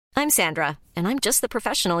I'm Sandra, and I'm just the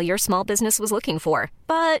professional your small business was looking for.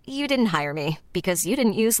 But you didn't hire me because you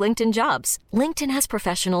didn't use LinkedIn Jobs. LinkedIn has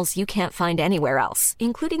professionals you can't find anywhere else,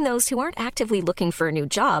 including those who aren't actively looking for a new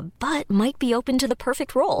job, but might be open to the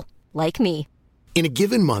perfect role, like me. In a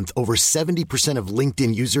given month, over 70% of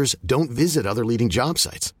LinkedIn users don't visit other leading job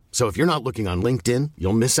sites. So if you're not looking on LinkedIn,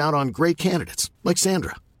 you'll miss out on great candidates, like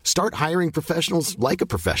Sandra. Start hiring professionals like a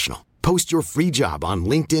professional. Post your free job on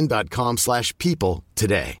linkedin.com/people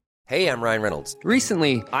today. Hey, I'm Ryan Reynolds.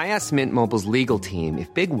 Recently, I asked Mint Mobile's legal team if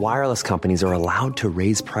big wireless companies are allowed to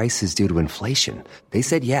raise prices due to inflation. They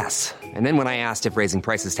said yes. And then when I asked if raising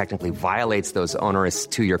prices technically violates those onerous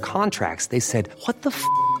two-year contracts, they said, what the f***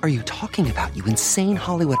 are you talking about, you insane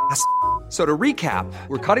Hollywood ass f- So to recap,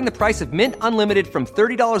 we're cutting the price of Mint Unlimited from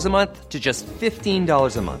 $30 a month to just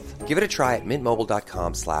 $15 a month. Give it a try at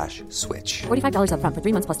mintmobile.com/switch. $45 up front for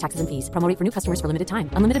 3 months plus taxes and fees. Promo rate for new customers for limited time.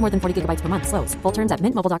 Unlimited more than 40 gigabytes per month. Slows full terms at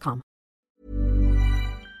mintmobile.com.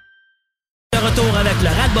 De retour avec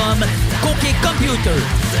leur album Cookie Computer.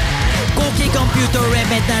 Cookie Computer est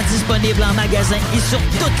maintenant disponible en magasin et sur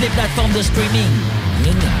toutes les plateformes de streaming.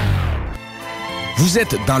 Vous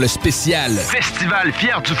êtes dans le spécial Festival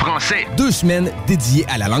Fier du français. 2 semaines dédiées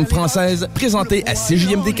à la langue française, présentées à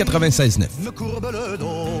CJMD 96.9.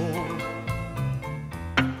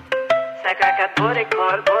 54 pour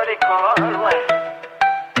l'école, ouais.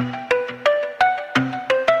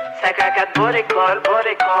 54 pour l'école,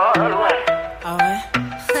 ouais. Ah ouais?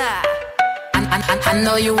 I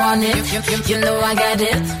know you want it, you know I got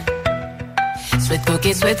it. Sweet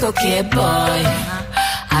cookie, boy.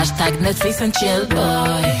 Hashtag Netflix and chill,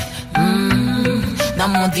 boy. Dans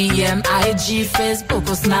mon DM, IG, Facebook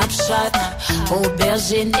ou Snapchat.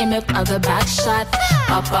 Aubergine, il me parle de backshot.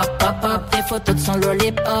 Pop, des photos de son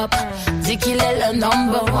lollipop. Dis qu'il est le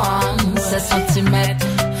number one. 16 cm,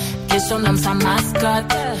 qui surnomme sa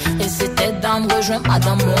mascotte. Et si t'es down, rejoins-moi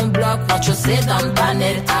dans mon bloc. What you say, don't ban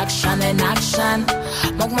it, action and action.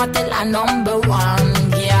 Montre-moi t'es la number one,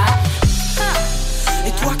 yeah.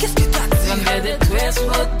 Et toi, qu'est-ce que t'as dit? Don't get it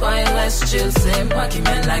twisted, boy, let's chill. C'est moi qui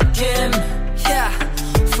mène la game. Yeah,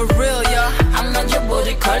 for real, yeah. I'm not your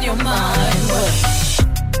body, call your mind, ouais.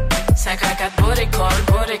 54 body call, ouais.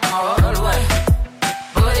 Body call, ouais.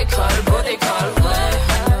 Body call,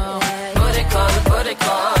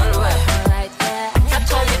 ouais.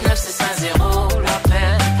 88 650,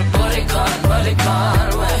 l'appel. Body call,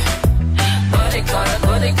 ouais. Body call,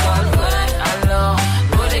 ouais. Alors,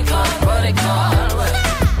 body call, ouais.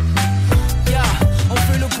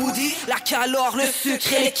 La calor, le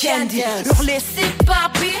sucre et les candy. Hurler c'est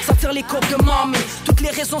papi, sentir les courbes de mamie. Toutes les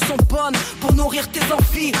raisons sont bonnes pour nourrir tes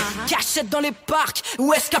envies. Cachette dans les parcs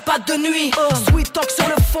ou escapade de nuit. Sweet talk sur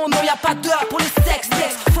le fond, non y'a pas d'heure pour les sex.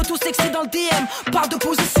 Photos sexy dans le DM, parle de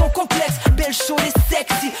position complexe. Belle show et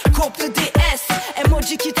sexy, courbe de DS.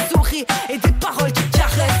 Emoji qui te sourit et des paroles qui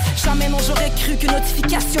caressent. Jamais non j'aurais cru qu'une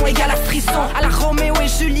notification égale à frisson. À la Roméo et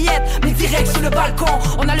Juliette, mais direct sur le balcon.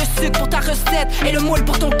 On a le sucre pour ta recette et le moule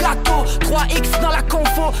pour ton gâteau. 3X dans la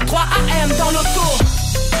convo, 3 AM dans l'auto.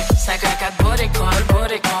 54 body call, ouais.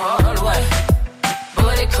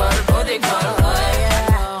 Body call,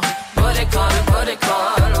 ouais. Body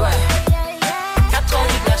call, ouais.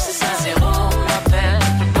 88 650, l'appel.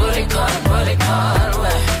 Body call,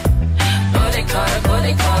 ouais. Body call,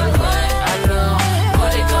 ouais. Alors,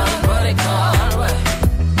 body call, ouais.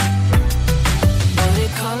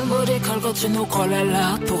 Body call, quand tu nous colles à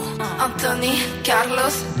la peau. Anthony,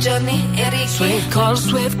 Carlos, Johnny, Eric. Swift call,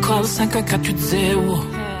 51480.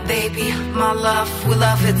 Baby, my love, we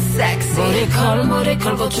love it sexy. Body call,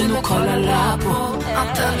 quand tu nous colles à la peau.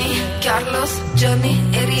 Anthony, Carlos, Johnny,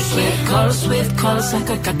 Eric. Swift call,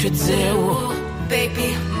 51480.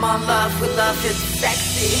 Baby, my love, we love it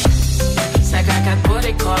sexy. 54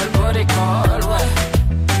 body call, ouais.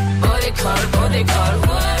 Body call, ouais.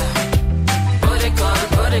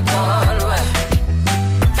 Body call, ouais.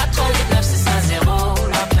 88 650,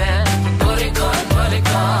 l'appel. Body call, ouais.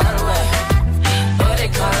 Body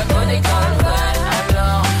call, ouais.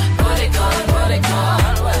 Alors, body call,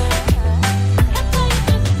 ouais.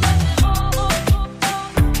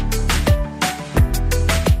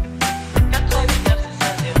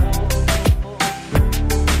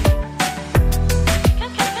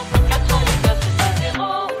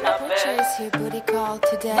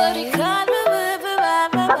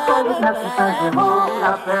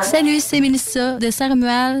 Salut, c'est Mélissa de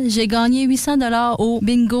Saint-Romuald. J'ai gagné 800$ au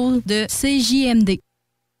bingo de CJMD.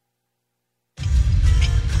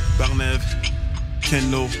 Barnève,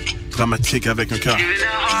 Kenlo, dramatique avec un cœur.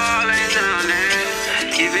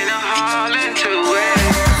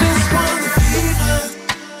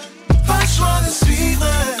 Pas le choix de suivre,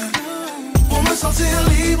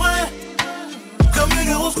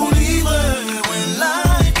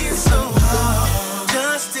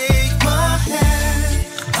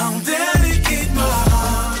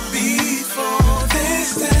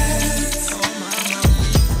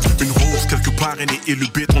 parrainé et le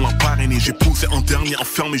béton l'a parrainé. J'ai poussé en dernier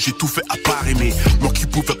enfermé, j'ai tout fait à part aimer. Moi qui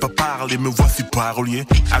pouvais pas parler, me voici parolier.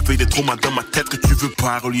 Avec des traumas dans ma tête que tu veux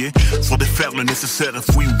parolier. Faut défaire le nécessaire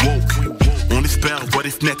if we woke. On espère voir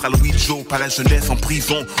des fenêtres à Louis Joe, pas la jeunesse en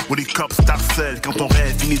prison où les cops t'harcèlent. Quand ton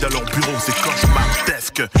rêve finit dans leur bureau, c'est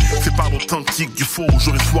cauchemardesque. C'est pas l'authentique du faux,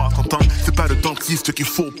 jour et soir, t'entends. C'est pas le dentiste qu'il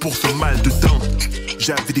faut pour ce mal de dents.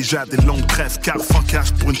 J'avais déjà des longues tresses, car sans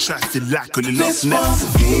cash pour une chasse, c'est là que les lances naissent. Laisse-moi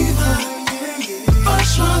vivre, pas le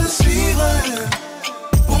choix de suivre,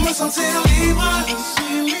 pour me sentir libre,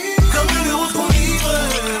 comme une héros qu'on livre.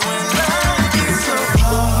 When life is so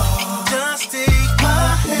hard, just take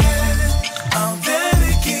my hand, I'll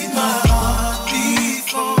dedicate my heart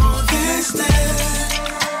before this day.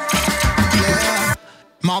 Yeah.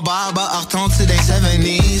 Mon barbe a retenti des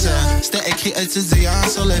 70s. C'était écrit étudiant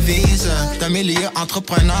sur le vise. D'un milieu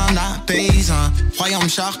entrepreneur à paysan. Royaume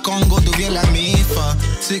char Congo d'où vient la mif.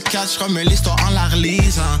 Tu catches comme l'histoire en la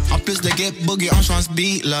relisant. En plus de get boogie on joint ce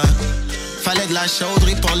beat là. Fallait de la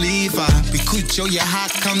chauderie pour l'hiver. Puis Cucho y'a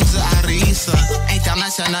hot comme du harissa.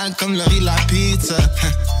 International comme le riz la pizza.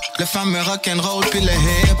 Le fameux rock'n'roll puis le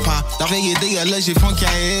hip-hop. Leur vieille idée là j'ai font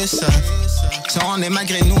caïs. Si on est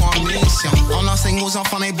malgré nous en mission, on enseigne aux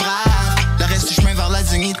enfants d'être braves. Le reste du chemin vers la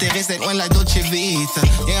dignité reste d'être loin de la Dolce Vita.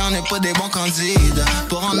 Et on n'est pas des bons candidats.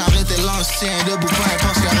 Pour en arrêter l'ancien debout, peu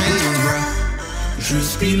importe ce qui arrive. Je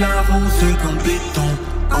suis la rose comme béton,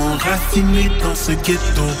 enraciné dans ce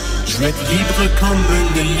ghetto. Je vais être libre comme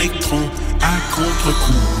un électron, à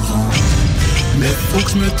contre-courant. Mais faut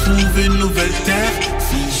que je me trouve une nouvelle terre,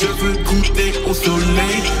 si je veux goûter au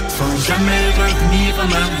soleil, sans jamais revenir en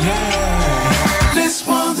arrière.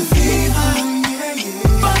 Laisse-moi de vivre,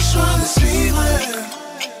 pas le choix de suivre,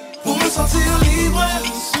 pour me sentir libre,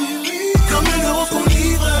 comme une héros qu'on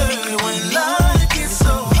livre. When life is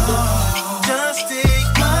so hard, just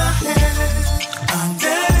take my hand, I'm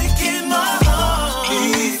dedicating my heart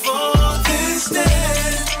before this day.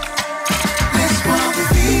 Laisse-moi de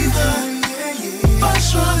vivre, pas le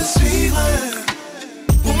choix de suivre,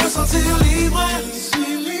 pour me sentir libre,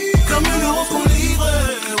 comme une héros qu'on livre.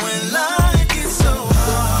 When life is so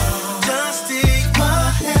hard, just take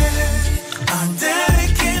my hand, I'm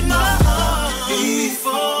dedicating my heart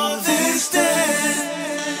before this day.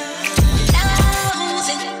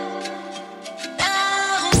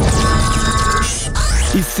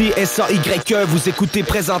 Ici SAYE, vous écoutez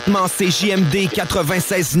présentement CJMD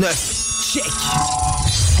 96.9. Check!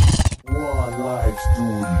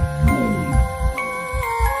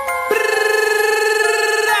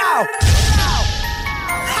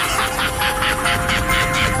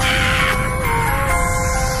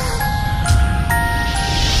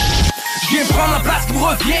 Viens prendre la place qui me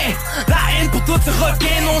revient. La haine pour tous ces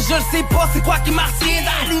requins. Non, je le sais pas, c'est quoi qui martient.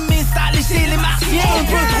 D'aller m'installer chez les martiens. Un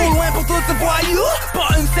peu trop loin pour tous ces voyous.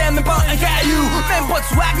 Pas une scène, même pas un caillou. Même pas de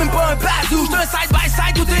swag, même pas un bazou. J'suis un side by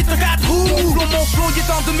side, tout est un 4 roues. Mon flow, il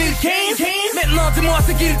est en 2015. Maintenant, dis-moi,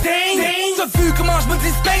 c'est qui le dingue. T'as vu comment je me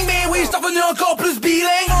distingue? Mais oui, j'suis revenu encore plus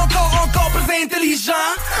bilingue. Encore plus intelligent.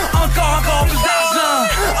 Encore plus d'argent.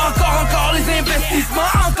 Encore les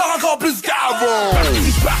investissements. Encore plus qu'avant.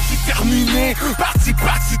 Parti terminé, parti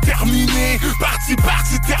terminé, parti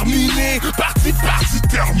terminé, parti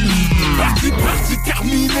terminé, parti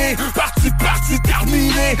terminé, parti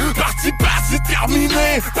terminé, parti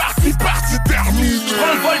terminé, parti terminé.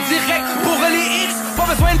 J'prends le vol direct pour les X. Pas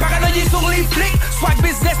besoin de paranoïer sur les flics. Swag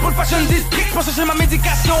business pour le fashion district. J'pense chercher ma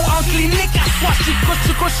médication en clinique. À soi,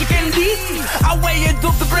 j'suis candy. Ah ouais, y'a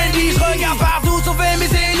double de brandy. J'regarde partout, sauver mes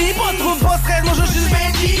ennemis. Pas trop, pas stress, moi je suis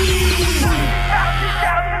Benji.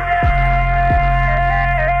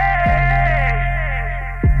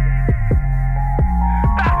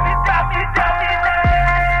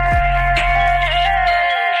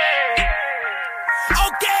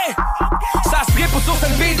 Sur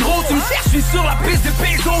San Pedro, tu me cherches, je suis sur la piste de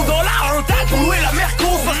pesos. Dans la rentable pour louer la Merco.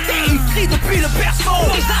 Ça c'était écrit depuis le perso.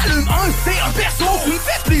 J'allume un, c'est un perso. Tu me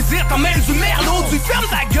fais plaisir, t'emmènes du merlot. Tu fermes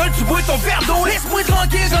ta gueule, tu bois ton verre d'eau. Laisse-moi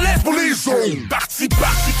tranquille, je laisse pour les autres. Parti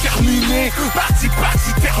terminé, parti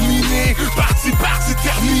terminé, parti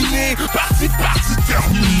terminé, parti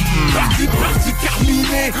terminé, parti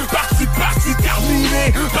terminé, parti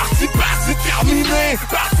terminé, parti terminé,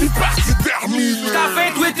 parti terminé. T'as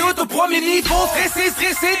fait tout au premier niveau.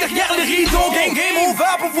 Stressé derrière les rideaux. Game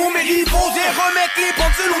over pour vous mes rivaux. Viens remettre les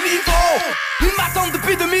pendules au niveau. Ils m'attendent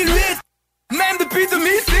depuis 2008, même depuis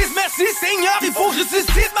 2006. Merci Seigneur, il faut que je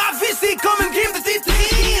suscite. Ma vie c'est comme une game de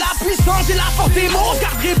Tetris. La puissance et la force des mots.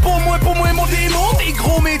 Garderai pour moi mon démon. T'es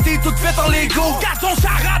gros mais t'es toute faite en Lego. Garde ton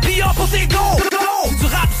charabia pour tes go. Du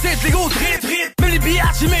rap c'est de l'ego trip. Mais les billets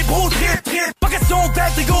j'ai mes bros trip. Pas question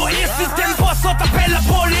d'être égoïste. Si t'aimes pas ça, t'appelles la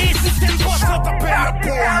police. Si t'aimes pas ça, t'appelles la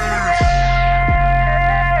police.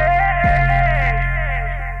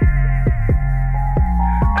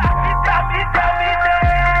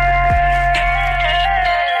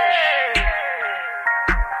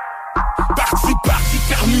 Parti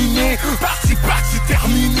terminé, parti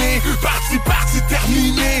terminé, parti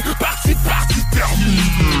terminé, parti terminé,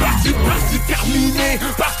 parti terminé,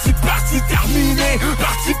 parti terminé,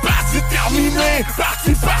 parti terminé,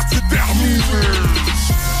 parti terminé.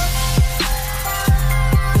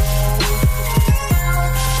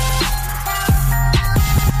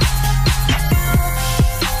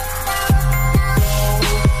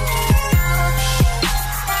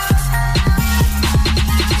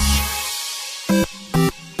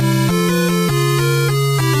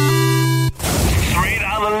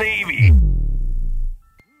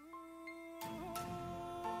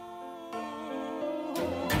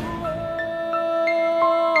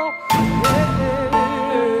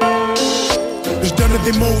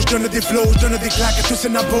 Des mots, je donne des flows, je donne des claques à tous ces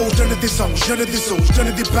nabos, je donne des sons, je donne des sauts, je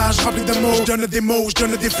donne des pages remplies de mots, je donne des mots, je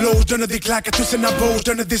donne des flows, je donne des claques à tous ces nabos, je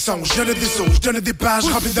donne des sons, je donne des sauts, je donne des pages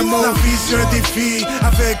remplies de mots. La vie c'est un défi,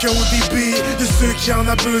 avec un haut débit, de ceux qui en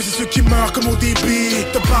abusent et ceux qui meurent comme au débit.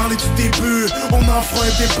 Te parler du début, on en fera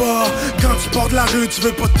un débat. Quand tu portes la rue, tu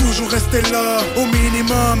veux pas toujours rester là. Au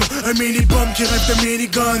minimum, un mini-bomb qui rêve de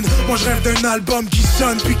minigun. Moi je rêve d'un album qui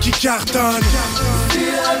sonne puis qui cartonne. Si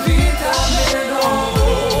la vie t'amène en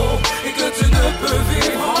haut et que tu ne peux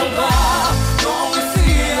vivre en bas, non ici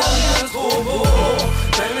y'a rien trop beau,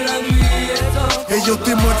 même la nuit est un. Hey yo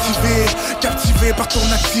t'es motivé, captivé par ton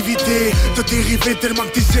activité. T'as dérivé tellement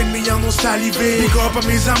que tes ennemis en ont salivé. Big up à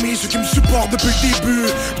mes amis, ceux qui me supportent depuis le début.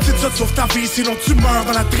 Petite saute sauve ta vie, sinon tu meurs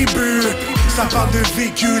dans la tribu. Ça parle de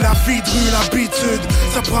vécu, la vie de rue, l'habitude.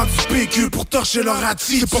 Ça prend du PQ pour torcher leur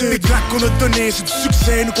attitude. C'est pas des claques qu'on a donné, c'est du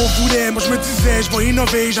succès, nous qu'on voulait. Moi je me disais, je vais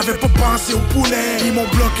innover, j'avais pas pensé au poulet. Ils m'ont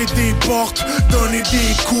bloqué des portes, donné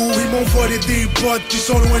des coups. Ils m'ont volé des potes qui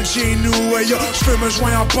sont loin de chez nous. Hey yo, je fais me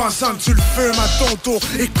joindre en pensant que tu le fumes à ton tour.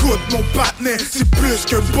 Écoute mon partenaire, c'est plus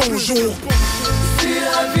que bonjour. Si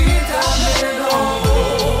la vie t'amène en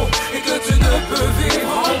haut et que tu ne peux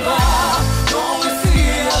vivre en bas, non ici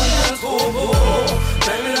y'a rien trop beau,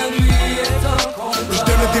 même la nuit est un combat. Je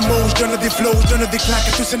donne des mots, je donne des flows, je donne des claques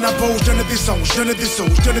à tous ces nabos, je donne des sons, je donne des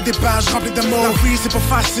sauts, je donne des pages remplies de mots. La vie c'est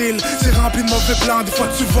pas facile, c'est rempli de mauvais plans. Des fois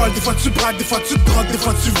tu voles, des fois tu braques, des fois tu te drogues, des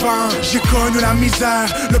fois tu vends. J'ai connu la misère,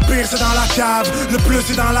 le pire c'est dans la cave, le plus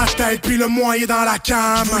c'est dans la tête, puis le moins est dans la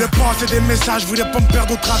cam. Je voulais passer des messages, je voulais pas me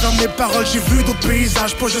perdre au travers de mes paroles. J'ai vu d'autres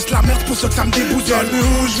paysages, pas juste la merde, pour ça que ça me déboussole.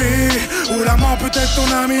 Où je vis, où la mort peut être ton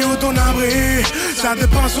ami ou ton abri, ça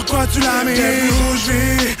dépend sur quoi tu l'as mis. Où je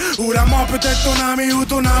vis, où la mort peut être ton ami ou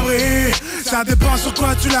ton abri, ça dépend sur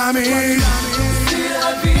quoi tu l'as mis. Si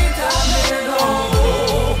la vie t'amène en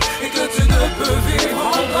haut et que tu ne peux vivre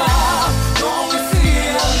en bas, non ici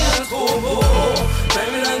y'a rien trop beau,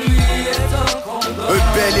 même la nuit est un combat.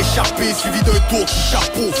 Un bel échappé suivi d'un tour qui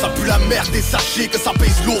chapeau. Ça pue la merde et sachez que ça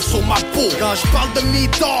pèse lourd sur ma peau. Quand je parle de mes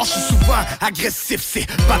torts, je suis souvent agressif. C'est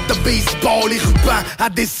batte de baseball, les rubans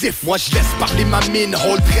adhésifs. Moi je laisse parler ma mine,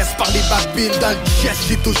 hold dress par les babines. Dans le chest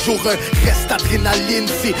j'ai toujours un reste d'adrénaline.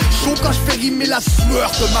 C'est chaud quand je fais rimer la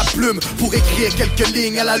sueur de ma plume pour écrire quelques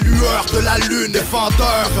lignes à la lueur de la lune.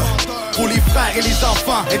 Défendeur pour les frères et les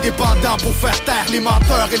enfants, indépendants pour faire taire les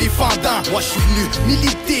menteurs et les fendants. Moi je suis venu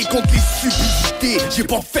militer contre les stupidités. J'ai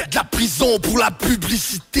pas fait de la prison pour la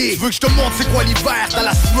publicité. Tu veux que je te montre c'est quoi l'hiver dans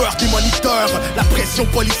la sueur des moniteurs, la pression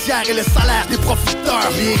policière et le salaire des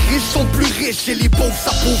profiteurs. Les riches sont plus riches et les pauvres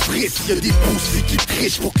s'appauvrissent. Y'a des poussés qui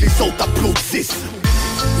trichent pour que les autres applaudissent.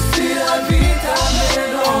 Si la vie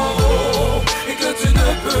t'amène en haut et que tu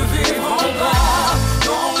ne peux vivre en bas,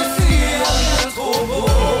 non ici y'a rien trop beau,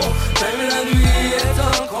 même la nuit est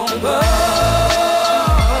un combat.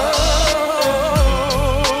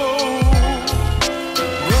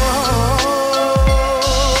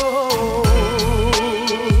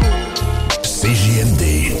 CJMD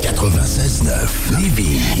 96.9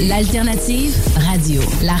 Lévis. L'alternative radio.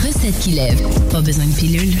 La recette qui lève. Pas besoin de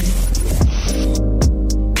pilule.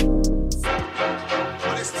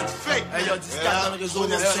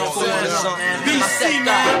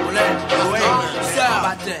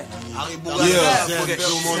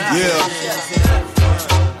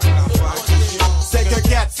 C'est que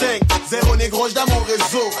 4, 5, 0 négro, dans mon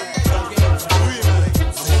réseau.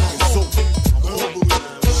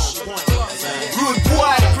 Rude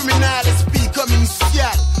boy, criminal, esprit comme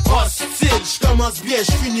initial. Hostile, j'commence bien,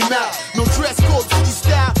 j'finis mal. No dress code,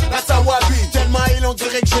 freestyle, that's how I be. Tellement il on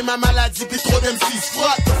dirait que j'ai ma maladie, pis trop d'MCs.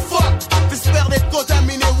 What the fuck? T'espères d'être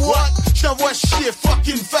contaminé, what? J'suis t'envoie chier,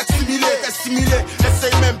 fucking facsimilé, assimilé.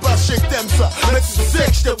 Essaye même pas, je sais que t'aimes ça. Mais tu sais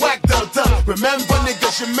que j'te whack dans le temps. Remember nigga,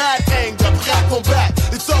 j'ai mad anger, prêt à combattre.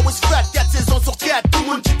 It's always fat, 4 saisons sur 4. Tout le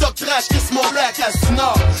monde qui talk trash, kiss mon black as du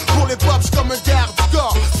nord. Pour les pop, j'suis comme un garde du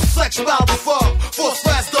corps. C'est pour ça que j'parle de fort. Faut se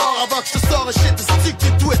face d'or avant que je te sors un shit de stick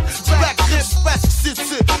et tweet. Back trip, passe ici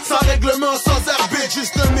dessus. Sans règlement, sans arbitre,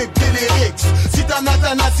 juste un mec des lyrics. Si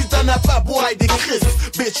t'en as pas, bois et des crisps.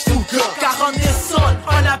 Bitch, tout corps. 40 descentes,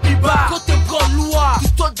 un apiba. Côté grande loi,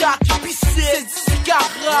 tout au gars qui pissait. C'est 10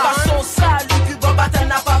 carats. Façon sale, du bamba, t'en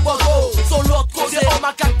as pas bogo. Sur l'autre côté, on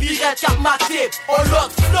m'a qu'à pirate, car ma tip. On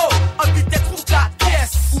l'autre flow, un bitech pour 4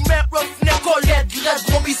 caisses. Ou même roughneck, colette, graisse,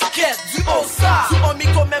 gros biscuit. Du haut ça, sous un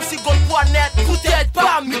micro, même si gold point net. Peut-être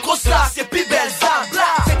pas, micro ça, c'est plus belle ça.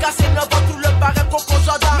 C'est cassé neuf dans tout le barème, coco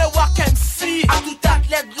gendarme. Mais walk MC, à tout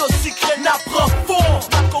athlète, l'eau sucré, n'a profond.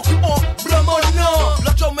 La coco, on blâme mon nom.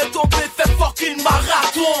 L'autre jour, m'est tombé, fait fucking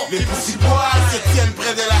marathon. Les petits bois se tiennent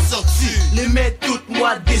près de la sortie. Les mets toutes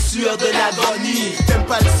moi des sueurs de l'agonie. T'aimes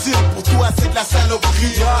pas le style, pour toi c'est de la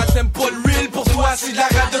saloperie. Ah, t'aimes pas le real, pour toi c'est de la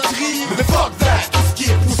radoterie. Mais fuck that, tout ce qui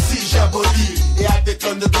est poussi, j'abolis. Et à des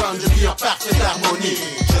tonnes de ground, je vis en parfaite harmonie.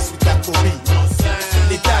 Je suis ta phobie,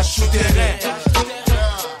 les tâches souterraines.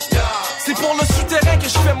 C'est pour le souterrain que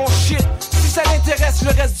je fais mon shit. Si ça l'intéresse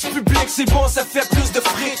le reste du public, c'est bon, ça fait plus de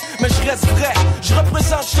fric. Mais je reste vrai, je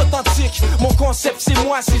représente, je suis authentique. Mon concept c'est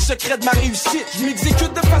moi, c'est le secret de ma réussite. Je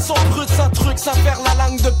m'exécute de façon brute, sans truc, sans faire la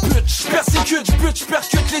langue de pute. Je persécute, je bute, je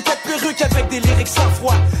percute les têtes perruques avec des lyrics 100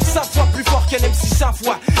 fois. 100 fois plus fort qu'un MC 100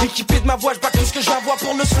 fois. Équipé de ma voix, je back tout ce que j'envoie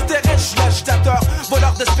pour le souterrain. Je suis l'agitateur,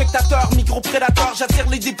 voleur de spectateurs, micro-prédateur. J'attire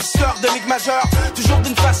les dépisteurs de ligue majeure. Toujours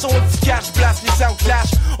d'une façon efficace, je place les sound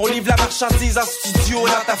clash. On livre la marchandise en studio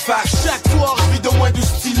dans ta face. Chaque fois, je vis de moins du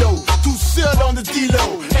stylo. Tout seul dans le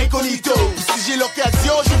dealo, incognito. Si j'ai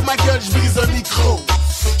l'occasion, j'ouvre ma gueule, je brise un micro.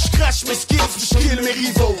 Je crache mes skills, je kill mes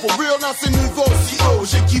rivaux. For real dans ce niveau si haut,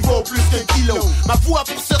 j'équivaut plus qu'un kilo. Ma voix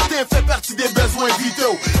pour certains fait partie des besoins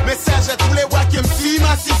vitaux. Message à tous les wack MC,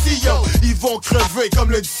 ma CCO. Ils vont crever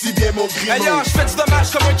comme le dit si bien mon grimaud. Hey yo, je fais du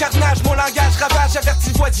dommage comme un carnage. Mon langage ravage, avertit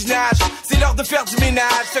le voisinage. C'est l'heure de faire du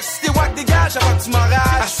ménage. Fait que si t'es wack, dégage avant que tu m'enrages.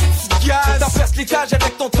 Ah, tu gaz, t'enferces l'étage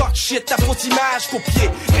avec ton talk shit. Ta fausse image, copier,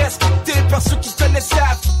 respecté par ceux qui te connaissaient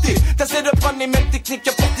à affûter. T'essaies de prendre les mêmes techniques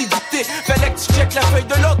que pour t'éviter. Fallait que tu checkes la feuille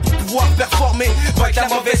de l'autre pour pouvoir performer. Va être la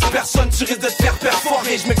mauvaise personne, tu risques de te faire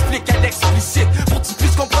performer. Je m'explique à l'explicite pour que tu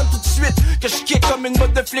puisses comprendre tout de suite que je kick comme une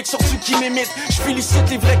mode de flic sur ceux qui m'imitent. Je félicite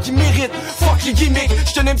les vrais qui méritent. Fuck les gimmicks,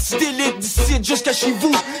 je te n'aime si d'élite d'ici jusqu'à chez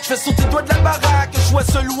vous. Je fais sauter le doigt de la baraque, je vois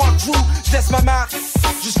seul ou en crew. Je laisse ma marque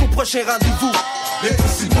jusqu'au prochain rendez-vous. Les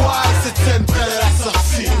petits bois se tiennent près de la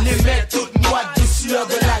sortie. Les mets toutes moites des sueurs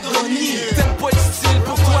de l'agonie. T'aimes pas le style,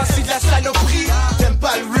 pour toi c'est de la saloperie. T'aimes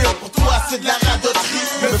pas le real, pour toi c'est de la radoterie.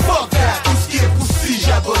 Mais fuck that, tout ce qui est poussi,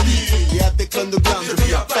 j'abolis. Et à des clones de blanc, je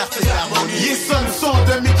vis en parfaite harmonie. Les son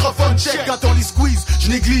de microphone check quand on les squeeze. Je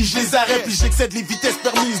néglige les arrêts puis j'excède les vitesses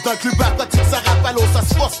permises. D'un club aquatique, ça rappe à l'eau, ça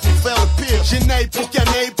se force pour faire le pire. J'ai naï pour qu'il n'y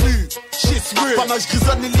en ait plus. Shit's real. Pendant que je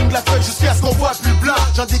grisonne les lignes de la feuille jusqu'à ce qu'on voit plus blanc.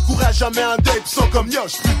 J'en décourage jamais un deuil, pis sont comme yo,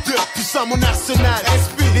 j'suis plus deux. Puissant mon arsenal,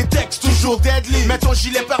 SP, les textes toujours deadly. Mets ton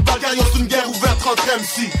gilet par bagarre, c'est une guerre ouverte entre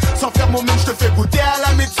MC. Sans faire mon mime, j'te fais goûter à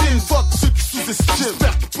la médecine. Fuck ceux qui sous-estiment,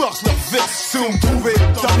 j'espère qu'ils portent leur veste. Si on me trouvait,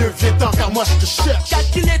 tant mieux, viens-t'en, car moi j'te cherche.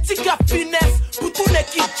 Calculétique à finesse, pour tous les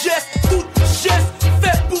qui gestent, tout geste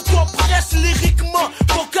fait pour qu'on presse lyriquement.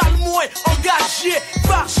 Vocal moins engagé,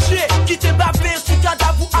 marché, qui t'est babé sous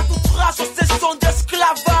cadavre à tout trace, c'est son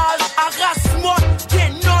d'esclavage. Harassement, des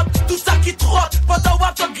notes, tout ça qui trotte. Pendant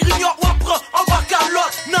que tu grignotes, on prend en bas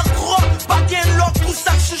calotte. N'en croque, pas gain l'autre, tout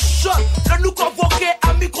ça que je chuchote. Là nous convoquer,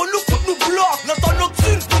 à micro, nous faut nous bloquer. N'entend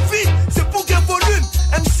nocturne, pour vite, c'est pour gain volume.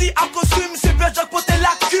 MC à costume, c'est bien j'ai côté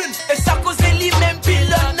lacune. Et ça cause les mêmes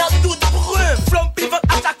pilotes, dans toute brume. Flamme pivot,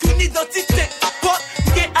 attaque une identité. Pote,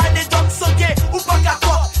 gay à des dogs sanguins, ou pas qu'à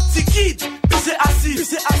quoi. C'est kid, puis c'est assis, puis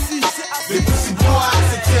c'est assis, c'est assis. Les petits bois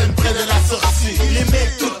se tiennent près de la sortie. Les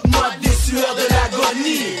mecs toutes moites des sueurs de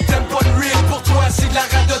l'agonie. T'aimes pas le real, pour toi c'est de la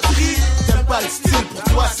radoterie. T'aimes pas le style, pour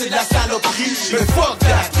toi c'est de la saloperie. Mais fuck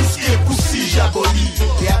that, tout ce qui est poussi, j'abolis.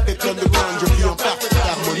 Et avec plein de ground, je vis en parfaite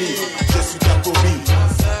harmonie. Je suis ta phobie.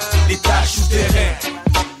 Les tâches souterraines.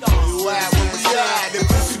 Les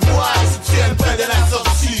petits bois se tiennent près de la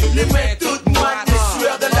sortie. Les mecs toutes moites des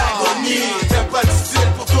sueurs de l'agonie. T'aimes pas le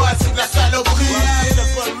style, pour toi c'est de la saloperie.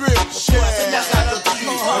 T'aimes pas le real, pour toi c'est de la saloperie.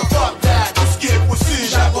 Mais fuck that, tout ce qui est poussi,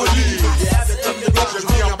 j'abolis. Et avec plein de ground,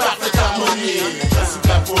 je vis en parfaite harmonie. Je suis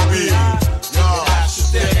ta phobie.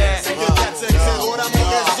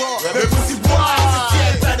 Le petit bois se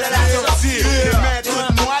tiennent près de la sortie. Les mains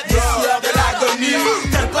toutes moites des sueurs de l'agonie.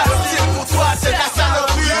 T'aimes pas le style, pour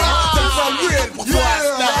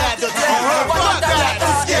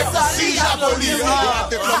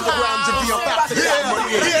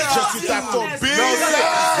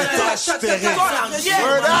Dash terrain.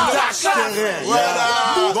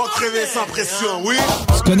 Bon crever sans pression, oui.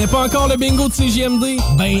 Tu connais pas encore le bingo de CJMD?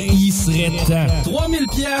 Ben, il serait temps. 3000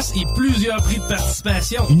 pièces et plusieurs prix de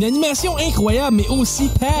participation. Une animation incroyable, mais aussi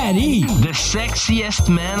Patty. The sexiest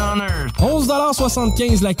man on earth.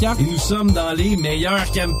 11,75$ la carte et nous sommes dans les meilleurs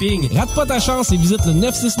campings. Rate pas ta chance et visite le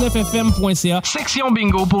 969fm.ca. Section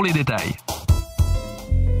bingo pour les détails.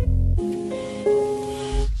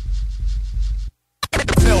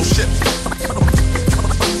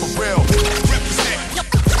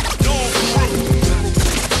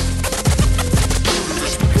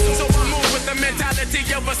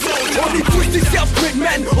 On est tous des self-made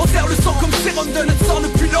men, on serre le sang comme sérum de notre sang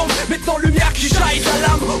depuis l'ombre. Mettant lumière qui jaillit de la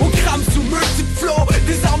lame, on crame sous multiples flots.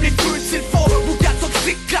 Des armes les feux, c'est le fond. Bougat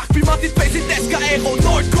toxique, Clark, pimenté de paix et d'SKR au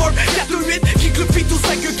Nordcore 4-2-8, kick le pit au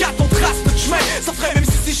 5-4, on trace notre chemin. Ça ferait même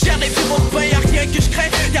si c'est cher, les démons de pain, y'a rien que je crains.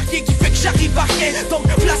 Y'a rien qui fait que j'arrive à rien. Donc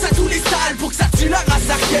place à tous les salles pour que ça tue la race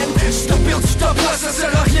arienne. Stop build, stop là, ça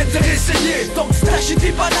sert à rien de te réessayer. Donc si t'achètes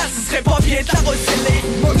des bananes, ce serait pas bien de la receller.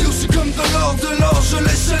 Mon news c'est comme de l'or, je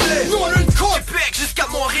l'ai scellé. Nous on a une côte, Québec jusqu'à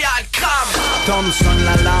Montréal, crame. Tom sonne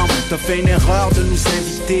l'alarme, t'as fait une erreur de nous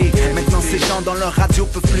inviter. Maintenant ces gens dans leur radio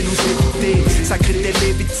peuvent plus nous écouter. Sacré des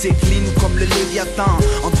Lévitique, lis-nous comme le Léviathan.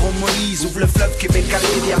 Andro Moïse ouvre le fleuve Québec à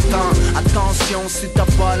Léviathan. Attention si t'as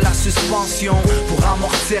pas la suspension pour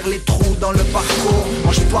amortir les trous dans le parcours.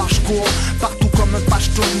 Moi je cours, partout comme un page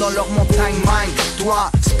tourne dans leur montagne mine.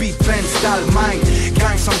 Toi, speed pen, style mine.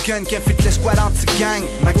 Gang sans gun qui infiltre les squads anti-gang.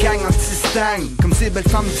 Ma gang anti-stang, comme ces belles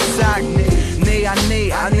femmes du Saguenay. Né à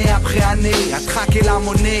nez, année après année, à traquer la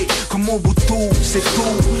monnaie comme au bout de tout, c'est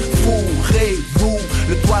tout. Fourrez-vous,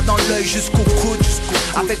 le doigt dans l'œil jusqu'au coude,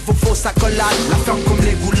 avec vos fausses accolades, la ferme comme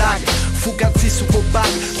les goulags. Fugati sous vos bagues,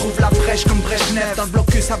 trouve la brèche comme Brezhnev dans le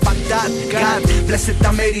blocus à Bagdad. God, blessed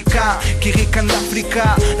America, qui rican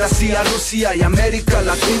d'Africa, la CIA, Russia et América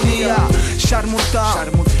Latinia. Charmuta,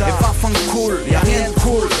 et pas fan cool, y'a rien de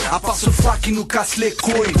cool, à part ce froid qui nous casse les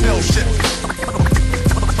couilles.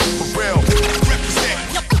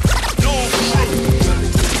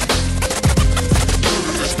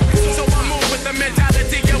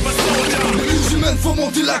 Faut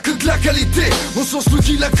monter la queue de la qualité. Mon sens nous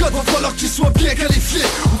dit la cote, va falloir qu'il soit bien qualifié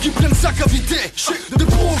ou qu'il prenne sa cavité. De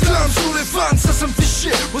proclame sur les fans, ça me fait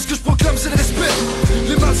chier. Moi ce que je proclame c'est le respect.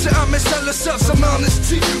 Les mains c'est un mais ça le savent, ça met en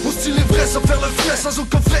esti. Mon style est vrai, sans faire le frais, sans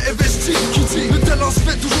aucun frais investi. Qui dit le talent se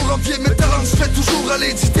fait toujours envier, mes talents se fait toujours à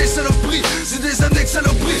l'éditer, c'est le prix. C'est des années que c'est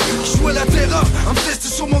le prix. Je jouais la terreur, un test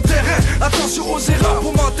sur mon terrain. Attention aux erreurs,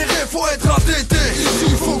 pour m'enterrer faut être entêté.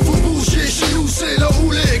 Ici faut que vous bougiez, chez nous c'est le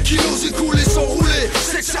roulé. Kilos écoulés sont roulés.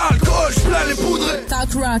 Sexe, alcool, j'plains les poudres.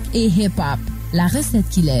 Talk rock et hip-hop, la recette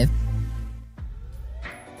qui lève.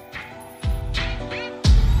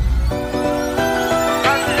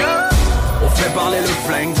 On fait parler le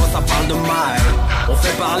flingue quand ça parle de mal. On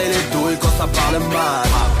fait parler les douilles quand ça parle mal.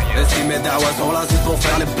 Et si mes dawas sont là, c'est pour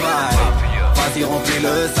faire les bails. Vas-y,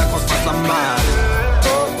 remplis-le, ça qu'on se fasse la malle. Oh,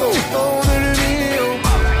 oh, oh, on est le million.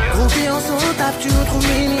 Groupés ensemble, tape, tu nous trouves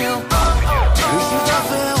mignon. Le chiffre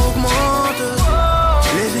d'affaires augmente.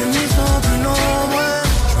 Les ennemis sont plus nombreux.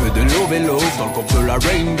 J'veux de l'eau vélo dans le couple la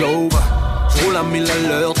Rainbow. J'roule à 1000 à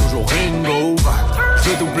l'heure, toujours Rainbow.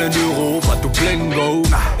 J'fais tout plein d'euros, pas tout plein de go.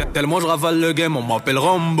 Tellement j'ravale le game, on m'appelle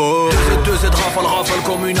Rambo. Deux Z rafale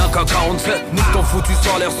comme une AK-47. Nique ton foutu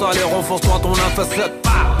salaire, renforce-toi ton infacette.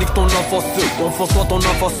 Nique ton infacette, renforce-toi ton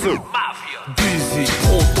infacette. Busy,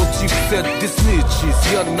 prototype 7, des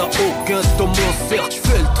snitches, y'en a aucun dans mon cercle.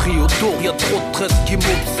 J'fais le tri autour, y'a trop de traîtres qui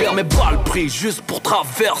m'observent. Mais bas le prix, juste pour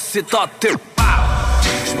traverser ta tête.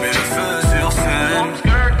 J'mets le feu sur scène.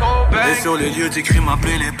 Et sur les lieux du crime,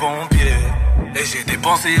 appeler les pompiers. Et j'ai des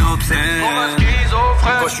pensées obscènes.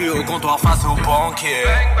 Quand j'suis au comptoir face aux banquiers.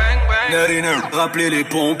 Rappelez les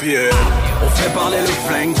pompiers. On fait parler le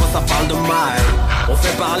flingue quand ça parle de mal. On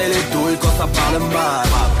fait parler les douilles quand ça parle mal.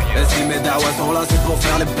 Et si mes dawas sont là, c'est pour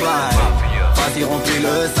faire les bails. Vas-y,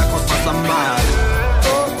 remplis-le, ça qu'on se fasse la malle. Oh,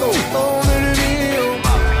 oh, oh, on est le million.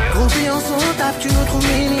 Groupés ensemble, tape, tu nous trouves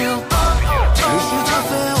mignon. Le chiffre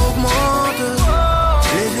d'affaires augmente.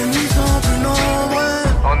 Les ennemis sont plus nombreux.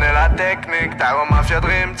 On est la technique, Taro Mafia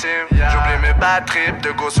Dream Team. J'oublie mes bad trips,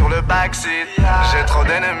 de go sur le backseat. J'ai trop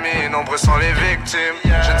d'ennemis, nombreux sont les victimes.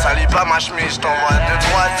 Je ne salis pas ma chemise, j't'envoie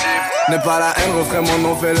 2-3 types. N'est pas la haine, refrais mon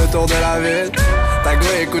nom, fait le tour de la ville. Ta go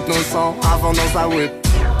écoute nos sons avant dans sa whip.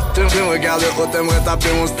 Tu me regardes haut, t'aimerais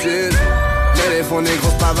taper mon style. Téléphone et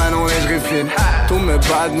grosse pavane, on les j'rifine. Tous mes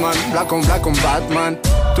badman, black on Batman.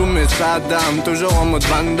 Tous mes Saddam, toujours en mode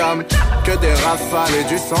Van Damme. Que des rafales et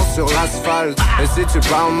du sang sur l'asphalte. Et si tu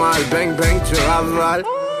parles mal, bang bang tu ravales.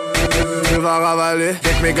 Tu vas ravaler, dès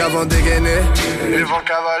que mes gars vont dégainer. Ils vont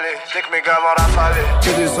cavaler, dès que mes gars vont rafaler.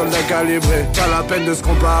 Que des soldats calibrés, pas la peine de se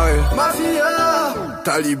comparer. Mafia,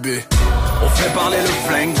 talibé. On fait parler le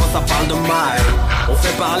flingue quand ça parle de mal. On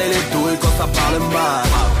fait parler les douilles quand ça parle mal.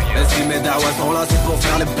 Et si mes dawas sont là, c'est pour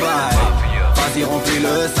faire les bails. Vas-y,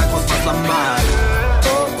 remplis-le, ça qu'on se fasse la malle.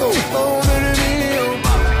 Oh, oh, oh, on veut le million.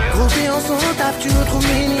 Groupie en son tape, tu nous trouves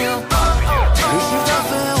mignon. Le chiffre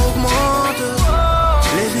d'affaires augmente.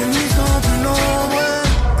 Les ennemis sont plus nombreux.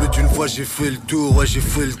 Plus d'une fois j'ai fait le tour, ouais j'ai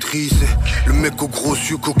fait le tri. C'est le mec au gros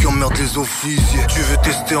sucre qui emmerde les officiers. Tu veux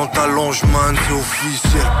tester en talonge, man, c'est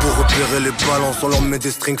officiel. Pour repérer les balances, on leur met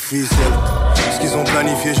des strings ficelles. Ce qu'ils ont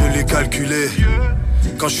planifié, je l'ai calculé.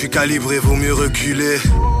 Quand je suis calibré, vaut mieux reculer.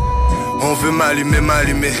 On veut m'allumer,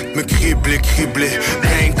 me cribler.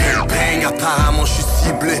 Bang, bang, bang, apparemment je suis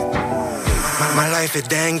ciblé. My life est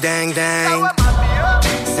dang, dang, dang.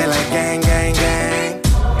 C'est la gang, gang, gang.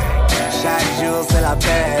 Chaque jour c'est la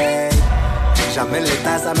paix. J'amène les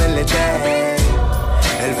tasses, amène les days.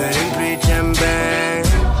 Elle veut une pluie bang.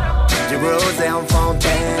 Du rosé en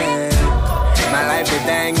fontaine. My life est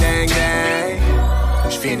dang, dang, dang.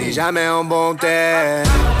 J'finis jamais en bon terme.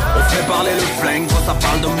 On fait parler le flingue quand ça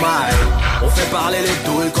parle de mal. On fait parler les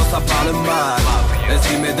douilles quand ça parle mal. Et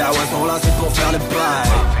si mes dawas sont là, c'est pour faire les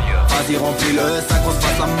bails. Vas-y, remplis-le, ça qu'on se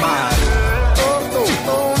fasse la malle. Oh, oh,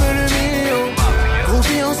 oh, on veut le million.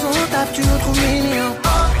 Groupie en son tape, tu nous trouves mignon.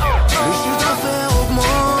 Le chiffre d'affaires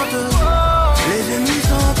augmente. Les ennemis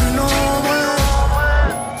sont plus nombreux.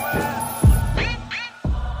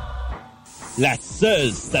 La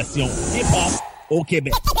seule station hip-hop au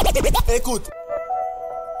Québec. Écoute.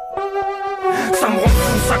 Ça me rend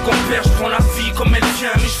fou, ça converge, je prends la vie comme elle vient.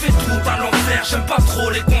 Mais je fais tout à l'envers, j'aime pas trop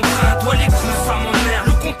les contraintes. Ouais, les coups, ça m'emmerde,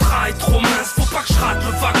 le contrat est trop mince. Faut pas que je rate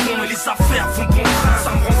le wagon et les affaires font bon train. Ça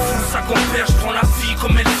me rend fou, ça converge, je prends la vie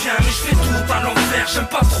comme elle vient. Mais je fais tout à l'envers, j'aime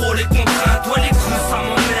pas trop les contraintes. Ouais, les coups, ça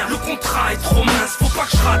m'emmerde, le contrat est trop mince. Faut pas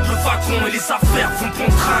que je rate le wagon et les affaires font bon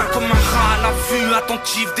train. Comme un rat à l'affût,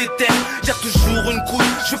 attentif des terres. Y'a toujours une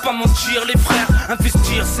couille, je vais pas mentir les frères.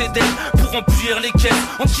 Investir c'est d'elle pour remplir les caisses.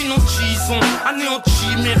 Anti-nanti, ils ont anéanti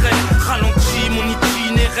mes rêves, ralenti mon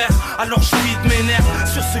itinéraire. Alors je vide mes nerfs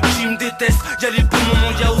sur ceux qui me détestent. Y'a les bons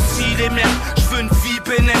moments, y'a aussi les merdes. Je veux une vie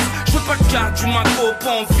pénètre, je veux pas le quart du magot,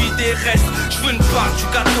 pas envie des restes. Je veux une part du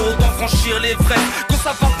gâteau, d'en franchir les vrais. Quand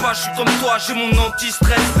ça va pas, je suis comme toi, j'ai mon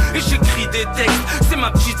anti-stress. Et j'écris des textes, c'est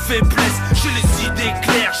ma petite faiblesse. J'ai les idées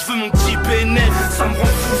claires, je veux mon petit pénètre. Ça me rend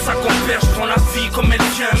fou, ça converge, je prends la vie comme elle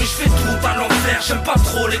vient. Mais je fais tout à l'envers, j'aime pas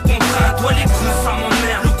trop les contraintes. Ouais, les coups, ça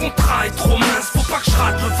m'emmerde, le contrat est trop mince. Faut pas que je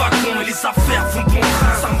rate le wagon et les affaires font bon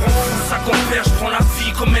train. Ça me rend fou, ça converge, je prends la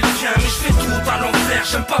vie comme elle vient. Mais je fais tout à l'envers,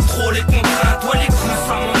 j'aime pas trop les contraintes. Ouais, les coups,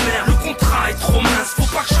 ça m'emmerde, le contrat est trop mince. Faut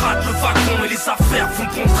pas que je rate le wagon et les affaires font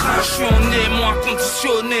bon train. Je suis en émoi,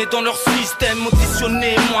 conditionné dans leur système.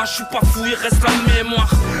 Auditionné, moi, je suis pas fou, il reste la mémoire.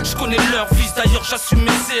 Je connais leur vice, d'ailleurs j'assume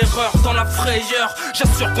mes erreurs. Dans la frayeur,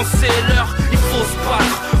 j'assure qu'on c'est l'heure. Il faut se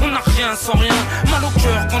battre, on n'a rien sans rien. Mal au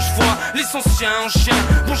cœur quand je vois les anciens en chien.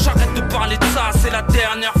 Bon, j'arrête de parler de ça, c'est la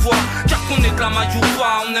dernière fois. Car qu'on est de la maille ou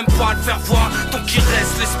pas, on n'aime pas le faire voir. Tant qu'il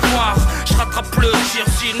reste l'espoir, je rattrape le tir.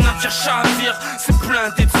 Si le navire chavire, c'est plein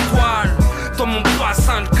d'étoiles. Dans mon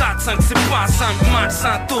bassin, le 4-5 c'est pas simple.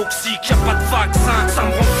 Malsain, toxique, y'a pas de vaccin. Ça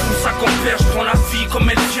me rend fou, ça converge, je prends la vie comme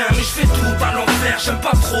elle vient. Mais je fais tout à l'envers, j'aime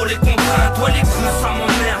pas trop les contraintes. Ouais, les coups, ça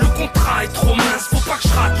m'emmerde, le contrat est trop mince. Faut pas que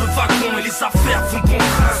je rate le wagon et les affaires font bon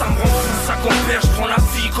train. Ça me rend fou, ça converge, je prends la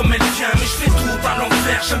vie comme elle vient. Mais je fais tout à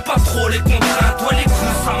l'envers, j'aime pas trop les contraintes. Ouais, les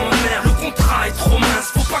coups, ça m'emmerde, le contrat est trop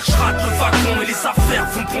mince. Faut pas que je rate le wagon et les affaires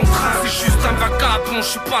font bon train. C'est juste un vagabond,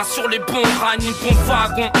 je suis pas sur les bons rails ni le bon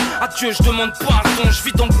wagon. Adieu, je demande pardon, je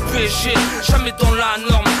vis dans le péché, jamais dans la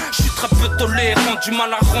norme. Je suis très peu tolérant, du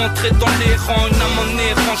mal à rentrer dans les rangs. Une âme en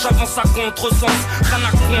errant, j'avance à contresens, rien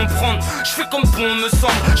à comprendre. Je fais comme bon me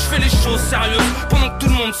semble, je fais les choses sérieuses pendant que tout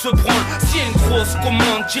le monde se branle. S'il y a une grosse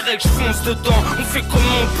commande, direct je fonce dedans. On fait comme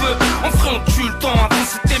on peut, en vrai on tue le temps. Avant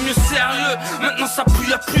c'était mieux sérieux, maintenant ça pue,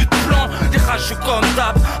 y'a plus de plan. Des rageux comme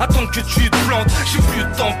d'hab, attendent que tu te plantes. J'ai plus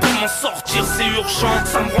de temps pour m'en sortir, c'est urgent.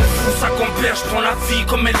 Ça me rend fou, ça converge, je prends la vie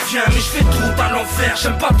comme elle vient. Mais je fais tout à l'envers,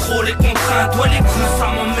 j'aime pas trop les contraintes. Ouais, les coups, ça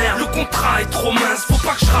m'emmerde, le contrat est trop mince. Faut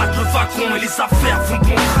pas que je rate le wagon et les affaires font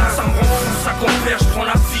bon train. Ça me rend fou, ça converge, je prends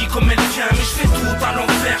la vie comme elle vient. Mais je fais tout à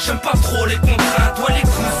l'envers, j'aime pas trop les contraintes. Ouais, les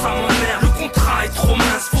coups, ça m'emmerde, le contrat est trop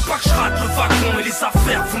mince. Faut pas que je rate le wagon et les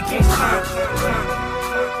affaires font bon train.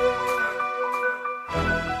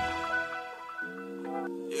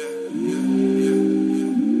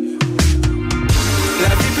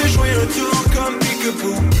 La vie peut jouer un tour comme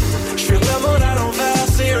Peek-a-Boo. Je suis le monde à l'envers,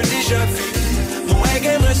 c'est un déjà vu. Mon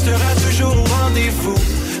game restera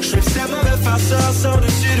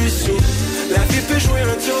peut jouer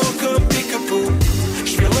un tour comme Peekaboo.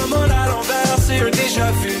 J'vire le monde à l'envers, c'est un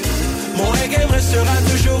déjà vu. Mon game restera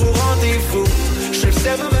toujours au rendez-vous. Je le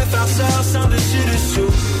sais, mauvais farceur sans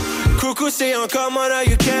dessus-dessous. Coucou, c'est encore moi là,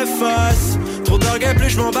 you can't fuss. Trop d'orgueil, plus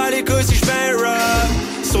j'm'en bats les couilles si j'fais un rap.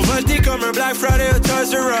 Survolté comme un Black Friday au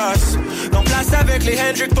Toys R Us. Donc place avec les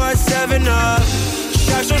Hendrix, pas 7-Up.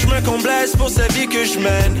 Chaque jour j'me comblesse pour cette vie que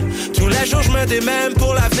j'mène. Tous les jours j'me démène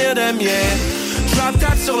pour l'avenir des miens. Drop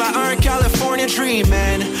top sur la 1, California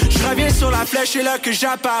Dreamin'. J'reviens sur la flèche, c'est là que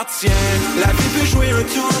j'appartiens. La vie peut jouer un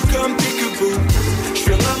tour comme Peekaboo.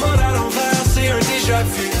 J'fais le monde à l'envers, c'est un déjà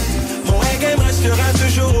vu. Mon game restera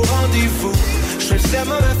toujours au rendez-vous. Je le sais,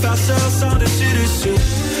 mauvais farceur sans dessus-dessous.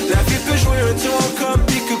 La vie peut jouer un tour comme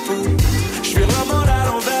Peekaboo. J'fais le monde à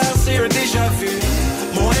l'envers, c'est un déjà vu.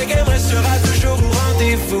 Mon game restera toujours au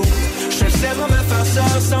rendez-vous. Je le sais, mauvais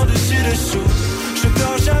farceur sans dessus-dessous. Je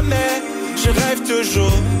dors jamais, je rêve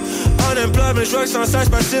toujours. Unemployment, je vois que sans cesse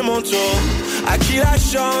passer mon tour. À qui la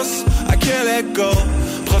chance, à quel écho.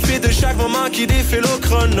 Profite de chaque moment qui défile au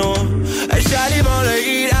chrono. Et j'alimente le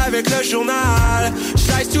hit avec le journal.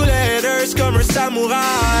 J'laisse tous les haters comme un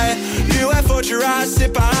samouraï. UFO Jurassic,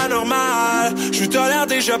 c'est paranormal. J'vous tolère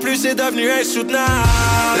déjà plus, c'est devenu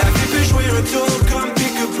insoutenable. La vie peut jouer un tour comme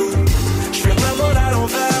Peekaboo. J'fais le monde à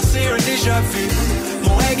l'envers, c'est un déjà vu.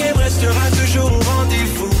 Mon game restera toujours au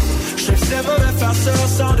rendez-vous. Je le sais, mauvais farceur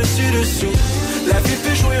sans dessus-dessous. La vie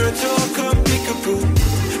peut jouer un tour comme Peekaboo.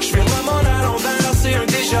 J'fais le monde à l'envers, c'est un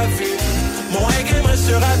déjà vu. Mon game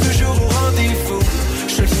restera toujours au rendez-vous.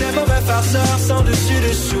 Je le sais, mauvais farceur sans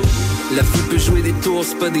dessus-dessous. La vie peut jouer des tours,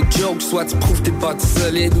 c'est pas des jokes. Soit tu prouves t'es bâti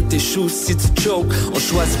solide ou t'échoues si tu choques. On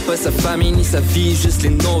choisit pas sa famille ni sa vie, juste les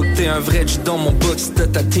nôtres. T'es un vrai G dans mon book, si t'as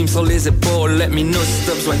ta team sur les épaules. Let me know si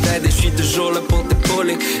t'as besoin d'aide et j'suis toujours là pour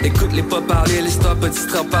t'épauler. Écoute-les pas parler, l'histoire pas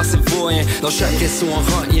distraire par ses voyants. Dans chaque caisse où on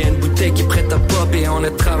rentre, y'a une bouteille qui est prête à popper. On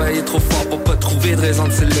a travaillé trop fort pour pas trouver de raison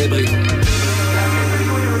de célébrer.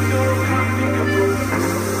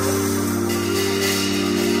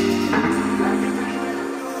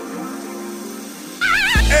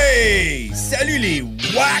 Hey! Salut les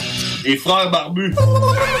WAC! Les frères barbus!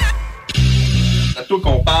 C'est à toi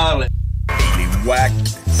qu'on parle. Les WAC,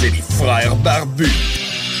 c'est les frères barbus.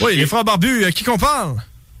 Oui, les frères barbus, à qui qu'on parle?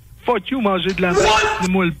 Fuck you, manger de la merde.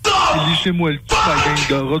 Lissez-moi le lissez-moi le cul, la gang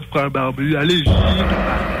de rats de frères barbus. Allez,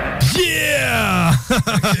 Yeah!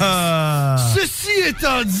 Ceci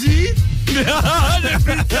étant dit...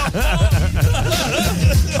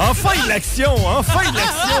 Enfin de l'action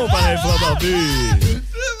par les frères barbus!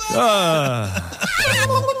 Ah.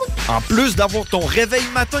 En plus d'avoir ton réveil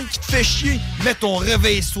matin qui te fait chier, mets ton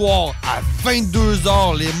réveil soir à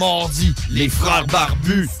 22h les mardis, les frères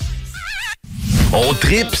barbus. On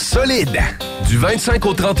tripe solide. Du 25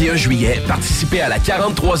 au 31 juillet, participez à la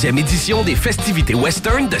 43e édition des festivités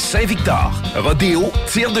western de Saint-Victor. Rodéo,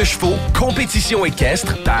 tir de chevaux, compétition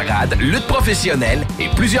équestre, parade, lutte professionnelle et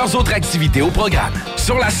plusieurs autres activités au programme.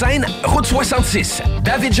 Sur la scène, Route 66,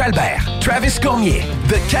 David Jalbert, Travis Cormier,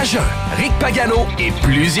 The Cajun, Rick Pagano et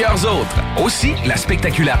plusieurs autres. Aussi, la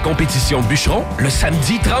spectaculaire compétition bûcheron le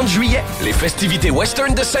samedi 30 juillet. Les festivités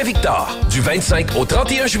western de Saint-Victor, du 25 au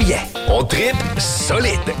 31 juillet. On tripe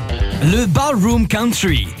solide. Le Ballroom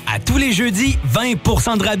Country. À tous les jeudis,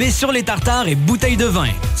 20% de rabais sur les tartares et bouteilles de vin.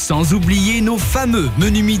 Sans oublier nos fameux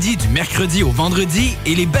menus midi du mercredi au vendredi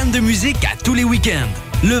et les bandes de musique à tous les week-ends.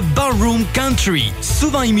 Le Ballroom Country.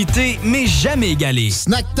 Souvent imité, mais jamais égalé.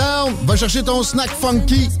 Snacktown, va chercher ton snack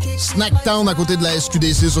funky. Snacktown à côté de la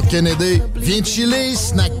SQDC sur Kennedy. Viens chiller,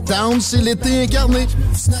 Snacktown, c'est l'été incarné.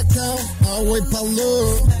 Snacktown, ah ouais, par là.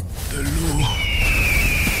 De l'eau.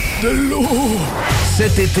 De l'eau!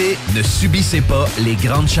 Cet été, ne subissez pas les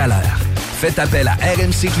grandes chaleurs. Faites appel à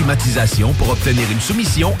RMC Climatisation pour obtenir une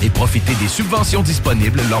soumission et profiter des subventions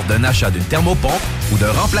disponibles lors d'un achat d'une thermopompe ou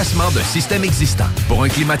d'un remplacement d'un système existant. Pour un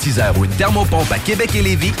climatiseur ou une thermopompe à Québec et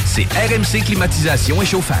Lévis, c'est RMC Climatisation et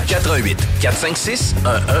Chauffage. 88 456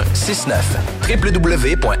 1169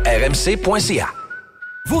 www.rmc.ca.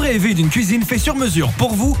 Vous rêvez d'une cuisine faite sur mesure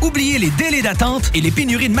pour vous? Oubliez les délais d'attente et les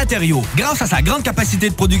pénuries de matériaux. Grâce à sa grande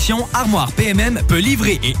capacité de production, Armoire PMM peut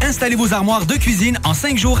livrer et installer vos armoires de cuisine en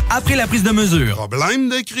 5 jours après la prise de mesure. Problème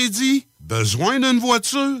de crédit? Besoin d'une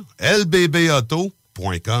voiture?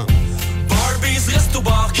 lbbauto.com Resto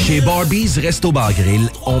Bar Grill. Chez Barbies Resto Bar Grill,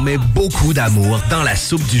 on met beaucoup d'amour dans la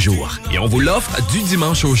soupe du jour. Et on vous l'offre du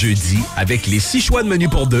dimanche au jeudi avec les 6 choix de menu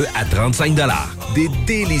pour 2 à 35 $. Des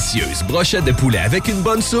délicieuses brochettes de poulet avec une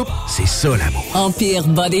bonne soupe, c'est ça l'amour. Empire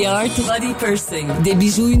Body Art Body Pursing. Des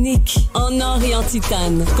bijoux uniques, en or et en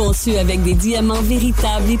titane, conçus avec des diamants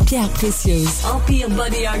véritables et pierres précieuses. Empire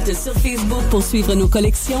Body Art sur Facebook pour suivre nos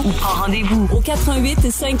collections ou prends rendez-vous au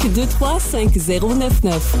 88 523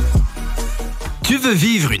 5099. Tu veux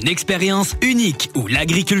vivre une expérience unique où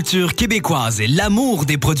l'agriculture québécoise et l'amour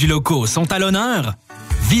des produits locaux sont à l'honneur?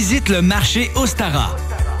 Visite le marché Ostara.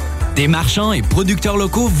 Des marchands et producteurs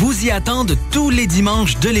locaux vous y attendent tous les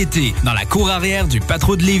dimanches de l'été dans la cour arrière du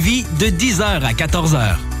Patro de Lévis de 10h à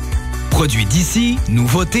 14h. Produits d'ici,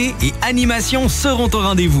 nouveautés et animations seront au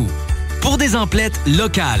rendez-vous. Pour des emplettes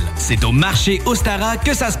locales, c'est au marché Ostara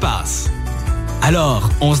que ça se passe. Alors,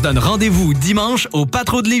 on se donne rendez-vous dimanche au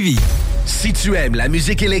Patro de Lévis. Si tu aimes la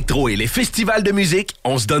musique électro et les festivals de musique,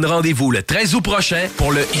 on se donne rendez-vous le 13 août prochain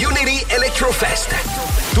pour le Unity Electrofest.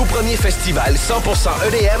 Tout premier festival 100%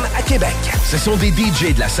 EDM à Québec. Ce sont des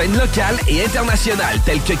DJ de la scène locale et internationale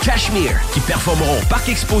tels que Cashmere qui performeront au Parc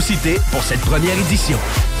Expo Cité pour cette première édition.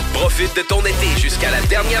 Profite de ton été jusqu'à la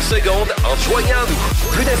dernière seconde en te joignant à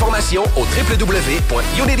nous. Plus d'informations au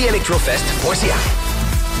www.unityelectrofest.ca.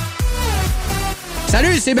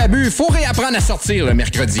 Salut, c'est Babu. Faut réapprendre à sortir le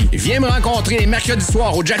mercredi. Viens me rencontrer mercredi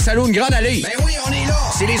soir au Jack Saloon Grande Allée. Ben oui, on est là.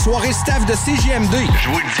 C'est les soirées staff de CJMD. Je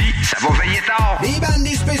vous le dis, ça va veiller tard. Des bandes,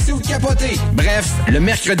 des spéciaux de capotés. Bref, le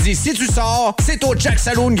mercredi, si tu sors, c'est au Jack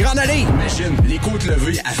Saloon Grande Allée. Imagine, les côtes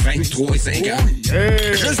levées à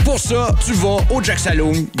 23h50. Juste pour ça, tu vas au Jack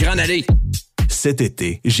Saloon Grande Allée. Cet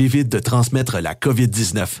été, j'évite de transmettre la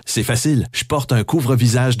COVID-19. C'est facile, je porte un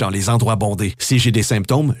couvre-visage dans les endroits bondés. Si j'ai des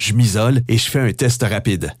symptômes, je m'isole et je fais un test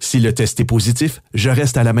rapide. Si le test est positif, je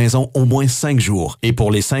reste à la maison au moins 5 jours. Et pour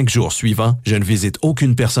les 5 jours suivants, je ne visite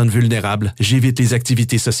aucune personne vulnérable, j'évite les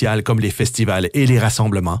activités sociales comme les festivals et les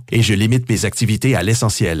rassemblements, et je limite mes activités à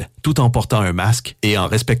l'essentiel, tout en portant un masque et en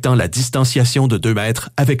respectant la distanciation de 2 mètres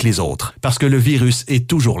avec les autres. Parce que le virus est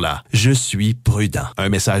toujours là. Je suis prudent. Un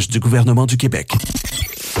message du gouvernement du Québec.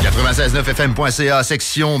 969fm.ca,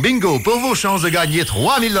 section bingo, pour vos chances de gagner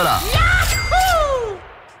 3000 $.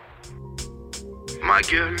 Ma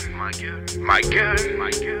gueule, ma gueule, ma gueule, ma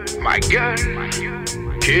gueule, ma gueule.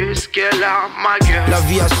 Qu'est-ce qu'elle a, ma gueule? La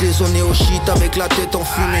vie assaisonnée au shit avec la tête en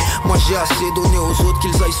fumée. Moi j'ai assez donné aux autres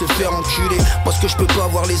qu'ils aillent se faire enculer. Parce que je peux pas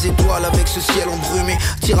voir les étoiles avec ce ciel embrumé.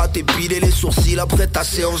 Tire à t'épiler les sourcils après ta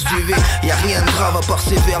séance d'UV. Y'a rien de grave à part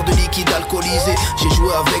ces verres de liquide alcoolisé. J'ai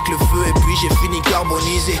joué avec le feu et puis j'ai fini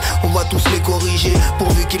carbonisé. On va tous les corriger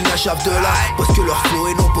pourvu qu'ils n'achèvent de là. Parce que leur flot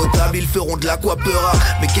est non potable, ils feront de l'aquapera.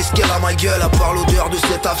 Mais qu'est-ce qu'elle a, ma gueule, à part l'odeur de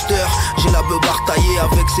cet after? J'ai la beubare taillée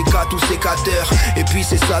avec ses 4 ou ses cateurs. Et puis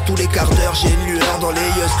c'est ça tous les quarts d'heure, j'ai une lueur dans les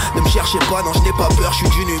yeux. Ne me cherchez pas, non je n'ai pas peur, je suis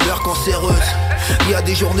d'une humeur cancéreuse. Y a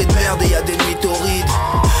des journées de merde et y a des nuits torrides.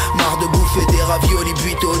 Marre de bouffer des raviolis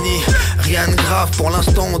buitoni. Rien de grave, pour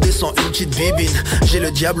l'instant on descend une petite bibine. J'ai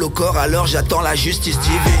le diable au corps alors j'attends la justice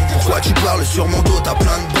divine. Pourquoi tu parles sur mon dos, t'as plein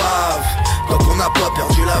de bave. Tant qu'on n'a pas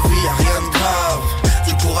perdu la vie, y'a rien de grave.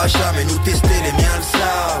 Tu pourras jamais nous tester, les miens le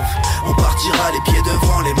savent. On partira les pieds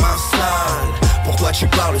devant, les mains sales. Pourquoi tu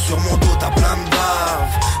parles sur mon dos, t'as plein de bave.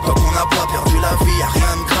 Tant qu'on n'a pas perdu la vie, y'a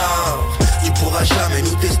rien de grave. Tu pourras jamais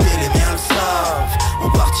nous tester, les miens le savent. On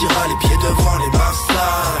partira les pieds devant, les mains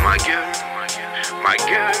sales. Ma gueule, ma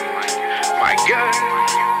gueule, ma gueule.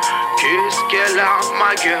 Qu'est-ce qu'elle a,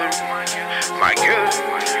 ma gueule? Ma gueule,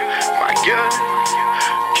 ma gueule.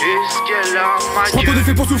 Qu'est-ce qu'elle a, ma gueule? Trop peu de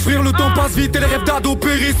fait pour souffrir, le temps passe vite et les rêves d'ado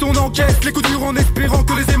périssent. On encaisse les coups durs en espérant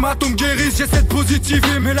que les hématomes guérissent. J'essaie de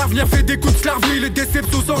positiver mais l'avenir fait des coups de slarvie. Les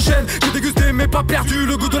déceptions s'enchaînent, j'ai dégusté mais pas perdu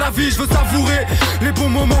le goût de la vie. Je veux savourer les bons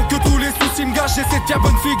moments que tous les soucis me gâchent. J'essaie de faire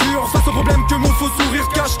bonne figure face au problème que mon faux sourire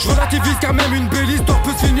cache. Je relativise car même une belle histoire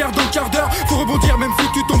peut se finir dans le quart d'heure. Faut rebondir même si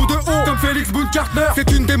tu tombes de haut comme Félix Boone-Cartner. C'est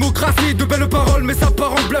une démocratie, de belles paroles mais ça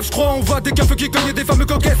part en bluff. Je crois on voit des cafés qui cognent et des femmes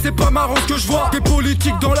coquettes. C'est pas marrant ce que je vois. Des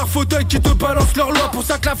politiques dans leur fauteuil qui te balancent leur loi. Pour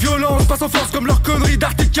ça que la violence passe en force comme leur connerie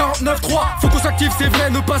d'article 49.3. Faut qu'on s'active, c'est vrai,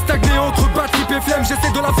 ne pas stagner entre batterie et flemme.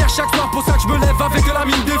 J'essaie de la faire chaque soir, pour ça que je me lève avec de la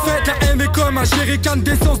mine défaite. La haine est comme un jerrycan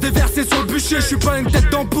d'essence déversé sur le bûcher. Je suis pas une tête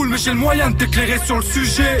d'ampoule mais j'ai le moyen de t'éclairer sur le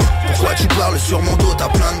sujet. Pourquoi tu parles sur mon dos, t'as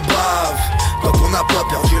plein de bave. Tant qu'on n'a pas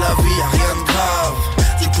perdu la vie, y'a rien de grave.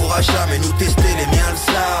 Tu pourras jamais nous tester, les miens le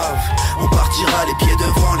savent. On partira les pieds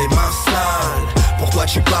devant, les mains sales. Pourquoi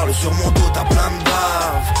tu parles sur mon dos, t'as plein de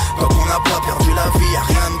bave. Tant qu'on n'a pas perdu la vie, y'a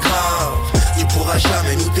rien de grave. Tu pourras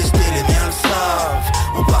jamais nous tester, les miens le savent.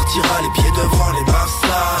 On partira les pieds devant, les mains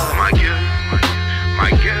sales. Ma gueule, ma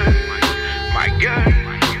gueule, ma gueule.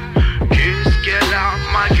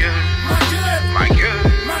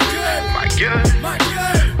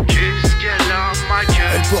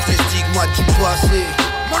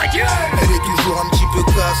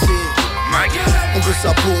 cassée. On veut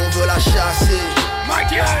sa peau, on veut la chasser.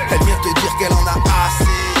 Elle vient te dire qu'elle en a assez.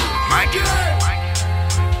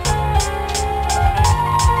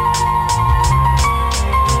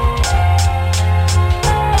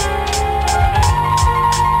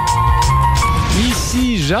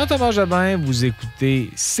 Ici Jean-Thomas Jobin, vous écoutez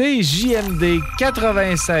CJMD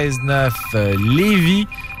 96.9 Lévis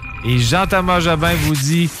et Jean-Thomas Jobin vous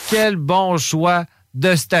dit quel bon choix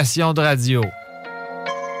de station de radio.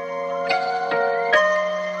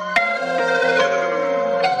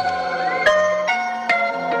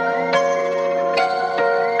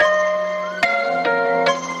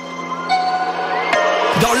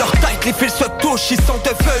 Dans leur tête, les fils se touchent, ils sont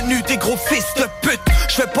devenus des gros fils de pute.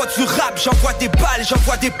 Je fais pas du rap, j'envoie des balles,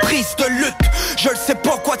 j'envoie des prises de lutte. Je ne sais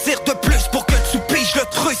pas quoi dire de plus pour que tu piges le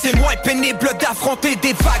truc. C'est moins pénible d'affronter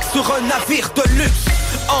des vagues sur un navire de luxe.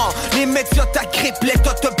 Les médias t'agrippent,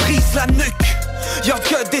 l'État te brise la nuque. Y'a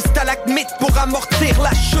que des stalagmites pour amortir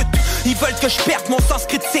la chute. Ils veulent que je perde mon sens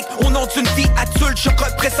critique au nom d'une vie adulte. Je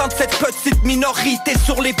représente cette petite minorité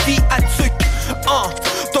sur les viaducs.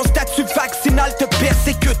 Ton statut vaccinal te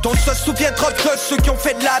persécute. On se souviendra de ceux qui ont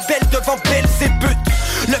fait de la belle devant Belzébuth.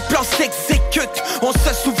 Le plan s'exécute. On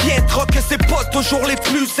se souviendra que c'est pas toujours les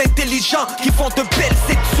plus intelligents qui font de belles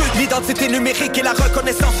études. L'identité numérique et la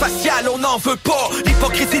reconnaissance faciale, on n'en veut pas.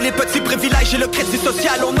 L'hypocrisie, les petits privilèges et le crédit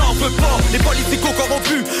social, on n'en veut pas. Les politiciens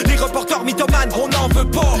corrompus, les reporters mythomanes, on n'en veut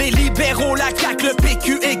pas. Les libéraux, la CAQ, le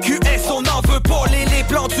PQ et QS, on n'en veut pas. Les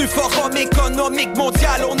blancs du Forum économique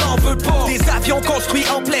mondial, on n'en veut pas. Des avions construits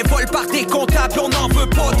en plein vol par des comptables, on n'en veut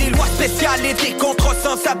pas. Des lois spéciales et des contrats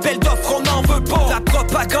sans appel d'offres, on n'en veut pas. La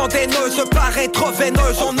propagande haineuse par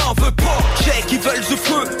intraveineuse, on n'en veut pas. Check, ils veulent du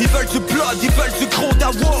feu, ils veulent du blood, ils veulent du gros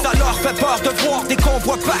dawa. Ça leur fait peur de voir des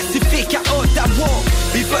convois pacifiques à Ottawa.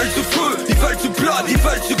 Ils veulent du feu, ils veulent du blood, ils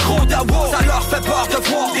veulent du gros dawa. Ça leur fait peur de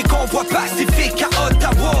voir des convois pacifiques à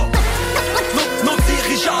Ottawa. Nos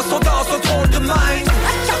dirigeants sont dans un drôle de mind.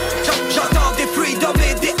 J'entends des freedom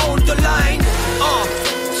et des hold the line.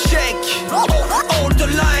 Check, hold the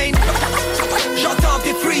line. J'entends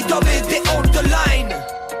des freedom et des hold the line.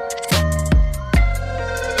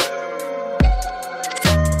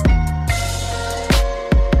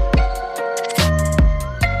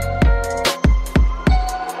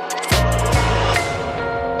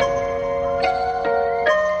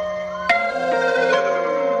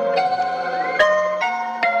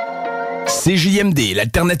 CJMD,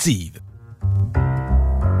 l'alternative.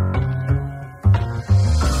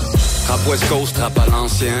 Rap West Coast, rap à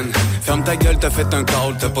l'ancienne. Ferme ta gueule, t'as fait un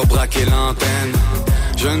call, t'as pas braqué l'antenne.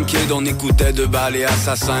 Jeune kid, on écoutait de balles et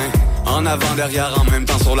assassins. En avant, derrière, en même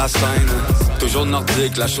temps sur la scène. Toujours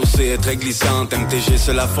nordique, la chaussée est très glissante. MTG,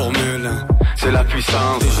 c'est la formule, c'est la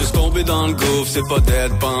puissance. T'es juste tombé dans le gouffre, c'est pas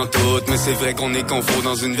d'être pantoute. Mais c'est vrai qu'on est confort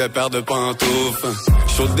dans une vieille paire de pantoufles.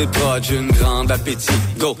 Chaude des prods, j'ai une grande appétit.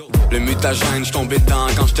 Go! Le mutagène, j'tombais dedans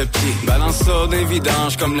quand j'étais petit. Balance ça d'un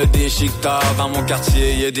vidange comme le déchiqueteur. Dans mon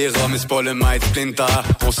quartier, y'a des rats, mais c'est pas le maître Splinter.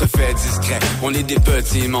 On se fait discret, on est des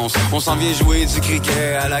petits monstres. On s'en vient jouer du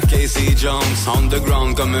cricket à la Casey Jones.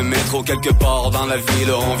 Underground comme un métro quelque part dans la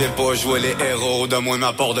ville. On vient pas jouer les héros, donne-moi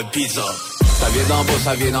ma part de pizza. Ça vient d'en bas,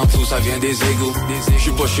 ça vient d'en dessous, ça vient des égouts.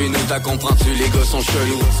 J'suis pas chez nous, t'as comprends-tu, les gars sont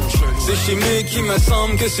chelous. C'est chimique, il me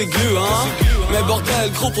semble que c'est gluant. Mais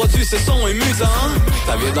bordel, gros produit, ce son est mutant.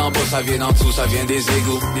 Ça vient d'en bas, ça vient d'en dessous, ça vient des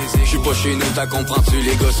égouts. J'suis pas chez nous, t'as comprends-tu,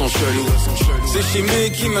 les gars sont chelous. C'est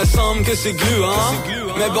chimique, il me semble que c'est gluant.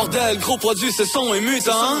 Mais bordel, gros produit, ce son est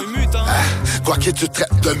mutant. Quoi que tu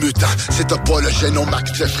traites de mutant, si t'as pas le génome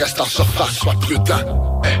actif, reste en surface, sois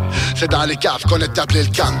prudent. C'est dans les caves qu'on établit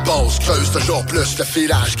le camp de base. Creuse toujours plus le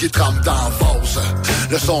filage qui trempe dans la vase.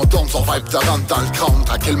 Le son tourne, son vibe te rentre dans le crâne.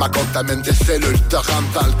 Tranquillement contamine des cellules, te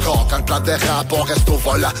rentre dans le corps. Quand le plan dérape, on reste au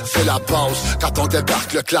volant, c'est la base. Quand on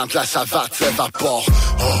débarque, le clan de la savate s'évapore.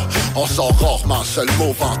 On sort rarement seul,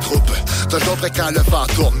 mauve en troupe. Toujours prêt quand le vent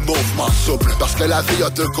tourne, mouvement souple. Parce que la vie a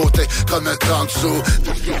deux côtés, comme un 30 sous.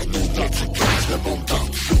 Le monde en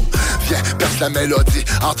dessous. Viens, perce la mélodie,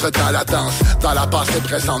 entre dans la danse. Dans la passée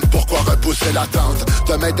présente, pourquoi repousser l'attente?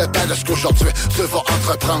 Demain dépend de ce qu'aujourd'hui tu vas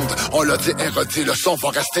entreprendre. On l'a dit et redit, le son va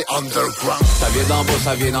rester underground. Ça vient d'en bas,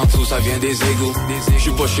 ça vient d'en dessous, ça vient des égouts.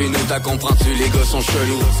 J'suis pas chez nous, t'as comprends-tu, les gars sont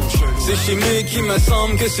chelous. C'est chimique, il me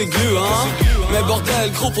semble que c'est gluant. Mais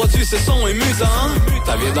bordel, gros produit, ce son est mutant.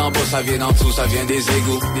 Ça vient d'en bas, ça vient d'en dessous, ça vient des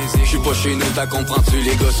égouts. J'suis pas chez nous, t'as comprends-tu,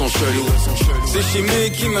 les gars sont chelous. C'est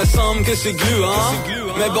chimique, il me semble que c'est gluant.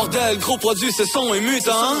 Mais bordel, gros produit, ce son est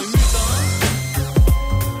mutant.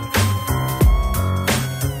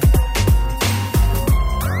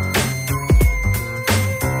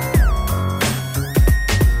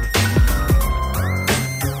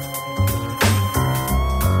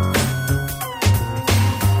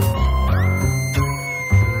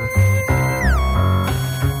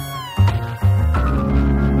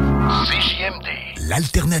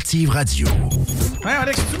 Alternative Radio. Ouais,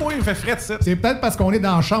 Alex, tu vois, il fait frais de ça. C'est peut-être parce qu'on est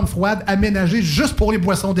dans une chambre froide aménagée juste pour les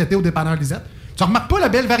boissons d'été au dépanneur Lisette. Tu remarques pas la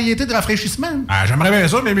belle variété de rafraîchissement? Ah, j'aimerais bien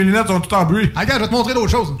ça, mais mes lunettes sont toutes en bruit. Ah, regarde, je vais te montrer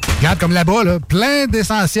d'autres choses. Regarde, comme là-bas, là, plein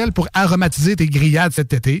d'essentiels pour aromatiser tes grillades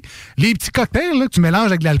cet été. Les petits cocktails là, que tu mélanges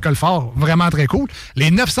avec de l'alcool fort, vraiment très cool.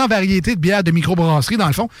 Les 900 variétés de bières de microbrasserie, dans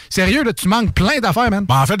le fond. Sérieux, là, tu manques plein d'affaires, man.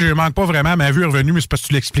 Bon, en fait, je manque pas vraiment. Ma vue est revenue, mais c'est parce que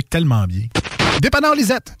tu l'expliques tellement bien. Dépanneur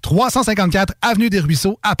Lisette, 354 Avenue des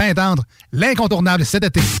Ruisseaux, à Pintendre. L'incontournable cet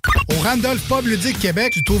été. Au Randolph Pub Ludique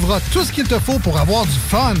Québec, tu trouveras tout ce qu'il te faut pour avoir du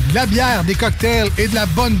fun, de la bière, des cocktails et de la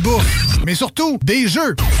bonne bouffe. Mais surtout, des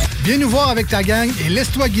jeux. Viens nous voir avec ta gang et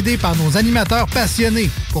laisse-toi guider par nos animateurs passionnés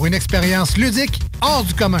pour une expérience ludique hors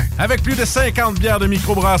du commun. Avec plus de 50 bières de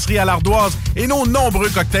microbrasserie à l'ardoise et nos nombreux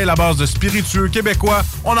cocktails à base de spiritueux québécois,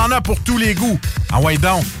 on en a pour tous les goûts. Ah ouais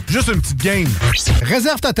donc, juste une petite game.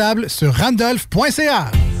 Réserve ta table sur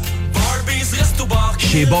randolph.ca.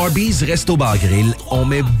 Chez Barbies Resto Bar Grill, on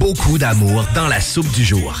met beaucoup d'amour dans la soupe du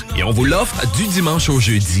jour. Et on vous l'offre du dimanche au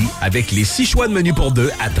jeudi avec les 6 choix de menu pour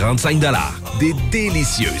 2 à 35 $. Des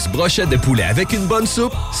délicieuses brochettes de poulet avec une bonne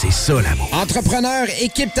soupe, c'est ça l'amour. Entrepreneur,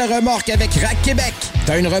 équipe ta remorque avec Rack Québec.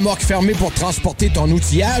 T'as une remorque fermée pour transporter ton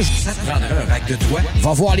outillage? Ça te prendra un rack de toi?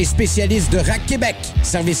 Va voir les spécialistes de Rack Québec.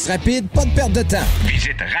 Service rapide, pas de perte de temps.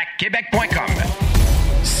 Visite rackquebec.com.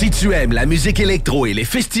 Si tu aimes la musique électro et les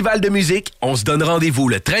festivals de musique, on se donne rendez-vous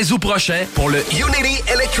le 13 août prochain pour le Unity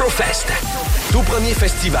Electrofest. Tout premier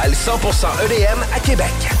festival 100% EDM à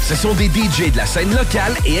Québec. Ce sont des DJ de la scène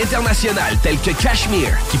locale et internationale tels que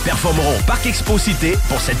Cashmere qui performeront au Parc Expo Cité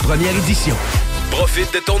pour cette première édition.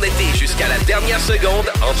 Profite de ton été jusqu'à la dernière seconde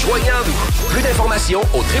en te joignant à nous. Plus d'informations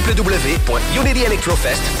au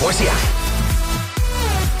www.unityelectrofest.ca.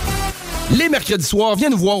 Les mercredis soirs, viens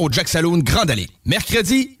nous voir au Jack Saloon Grande Allée.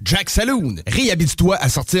 Mercredi, Jack Saloon. Réhabite-toi à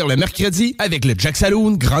sortir le mercredi avec le Jack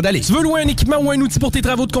Saloon Grande Allée. Tu veux louer un équipement ou un outil pour tes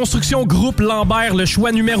travaux de construction? Groupe Lambert, le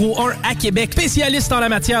choix numéro 1 à Québec. Spécialiste en la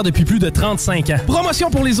matière depuis plus de 35 ans. Promotion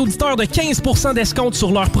pour les auditeurs de 15% d'escompte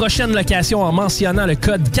sur leur prochaine location en mentionnant le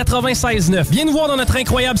code 96.9. Viens nous voir dans notre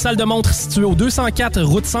incroyable salle de montre située au 204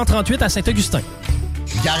 route 138 à Saint-Augustin.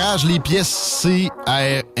 Garage les pièces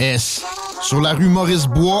CRS. Sur la rue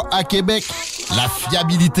Maurice-Bois à Québec. La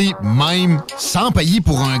fiabilité même, sans payer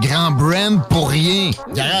pour un grand brand pour rien.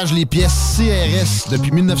 Garage les pièces CRS. Depuis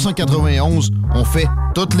 1991, on fait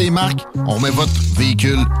toutes les marques. On met votre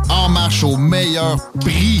véhicule en marche au meilleur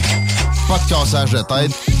prix. Pas de cassage de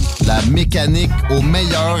tête. La mécanique au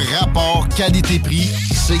meilleur rapport qualité-prix.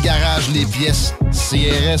 C'est Garage les pièces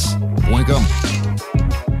CRS.com.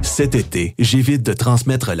 Cet été, j'évite de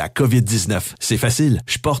transmettre la COVID-19. C'est facile.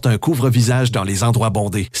 Je porte un couvre-visage dans les endroits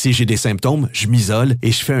bondés. Si j'ai des symptômes, je m'isole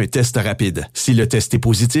et je fais un test rapide. Si le test est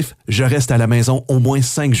positif, je reste à la maison au moins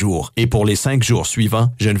 5 jours. Et pour les 5 jours suivants,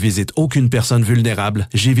 je ne visite aucune personne vulnérable.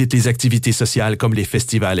 J'évite les activités sociales comme les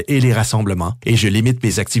festivals et les rassemblements. Et je limite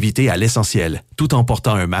mes activités à l'essentiel, tout en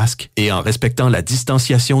portant un masque et en respectant la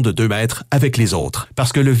distanciation de 2 mètres avec les autres.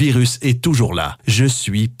 Parce que le virus est toujours là. Je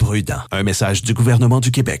suis prudent. Un message du gouvernement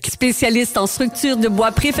du Québec. Spécialiste en structure de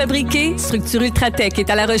bois préfabriqués, Structure Ultratech est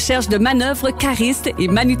à la recherche de manœuvres caristes et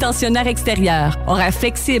manutentionnaires extérieurs. Horaires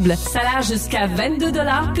flexibles, salaire jusqu'à 22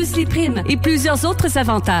 $ plus les primes et plusieurs autres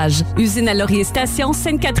avantages. Usine à Laurier Station,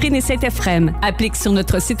 Sainte-Catherine et Saint-Ephrem. Applique sur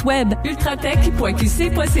notre site web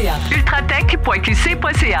ultratech.qc.ca.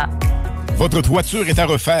 ultratech.qc.ca. Votre toiture est à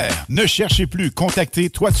refaire. Ne cherchez plus. Contactez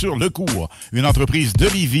Toiture Lecourt. Une entreprise de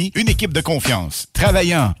Lévis, une équipe de confiance.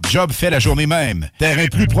 Travaillant, job fait la journée même. Terrain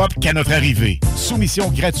plus propre qu'à notre arrivée. Soumission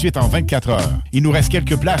gratuite en 24 heures. Il nous reste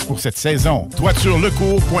quelques places pour cette saison.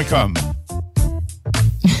 ToitureLecourt.com.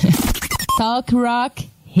 Talk rock,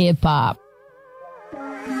 hip hop.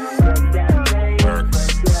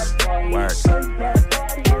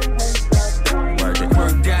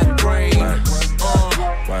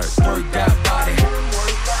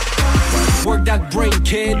 Work that brain,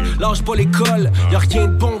 kid. Lâche pas l'école. Y'a rien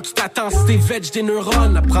de bon, tu t'attends si t'es veg des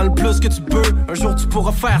neurones. Apprends le plus que tu peux. Un jour tu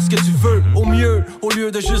pourras faire ce que tu veux. Au mieux, au lieu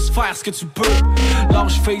de juste faire ce que tu peux.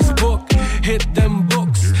 Lâche Facebook, hit them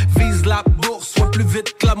books. Vise la bourse, sois plus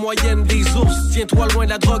vite que la moyenne des ours. Tiens-toi loin de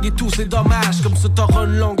la drogue et tout, c'est dommage. Comme ça t'auras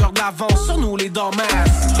une longueur d'avance sur nous les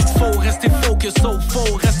dormasses. Faut rester focus,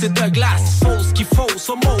 faut rester de glace. Faut ce qu'il faut,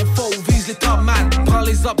 so faux, vise les tomates. Prends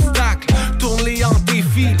les obstacles, tourne-les en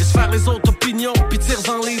défi. Laisse faire les autres opinions, pis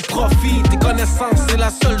tire-en les profits. Tes connaissances, c'est la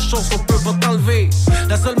seule chose qu'on peut pas t'enlever.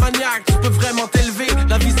 La seule manière que tu peux vraiment t'élever.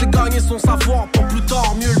 La vie, c'est gagner son savoir pour plus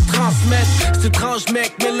tard mieux le transmettre. C'est étrange,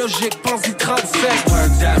 mec, mais logique, pense-y 37.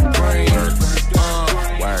 Work that brain,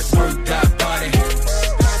 work that body.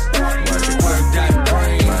 Work that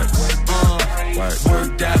brain,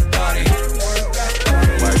 work that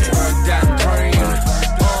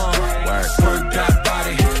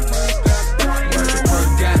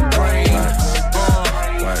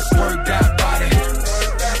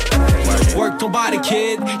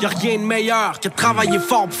Y'a rien de meilleur que de travailler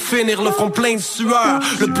fort pour finir le front plein de sueur.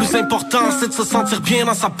 Le plus important c'est de se sentir bien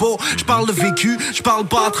dans sa peau. J'parle de vécu, j'parle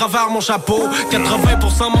pas à travers mon chapeau.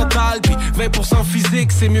 80% mental puis 20%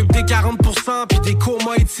 physique. C'est mieux que des 40% puis des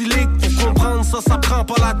comas éthyliques. Pour comprendre ça, ça prend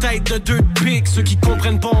pas la tête de deux de pique. Ceux qui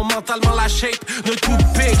comprennent pas mentalement la shape d'un coup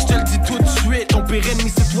de pique. J'te le dis tout de suite, ton pire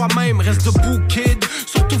ennemi c'est toi-même. Reste debout kid,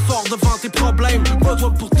 surtout fort devant tes problèmes. Pas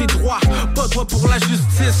toi pour tes droits, pas toi pour la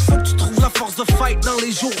justice. Faut que tu trouves la force de fight dans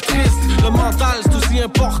les jours tristes. Le mental c'est aussi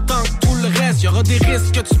important que tout le reste. Y'aura des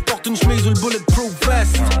risques que tu portes une chemise ou le bulletproof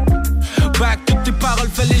vest. Back toutes tes paroles,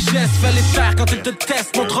 fais les gestes, fais les taire quand ils te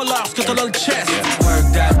testent. Montre-leur ce que t'as dans le chest.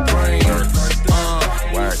 Work that brain,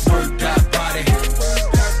 work that body.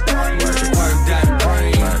 Work that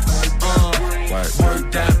brain,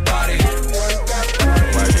 work that body.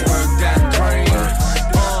 Work that brain,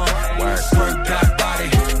 work that body.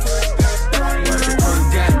 Work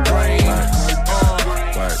that brain,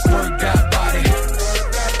 work that body.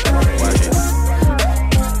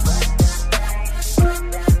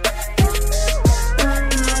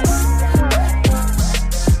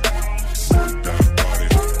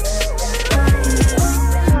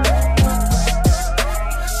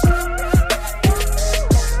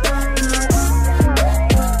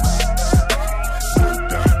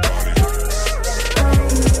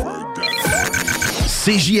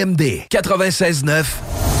 CJMD 96.9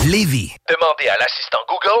 Lévis. Demandez à l'assistant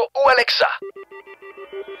Google ou Alexa.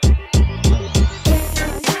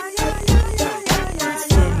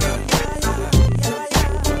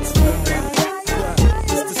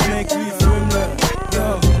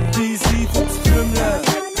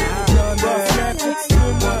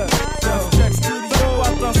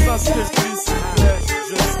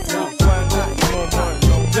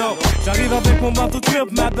 J'arrive avec mon manteau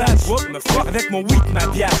trip, ma badge. Me fuck avec mon weed, ma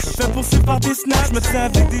biatch. Je fais poursuivre par des snatchs. Je me tiens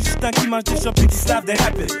avec des gitans qui mangent des chops et qui se lavent des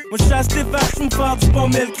rapides. Moi je chasse des vaches, je me faire du bon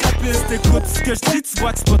mille crapiste. T'écoutes ce que je dis, tu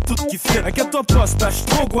vois que c'est pas tout qui fit. Inquiète-toi pas, c'est pas j'suis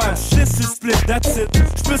trop guan. J'suis sur split, that's it.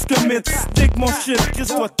 J'suis plus que mythe, stick mon shit.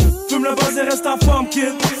 Crise-toi tout. Fume le buzz et reste en forme,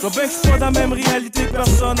 kid. Je vois bien que c'est pas dans la même réalité que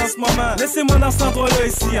personne en ce moment. Laissez-moi dans cet endroit-là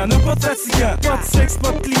ici, y'en a pas de fatigant. Pas de sexe,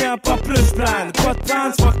 pas de client, pas plus plan. Pas de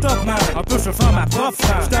plan, c'est fucked up, man. Un peu, je veux faire ma propre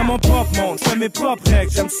fan. J'suis dans mon propre monde, j'fais mes propres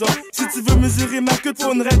règles, j'aime ça. Si tu veux mesurer ma queue,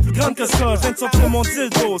 faut une règle plus grande que ça. Je viens de sortir mon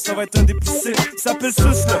dildo, ça va être un dépissé. Ça s'appelle sus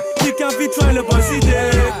là, qui quand vite try le buzz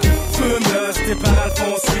idée. Fume-le, c'était par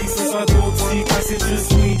Alphonse, ce soit d'autres. Quand c'est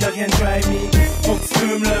juste oui, y'a rien de try me. Faut que tu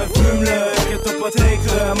fume-le, que t'as pas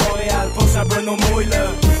take-le. À Montréal, faut que ça burn au mouille-le.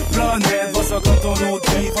 Planète, va ça comme ton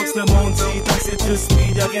autre vie. Faut que le monde dit, tant que c'est juste oui,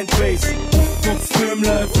 y'a rien de crazy. Faut que tu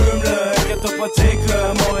fume-le, que t'as pas take-le.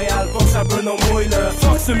 À Montréal, faut que ça burn au mouille-le.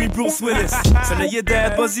 Fuck semi-Bruce Willis, soleil est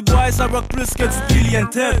dead. Buzzy Boy, ça rock plus que du Billy and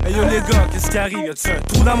Ted. Hey yo les gars, qu'est-ce qui arrive? Y'a-tu un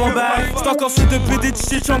trou dans mon bag? C'est encore ceux de PD de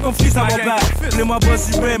chichon qu'on frise dans mon bag. Appelez-moi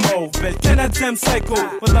Buzzy Remo, belle Canadian Psycho.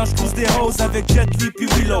 Pendant je pousse des roses avec Jet Li pis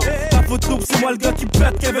Willow. Ta photo, c'est moi le gars qui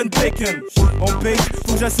pète Kevin Bacon. On paye,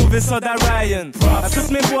 faut que j'ai sauvé ça d'Arian. À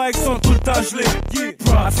toutes mes boys qui sont tout le temps gelés.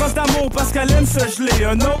 À France d'amour parce qu'elle aime se geler.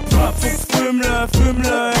 Un autre prop, faut que tu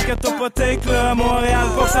fume-le, que t'as pas take-le. À Montréal,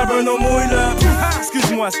 faut que ça burn au mouille-le.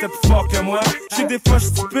 Excuse-moi, c'était plus fort que moi. J'sais que des fois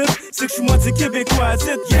j'suis stupide, c'est que j'suis moitié québécois.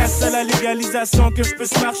 Dites yes à la légalisation, que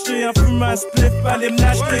j'puisse marcher en fumant un spliff, aller me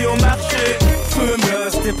l'acheter au marché. Fume-le,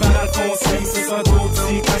 c'était par Alphonse, ce sont d'autres.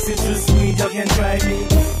 Quand c'est juste oui, y'a rien de try me.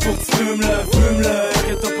 Faut que tu fume-le,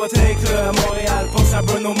 que t'as pas take-le. À Montréal, faut que ça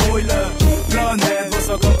burn au mouille-le. Planète, va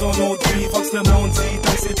ça comme ton autre vie. Faut que le monde dit,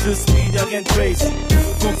 tant que c'est juste oui, y'a rien de crazy.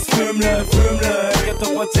 Faut que tu fume-le, que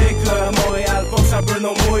t'as pas take-le. À Montréal, faut que ça burn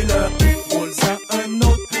au mouille-le. Roule-ça un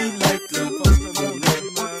autre beat like le.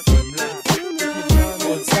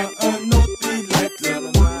 Roule-ça un autre beat like le.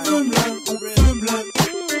 Fume-le.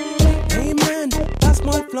 Hey man,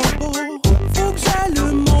 passe-moi le flambeau. Faut que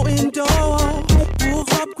j'allume mon indoor pour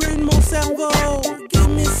upgrade mon cerveau. Give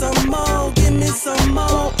me some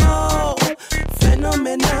more, oh.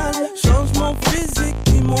 Phénoménal, change mon physique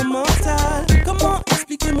et mon mental. Comment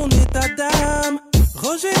expliquer mon état d'âme?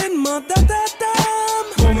 Roger demande dame.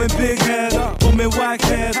 Pour mes big head, pour mes wack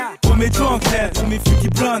head, pour mes drunk head, pour mes freaky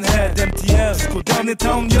blonde head, MTL. Jusqu'au dernier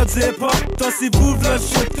town, y'a du hip-hop. Tassez-vous le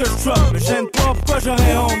shit que j'drop. Me gêne pas, pourquoi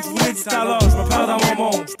j'aurais honte? J'vous l'ai dit tout à l'heure, j'me perds dans mon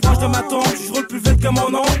monde. J'proche de ma tombe, j'roule plus vite que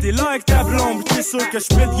mon oncle. T'es là avec ta blonde, t'es sûr que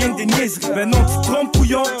j'pète rien que des niaiseries. Ben non, tu te trompes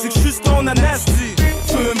couillon, c'est que j'suis ton anastie.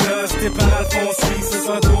 Fume-le, c'était par Alphonse, ce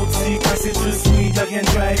soit d'autres. Quand c'est juste oui, y'a rien de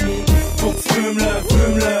try me. Faut que tu fume-le,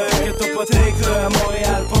 que t'as pas take-le. À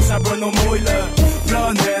Montréal, faut que ça burn au mouille-le.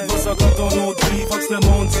 Planète, va ça comme ton autre vie. Faut que le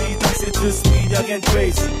monde dit, tant que c'est juste oui, y'a rien de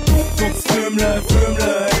crazy. Faut que tu fume-le,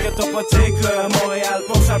 que t'as pas take-le. À Montréal,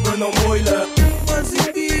 faut que ça burn au mouille-le.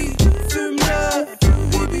 vas-y, fume-le.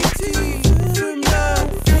 BBT, fume-le.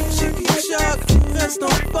 Chicky Choc, reste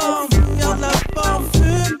en forme, garde la forme, fume-le.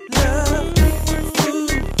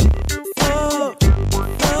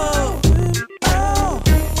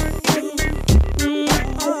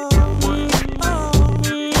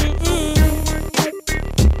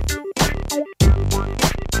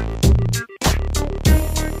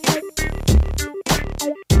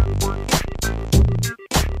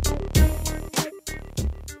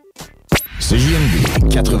 CJMD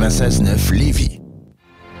 96.9 Lévis.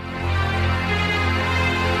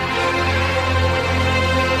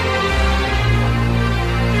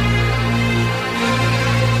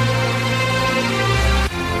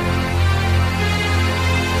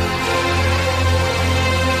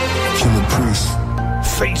 Killer Priest.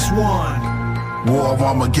 Phase 1. War of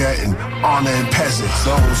Armageddon, honor and peasants.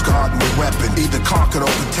 Those guarding the weapon, either conquered or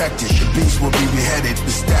protected. The beast will be beheaded, the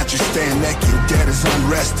statue stand naked. Dead is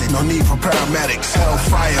unrested, no need for paramedics.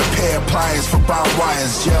 Hellfire, pair pliers for barbed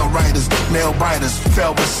wires. Jail writers, nail biters,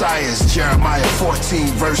 fell messiahs. Jeremiah 14,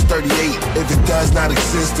 verse 38. If it does not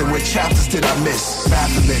exist, then what chapters did I miss?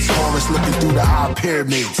 Baphomets, Horus looking through the eye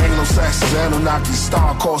pyramids. Anglo-Saxons, Anunnaki,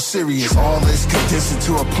 star called Sirius. All this condensed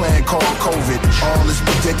to a plan called COVID. All this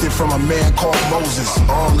predicted from a man called Moses.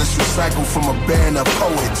 All this recycled from a band of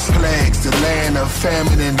poets. Plagues, the land of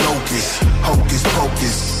famine and locusts. Hocus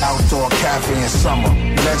pocus, outdoor cafe in summer.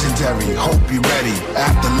 Legendary, hope you ready.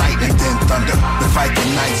 After lightning, then thunder. The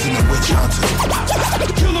Viking knights and the witch hunters.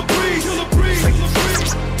 Killer Priest, Killer Priest, Killer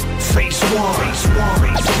Priest. Phase 1, Phase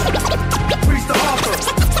 1. Priest the author.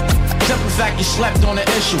 Simple fact, you slept on the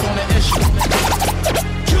issue.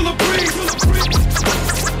 Killer Priest, Killer Priest.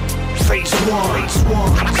 Phase 1, Phase 1.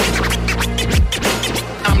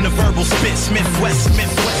 I'm the verbal spit, Smith West.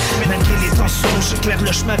 Malgré les tensions, j'éclaire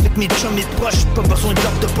le chemin avec mes chums et proches. Pas besoin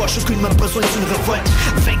d'ordre de poche, aucunement besoin d'une révolte.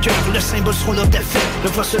 Vainqueur, le symbole seront leur défaite. Le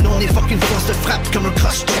voix selon évoque une force de frappe comme un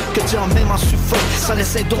cross-check. Que Dieu en même en suffoque, sans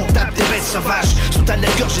l'essai domptable des bêtes sauvages. Sont à la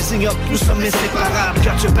gorge des ignobles, nous sommes inséparables.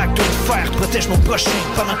 Garde le bac de fer, protège mon prochain.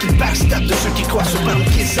 Pendant qu'ils backstab de ceux qui croient sur par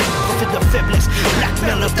qui essaient. Profite de leur faiblesse,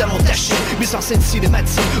 blackmail leur talon taché. Mise en scène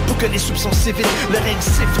cinématique pour que les soupçons s'évitent. Le règne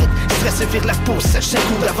s'effrite, stress vire la peau, sèche 5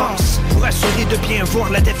 coups d'avance. Pour assurer de bien voir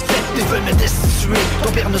la défaite, ils veulent me destituer.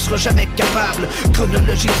 Ton père ne sera jamais capable.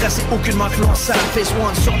 Chronologie tracée, aucunement clonçable. Phase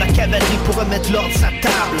 1 sur la cavalerie pour remettre l'ordre sa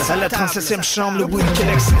table. À la 37e chambre, le Will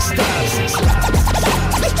Québec s'installe.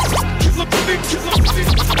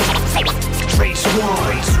 Phase 1.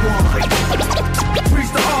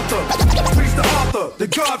 Priest the author. Priest the author. The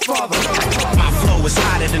Godfather. My flow is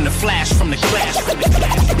hotter than the flash from the clash.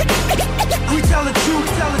 We tell the truth,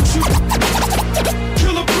 tell the truth.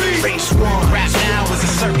 Killer Priest. Phase 1. Rap now is a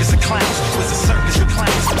circus of clowns. Was a circus of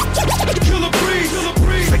clowns. Killer Priest. Killer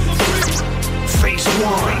Priest. Phase 1.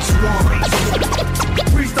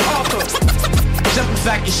 Priest the author. Simple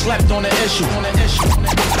fact, you slept on the issue.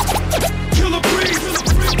 Killer Priest.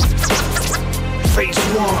 Phase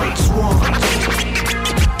 1.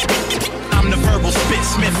 I'm the verbal spit,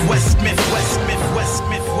 Smith West, Smith West, Smith West,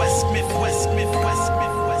 Smith West, Smith West, Smith West,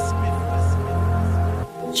 Smith West, Smith West.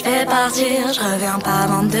 Je vais partir, je reviens pas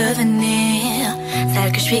avant de venir.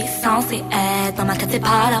 Celle que je suis censée être, dans ma tête c'est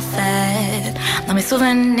pas la fête. Dans mes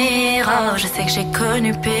souvenirs, oh, je sais que j'ai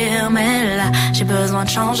connu pire, mais là j'ai besoin de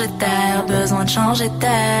changer d'air, besoin de changer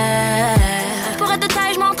d'air. Pour être de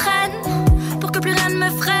taille, je m'entraîne, pour que plus rien ne me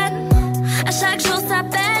freine. À chaque jour sa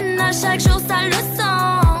peine, à chaque jour sa leçon.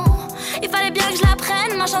 Il fallait bien que je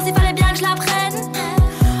l'apprenne, ma chance il fallait bien que je l'apprenne.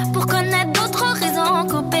 Pour connaître d'autres horizons,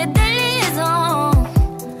 couper des liaisons.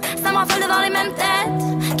 Ça me rend folle de voir les mêmes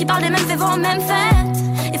têtes, qui parlent des mêmes faits, vont aux mêmes fêtes.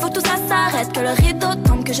 Il faut que tout ça s'arrête, que le rideau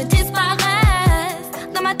tombe, que je disparaisse.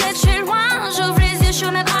 Dans ma tête je suis loin, j'ouvre les yeux, je suis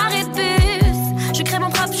au même arrêt de bus. Je crée mon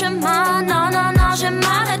propre chemin, non, non, non, je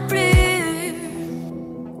m'arrête plus.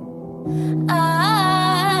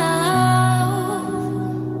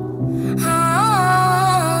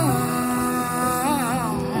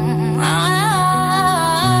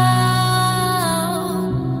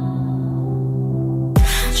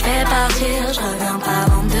 Je vais partir, je reviens pas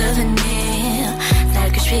avant de venir.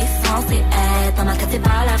 Celle que je suis censée être, dans ma tête c'est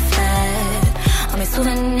pas la fête. En mes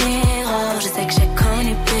souvenirs, oh, je sais que j'ai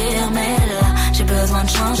connu pire, mais là j'ai besoin de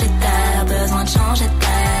changer d'air, besoin de changer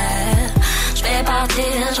d'air. Je vais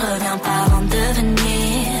partir, je reviens pas avant de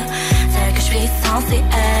venir. Celle que je suis censée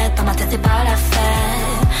être, dans ma tête c'est pas la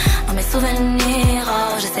fête. Dans mes souvenirs,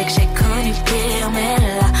 oh, je sais que j'ai connu pire, mais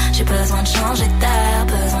là j'ai besoin de changer d'air,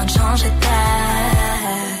 besoin de changer d'air.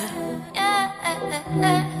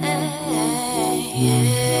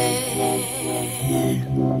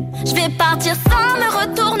 Je vais partir sans me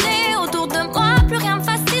retourner, autour de moi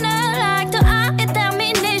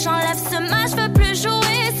plus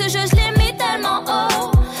jouer ce jeu, je l'ai mis tellement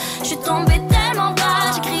haut. Je suis tombée tellement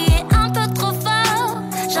bas, j'ai crié un peu trop fort.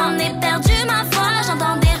 J'en ai perdu ma foi,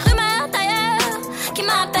 j'entends des rumeurs d'ailleurs qui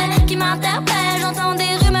m'appellent, qui m'interpellent. J'entends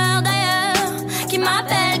des rumeurs d'ailleurs qui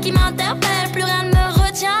m'appellent, qui m'interpellent. Plus rien ne me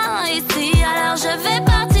retient ici, alors je vais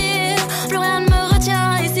partir. Plus rien ne me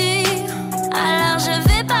retient ici, alors je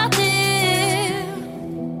vais partir.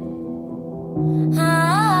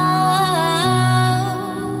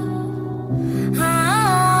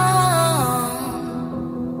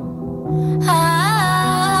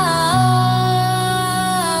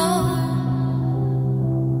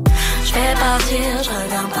 Je vais partir, je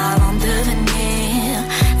reviens pas avant de devenir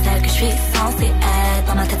celle que je suis censée être.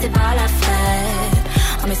 Dans ma tête c'est pas la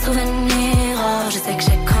fête. En mes souvenirs, oh, je sais que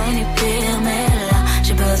j'ai connu pire, mais là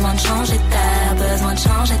j'ai besoin de changer d'air, besoin de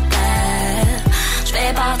changer d'air. Je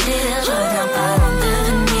vais partir, je reviens pas avant de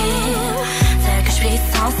devenir celle que je suis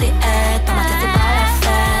censée être. Dans ma tête c'est pas la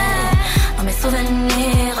fête. Dans mes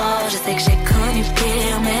souvenirs, oh, je sais que j'ai connu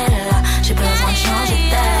pire, mais là j'ai besoin de changer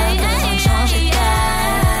d'air, besoin de changer d'air.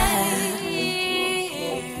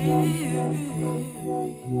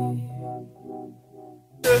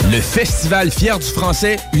 Le Festival Fier du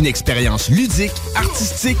Français, une expérience ludique,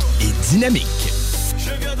 artistique et dynamique.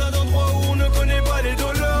 Je viens d'un endroit où on ne connaît pas les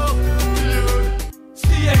dollars.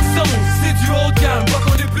 CXO, c'est du haut de gamme. Pas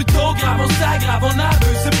qu'on est plutôt grave, on s'aggrave, on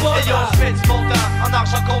abuse, c'est pas grave. Yo, je fais du montant, en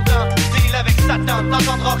argent comptant. Deal avec Satan,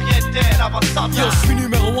 t'entendras rien d'elle avant 100 ans. Yo, je suis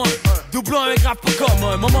numéro 1. Doublant un grave pas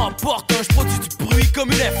commun, moment important, je produis du bruit comme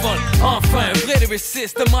une F1. Enfin, un vrai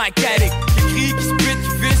lyriciste, un mic addict. Qui crie, qui spit,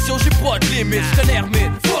 qui visse, yo, j'ai pas de limite, j'suis un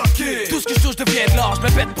ermite. Fuck it! Tout ce que je touche devient de l'or,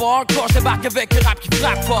 j'me pète pas encore, j'débarque avec un rap qui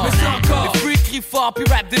frappe fort. Mais c'est encore! Les freaks crient fort, puis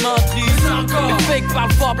rap des menteries. Mais c'est encore! Les fakes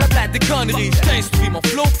parlent fort, blabla des conneries. J't'instruis, mon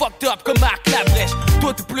flow fucked up comme Marc Labrèche.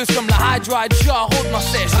 Toi t'es plus comme la Hydride, genre hautement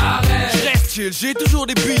sèche. J'reste chill, j'ai toujours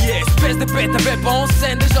des billets. Espèce de bête, t'avais pas 11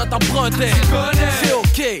 cents, déjà t'empruntais. C'est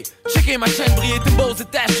ok, checker ma chaîne briller, tes beaux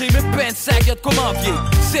détachés, mes pants, ça y'a de quoi m'envier.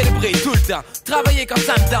 Célébrer tout le temps, travailler quand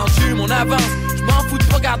ça me tente, j'ai eu mon avance. J'm'en fous de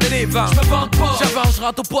pas garder les vents. J'me vante pas, j'avance,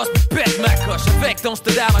 j'rentre au poste, pis pète ma coche. Avec ton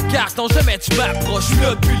stade en carton, jamais tu m'approches. J'suis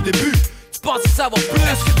là depuis le début. Tu penses savoir plus,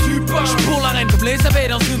 est-ce que tu penses? J'suis pour la reine comme les abeilles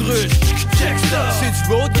dans une ruche. Check ça, c'est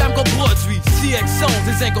du haut de gamme qu'on produit. CX11,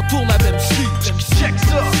 des incontournables MC. Check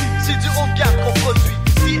ça, c'est du haut de gamme qu'on produit.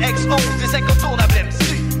 CX11, des incontournables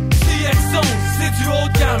MC. CX11, c'est du haut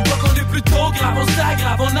de gamme. Pas qu'on est plutôt grave, on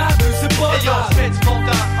s'aggrave, on abuse, c'est pas grave. Yo, je fais du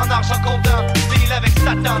montant, en argent comptant. Deal avec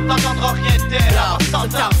Satan, t'entendras rien d'elle avant 100 ans.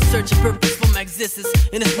 Sometimes searching purpose for my existence.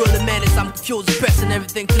 In this world of madness, I'm confused, pressing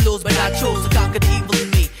everything to lose, but I chose to conquer the evil in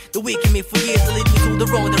me. The weak in me for years to lead me to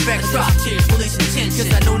the wrong direction. Drop tears, release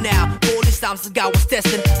intention. Cause I know now, all these times the God was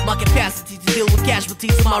testing my capacity to deal with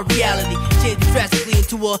casualties of my reality. Changing drastically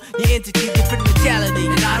into a new entity, different mentality.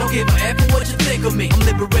 And I don't give a F for what you think of me. I'm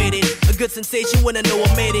liberated, a good sensation when I know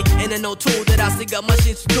I made it. And I know too that I still got much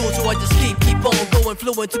to do, so I just keep on going,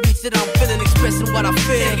 fluent to beats that I'm feeling, expressing what I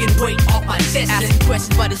feel. Taking weight off my chest, asking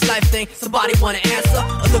questions about this life thing. Somebody wanna answer?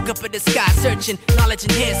 I look up at the sky, searching, knowledge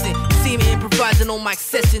enhancing. You see me improvising on my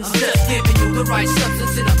sessions. I'm just giving you the right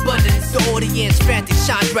substance in abundance. The audience frantic,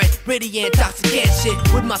 shine bright, radiant, toxicant shit.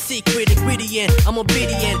 With my secret ingredient, I'm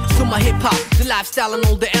obedient to my hip hop, the lifestyle and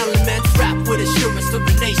all the elements. Rap with assurance to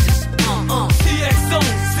the nations. CX11,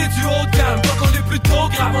 c'est du haut de gamme. Pas qu'on est plutôt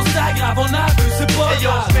grave, on s'aggrave, on abuse, c'est pas grave. Yo,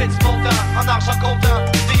 je fais du montant, en argent comptant.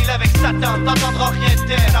 Deal avec Satan, t'entendras rien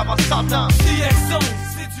d'elle avant 100 ans. CX11,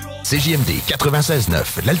 CJMD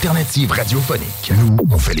 96.9, l'alternative radiophonique. Nous,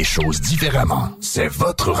 on fait les choses différemment. C'est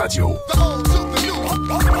votre radio.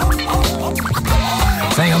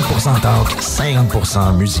 50% talk,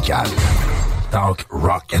 50% musical. Talk,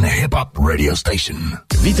 rock and hip-hop radio station.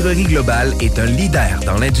 Vitrerie Globale est un leader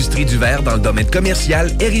dans l'industrie du verre dans le domaine commercial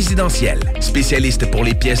et résidentiel. Spécialiste pour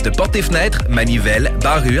les pièces de portes et fenêtres, manivelles,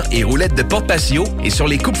 barrures et roulettes de porte-patio et sur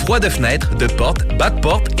les coupes froides de fenêtres, de portes, bas de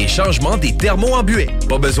porte et changement des thermos embués.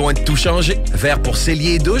 Pas besoin de tout changer. Verre pour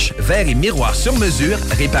cellier et douche, verre et miroirs sur mesure,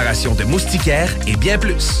 réparation de moustiquaires et bien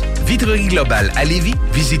plus. Vitrerie Globale à Lévis,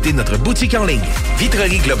 visitez notre boutique en ligne.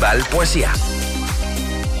 vitrerieglobale.ca.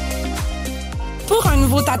 Pour un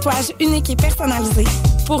nouveau tatouage unique et personnalisé,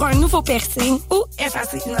 pour un nouveau piercing ou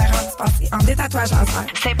effacer une erreur dispensée en détatouage laser,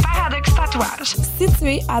 c'est Paradox Tatouage.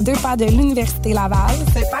 Situé à 2 pas de l'Université Laval,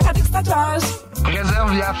 c'est Paradox Tatouage.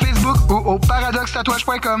 Réserve via Facebook ou au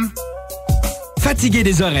paradoxtatouage.com. Fatigué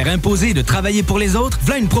des horaires imposés et de travailler pour les autres?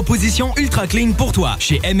 V'là une proposition ultra clean pour toi.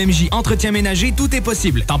 Chez MMJ Entretien Ménager, tout est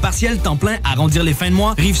possible. Temps partiel, temps plein, arrondir les fins de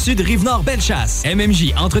mois, Rive-Sud, Rive-Nord, Bellechasse.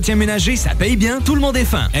 MMJ Entretien Ménager, ça paye bien, tout le monde est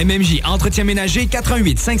fin. MMJ Entretien Ménager,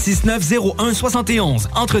 88 569 0171.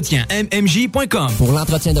 Entretien MMJ.com. Pour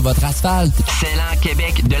l'entretien de votre asphalte, Célan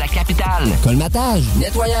Québec de la capitale. colmatage,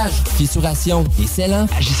 nettoyage, fissuration et scellant.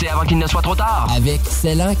 Agissez avant qu'il ne soit trop tard. Avec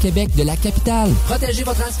Célan Québec de la capitale. Protégez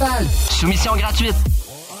votre asphalte. Soumission gratuite.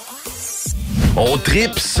 On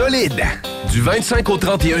tripe solide. Du 25 au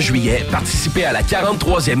 31 juillet, participez à la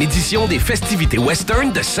 43e édition des festivités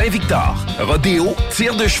western de Saint-Victor. Rodéo,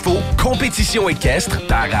 tir de chevaux, compétition équestre,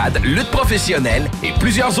 parade, lutte professionnelle et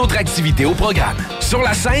plusieurs autres activités au programme. Sur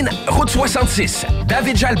la scène, Route 66,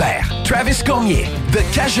 David Jalbert, Travis Cormier, The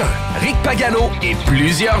Cajun, Rick Pagano et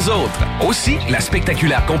plusieurs autres. Aussi, la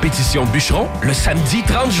spectaculaire compétition bûcheron le samedi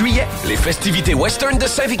 30 juillet. Les festivités western de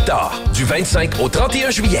Saint-Victor, du 25 au 31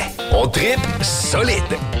 juillet. On tripe solide.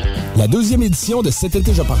 La deuxième édition de Cet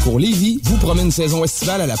été, je parcours Lévis vous promet une saison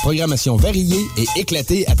estivale à la programmation variée et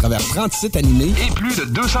éclatée à travers 30 sites animés Et plus de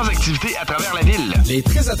 200 activités à travers la ville. Les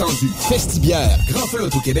très attendus Festibière, Grand Feu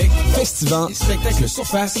Auto-Québec, Festivant et Spectacle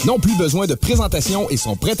Surface n'ont plus besoin de présentation et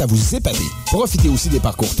sont prêts à vous épater. Profitez aussi des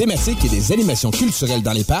parcours thématiques et des animations culturelles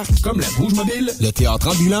dans les parcs, comme la Bouge Mobile, le théâtre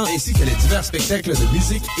ambulant, ainsi que les divers spectacles de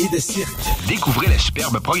musique et de cirque. Découvrez la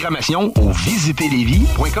superbe programmation au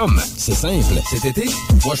visiterlévis.com. C'est simple. Cet été,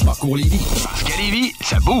 moi je parcours Lévis. Parce qu'à Lévis,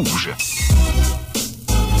 ça bouge.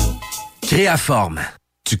 Créaforme.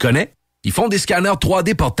 Tu connais? Ils font des scanners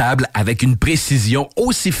 3D portables avec une précision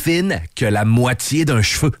aussi fine que la moitié d'un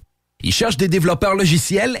cheveu. Ils cherchent des développeurs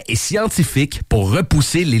logiciels et scientifiques pour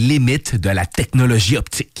repousser les limites de la technologie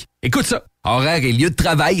optique. Écoute ça. Horaire et lieu de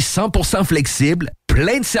travail 100% flexible,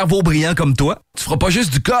 plein de cerveaux brillants comme toi. Tu feras pas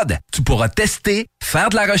juste du code. Tu pourras tester, faire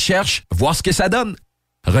de la recherche, voir ce que ça donne.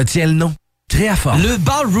 Retiens le nom. Créaforme. Le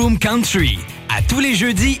Ballroom Country. À tous les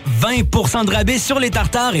jeudis, 20% de rabais sur les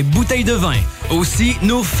tartares et bouteilles de vin. Aussi,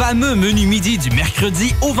 nos fameux menus midi du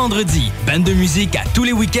mercredi au vendredi. Bande de musique à tous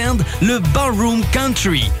les week-ends, le Ballroom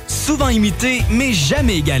Country. Souvent imité, mais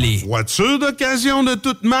jamais égalé. Voiture d'occasion de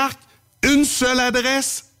toute marque, une seule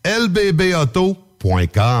adresse, lbbauto.com.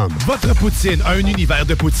 Votre poutine, un univers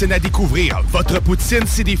de poutine à découvrir. Votre poutine,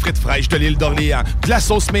 c'est des frites fraîches de l'île d'Orléans, de la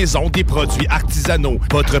sauce maison, des produits artisanaux.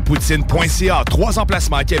 Votrepoutine.ca, 3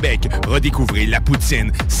 emplacements à Québec. Redécouvrez la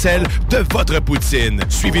poutine, celle de votre poutine.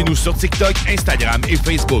 Suivez-nous sur TikTok, Instagram et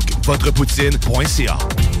Facebook. Votrepoutine.ca.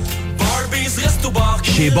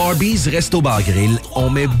 Chez Barbies Resto Bar Grill, on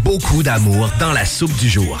met beaucoup d'amour dans la soupe du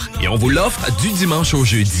jour. Et on vous l'offre du dimanche au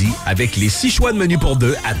jeudi avec les 6 choix de menu pour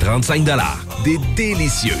 2 à 35 $. Des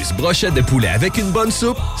délicieuses brochettes de poulet avec une bonne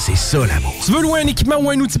soupe, c'est ça l'amour. Tu veux louer un équipement ou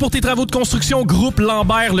un outil pour tes travaux de construction? Groupe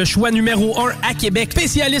Lambert, le choix numéro 1 à Québec.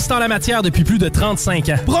 Spécialiste en la matière depuis plus de 35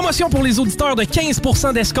 ans. Promotion pour les auditeurs de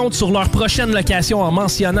 15% d'escompte sur leur prochaine location en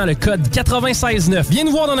mentionnant le code 969. Viens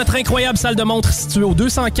nous voir dans notre incroyable salle de montre située au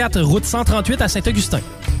 204 route 138 à Saint-Augustin.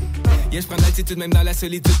 Yeah, je prends l'altitude même dans la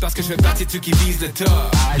solitude parce que je fais partie de ceux qui visent le top.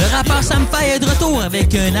 Le rappeur Sam Fay est de retour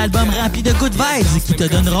avec un album rempli de good vibes qui te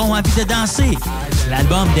donneront envie de danser.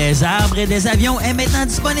 L'album Des arbres et des avions est maintenant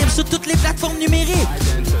disponible sur toutes les plateformes numériques.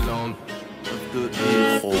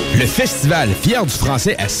 Le festival Fier du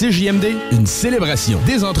français à CJMD, une célébration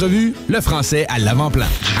des entrevues, le français à l'avant-plan.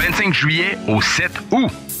 Du 25 juillet au 7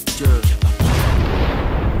 août.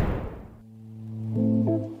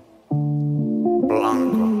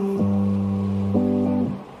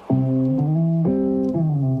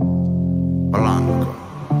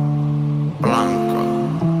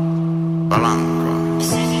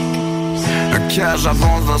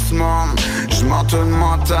 J'avance dans ce monde, je monte une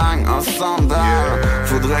montagne en sandales.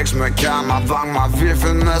 Faudrait que je me calme avant que ma vie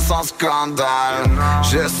finisse en scandale.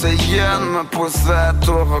 J'essayais de me pousser,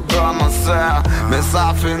 tout recommencer, mais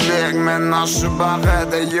ça finit que maintenant je suis barré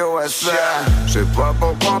des USA. J'sais pas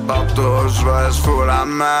pourquoi partout je fous la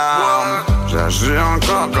merde. J'agis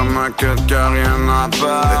encore comme un kid qui a rien à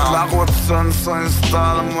perdre. Dès que la routine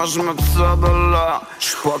s'installe, moi je me tire de là.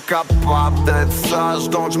 J'suis pas capable d'être sage,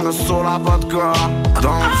 donc j'me saoule la vodka.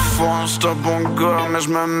 Dans le fond, j'suis un bon gars, mais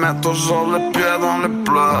j'me mets toujours les pieds dans les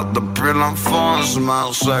plats. Depuis l'enfance,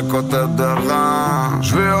 j'marche à côté de reins.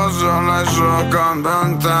 J'vis au jour le jour comme dans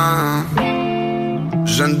le temps.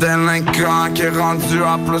 J'ai un délinquant qui est rendu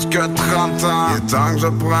à plus que 30 ans. Il est temps que je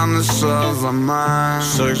prenne les choses en main.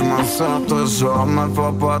 J'sais que j'm'en sors toujours, mais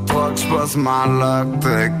faut pas trop que j'passe ma luck.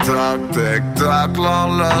 Tic-tac, tic-tac,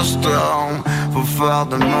 l'horloge tourne. Faut faire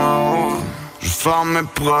des mots. Je fais mes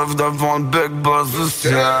preuves devant le big boss du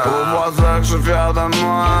ciel. Pour voir ça que je suis fier de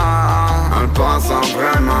moi, en le pensant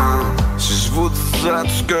vraiment. Si je vous disais tout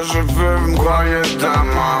ce que je veux, vous me croyez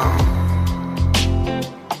tellement.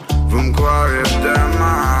 Vous me croyez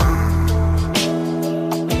tellement.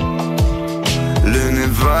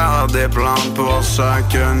 L'univers a des plans pour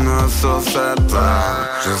chacune sur cette terre.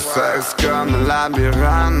 Je sais que c'est comme un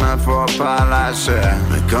labyrinthe, mais faut pas lâcher.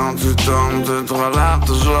 Mais quand tu tombes, tu te relèves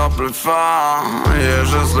toujours plus fort. Y'a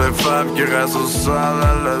juste les faibles qui restent au sol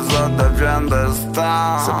et les autres deviennent des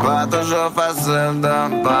stars. C'est pas toujours facile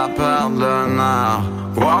de pas perdre le nord.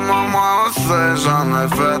 Crois-moi, moi aussi, j'en ai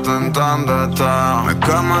fait une tonne de tort. Mais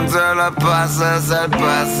comment dire le passé, c'est le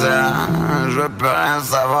passé. Je veux plus rien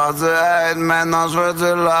savoir du hate, maintenant je veux du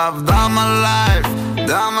love. Dans ma life,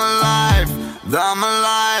 dans ma life, dans ma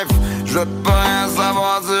life. Je veux plus rien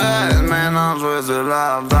savoir du hate, maintenant je veux du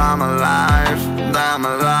love. Dans ma life, dans ma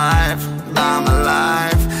life, dans ma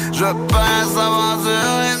life. Je veux plus rien savoir du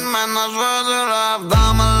hate, maintenant je veux du love.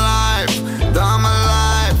 Dans ma life, dans ma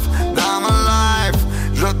life, dans ma life.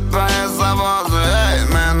 Je veux plus rien savoir du hate,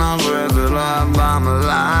 maintenant je veux du love. Dans ma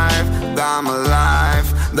life, dans ma life,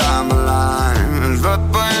 dans ma life. Je veux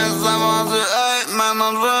plus rien savoir du hate,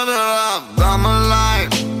 maintenant je veux du love. Dans ma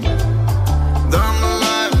life, dans ma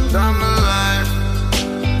life, dans ma life.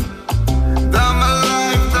 Dans ma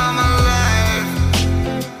life, dans ma life.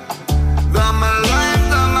 Dans ma life,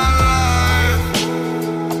 dans ma life.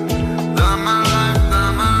 Dans ma life,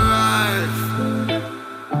 dans ma life.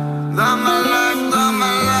 Dans ma life, dans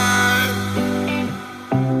ma life.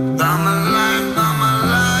 Dans ma life, dans ma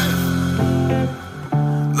life.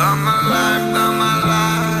 Dans ma life, dans ma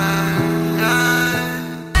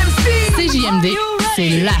life. CJMD,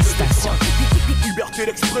 c'est la station. Liberté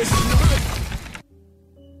d'expression.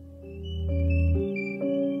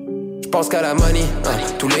 J'pense qu'à la money, hein.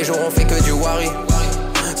 Tous les jours on fait que du worry.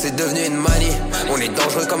 C'est devenu une manie. On est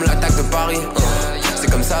dangereux comme l'attaque de Paris, hein. C'est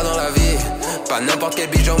comme ça dans la vie. Pas n'importe quel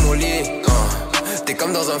bijou mon lit, hein. T'es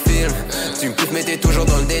comme dans un film. Tu me kiffes mais t'es toujours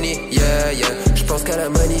dans le déni. Yeah, yeah. J'pense qu'à la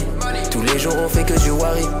money. Tous les jours on fait que du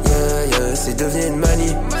worry. Yeah, yeah. C'est devenu une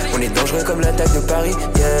manie. On est dangereux comme l'attaque de Paris.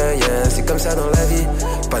 Yeah, yeah. C'est comme ça dans la vie.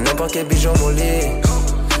 Pas n'importe quel bijou mon lit.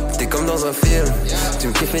 T'es comme dans un film. Tu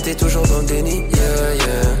me kiffes mais t'es toujours dans le déni. Yeah,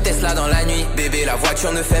 yeah. Tesla dans la nuit, bébé. La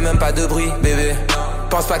voiture ne fait même pas de bruit, bébé.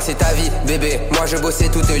 Pense pas que c'est ta vie, bébé. Moi je bossais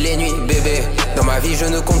toutes les nuits, bébé. Dans ma vie je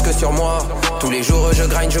ne compte que sur moi. Tous les jours je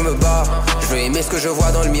grind, je me bats. Je veux aimer ce que je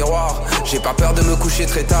vois dans le miroir. J'ai pas peur de me coucher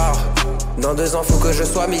très tard. Dans 2 ans faut que je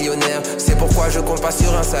sois millionnaire. C'est pourquoi je compte pas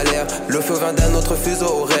sur un salaire. Le feu vient d'un autre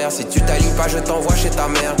fuseau horaire. Si tu t'allies pas je t'envoie chez ta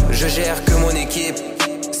mère. Je gère que mon équipe.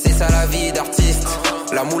 C'est ça la vie d'artiste.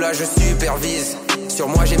 La moula je supervise. Sur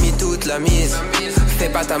moi j'ai mis toute la mise. Fais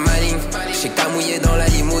pas ta maligne. J'sais que t'as mouillé dans la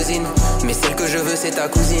limousine. Mais celle que je veux c'est ta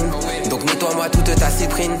cousine. Donc nettoie-moi toute ta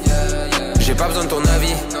cyprine. J'ai pas besoin de ton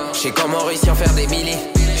avis. J'sais comment réussir à faire des millis.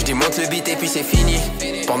 J'démonte le beat et puis c'est fini.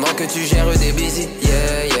 Pendant que tu gères des busy.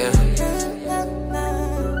 Yeah yeah.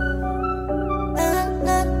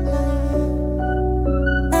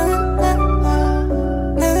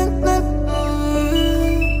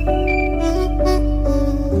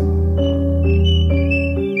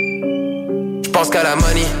 J'pense qu'à la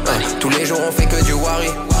money, hein. Tous les jours on fait que du worry.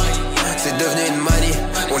 C'est devenu une manie.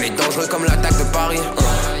 On est dangereux comme l'attaque de Paris, hein.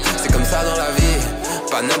 C'est comme ça dans la vie.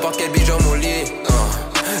 Pas n'importe quel bijou mon lit, hein.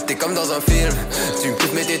 T'es comme dans un film. Tu me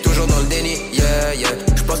kiffes mais t'es toujours dans le déni. Yeah yeah.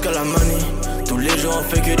 J'pense qu'à la money. Tous les jours on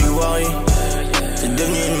fait que du worry. C'est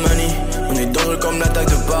devenu une manie. On est dangereux comme l'attaque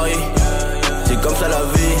de Paris. C'est comme ça la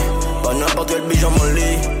vie. Pas n'importe quel bijou mon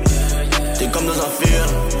lit. T'es comme dans un film.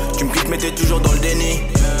 Tu me kiffes mais t'es toujours dans le déni.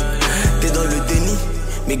 T'es dans le déni,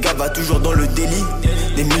 mes gars va toujours dans le délit.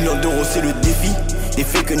 Des millions d'euros c'est le défi. Des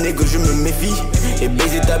faits que nègre je me méfie. Et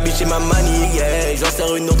baiser ta bitch c'est ma manie, yeah. J'en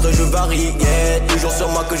sers une autre je varie, yeah. Toujours sur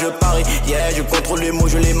moi que je parie, yeah. Je contrôle les mots,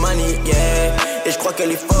 je les manie, yeah. Et je crois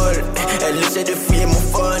qu'elle est folle, elle essaie de fouiller mon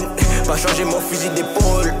phone. Pas changer mon fusil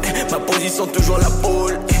d'épaule, ma position toujours la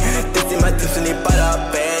pôle. Tester ma team ce n'est pas la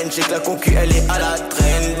peine. J'ai que la concu elle est à la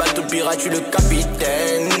traîne. Bateau pirate je suis le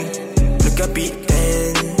capitaine. Le capitaine.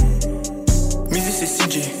 Musique c'est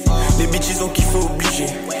CJ, les bitches ont kiffé obligé.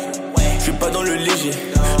 Je suis pas dans le léger,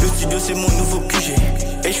 le studio c'est mon nouveau QG.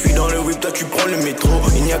 Et je suis dans le whip, toi tu prends le métro.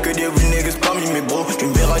 Il n'y a que des real niggas parmi mes bros. Tu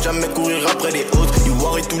me verras jamais courir après des autres. Du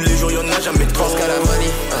worry tous les jours, y'en a jamais trop. Pense qu'à la money,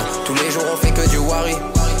 hein. Tous les jours on fait que du worry.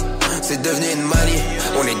 C'est devenu une manie.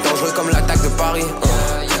 On est dangereux comme l'attaque de Paris, hein.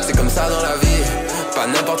 C'est comme ça dans la vie. Pas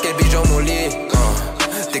n'importe quel bijou mon lit, hein.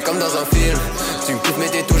 T'es comme dans un film. Tu me kiffes mais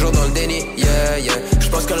t'es toujours dans le déni. Yeah yeah.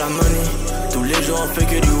 J'pense qu'à la money. Tous les jours on fait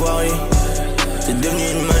que du worry. C'est devenu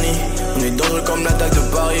une manie. On est dangereux comme l'attaque de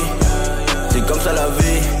Paris. C'est comme ça la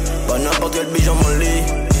vie. Pas n'importe quel bijou mon lit.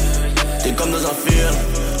 T'es comme dans un film.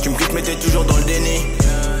 Tu me quittes mais t'es toujours dans le déni.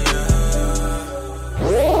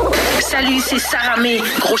 Salut, c'est Sarah May.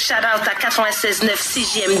 Gros shout-out à 96.9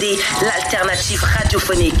 CJMD, l'alternative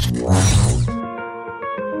radiophonique.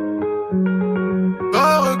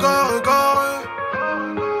 Carré, carré, carré.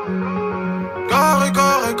 Carré,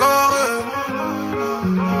 carré, carré.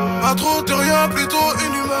 Pas trop de rien, plutôt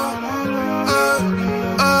inhumain. Hey,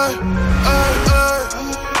 hey, hey,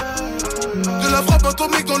 hey. De la frappe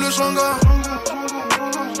atomique dans le Shanga.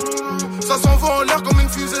 Ça s'envoie en l'air comme une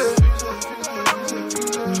fusée.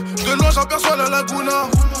 De loin j'aperçois la Laguna.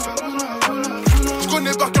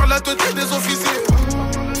 J'connais par cœur la tête des officiers.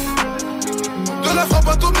 De la frappe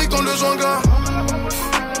atomique dans le Janga.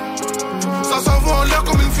 Ça s'envoie en l'air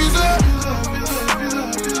comme une fusée.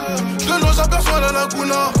 De loin j'aperçois la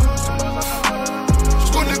Laguna.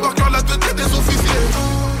 J'connais par cœur la tête des officiers.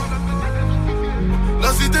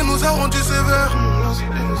 La cité nous a rendu sévères.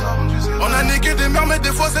 On a niqué des mères mais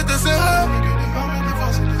des fois c'était serré.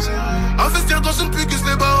 Investir dans une puce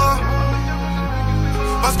les barras.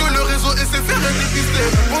 Parce que le réseau SFR est dépisté.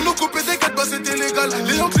 Pour nous couper des quêtes, bah c'était légal.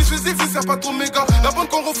 Les gens qui suicide, ils servent pas trop méga. La bande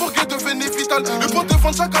qu'on refourgue devenu vital. Le point de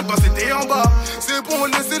fond de chacal, bah c'était en bas. C'est bon,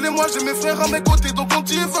 laissez-les-moi, j'ai mes frères à mes côtés. Donc on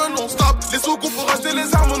t'y veut, non stop. Les sous-coups pour acheter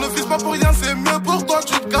les armes, on ne vise pas pour rien. C'est mieux pour toi,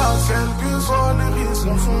 tu te casses. Quels que soient les risques,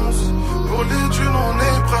 on fonce. Pour les thunes, on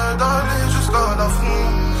est prêt d'aller jusqu'à la fin.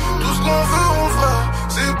 Tout ce qu'on veut, on fera.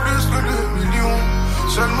 C'est plus que le million.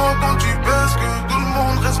 Seulement quand tu pèses que tout le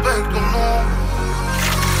monde respecte ton nom.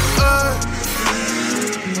 Hey.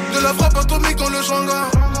 De la frappe atomique dans le Shanga.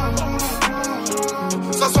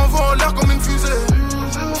 Ça s'envoie en l'air comme une fusée.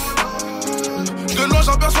 De loin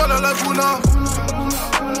j'aperçois la Laguna.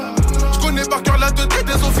 J'connais par cœur la tête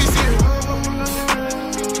des officiers.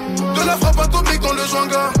 De la frappe atomique dans le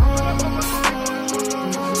Shanga.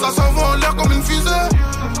 Ça s'envoie en l'air comme une fusée.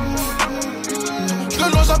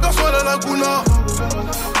 De loin j'aperçois la Laguna.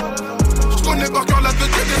 J'connais par cœur la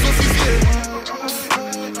tête des officiers.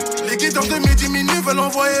 Les guitards de midi minuit veulent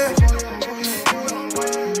envoyer.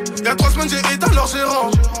 Y'a 3 semaines j'ai éteint leur gérant.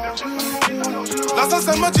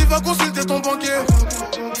 L'assassin m'a dit va consulter ton banquier.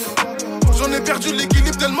 J'en ai perdu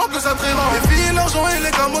l'équilibre tellement que ça traîne. Les filles, l'argent et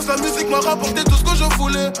les gamos, la musique m'a rapporté tout ce que je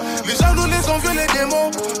voulais. Les jaloux, les envieux, les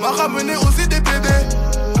démons m'a ramené aussi des bébés.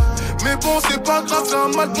 Mais bon c'est pas grave, c'est un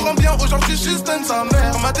mal pour un bien. Aujourd'hui j'estime sa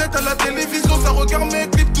mère. Ma tête à la télévision, ça regarde mes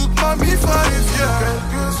clips. Toute ma mi-fa est fière. Quels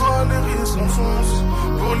que soient les risques, on fonce.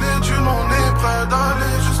 Pour les thunes, on est prêt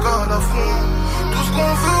d'aller jusqu'à la fin. Tout ce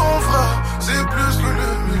qu'on veut, on fera. C'est plus que le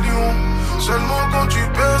million. Seulement quand tu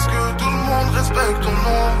pèses que tout le monde respecte ton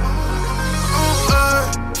nom. Hey.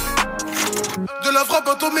 De la frappe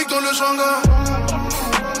atomique dans le Shanga.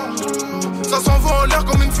 Ça s'envoie en l'air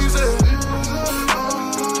comme une fusée.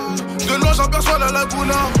 De loin j'aperçois la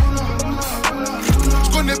Laguna.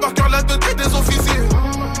 J'connais par cœur la tête des officiers.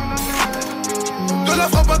 De la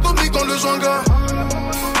frappe atomique dans le Janga.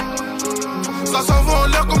 Ça s'envoie en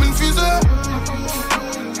l'air comme une fusée.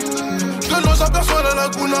 De loin j'aperçois la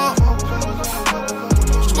Laguna.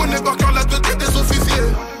 J'connais par cœur la tête des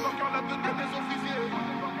officiers.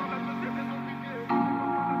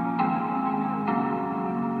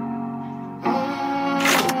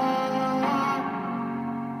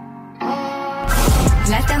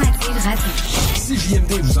 L'alternative radio.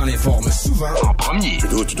 CJMD vous en informe souvent en premier. Le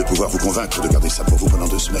doute de pouvoir vous convaincre de garder ça pour vous pendant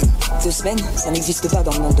 2 semaines. 2 semaines, ça n'existe pas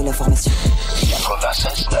dans le monde de l'information.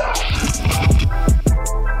 96.9.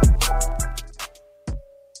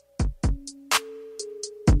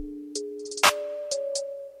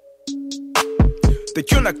 T'es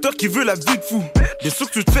qu'un acteur qui veut la vie de fou. Bien sûr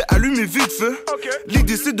que tu te fais allumer vite fait.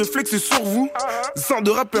 L'idée c'est de flexer sur vous. Sans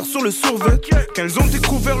de rappeurs sur le survêt. Quand ils ont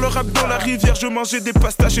découvert le rap dans la rivière, je mangeais des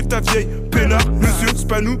pastas chez ta vieille peinard. Monsieur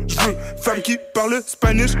Spanou, je veux femme qui parle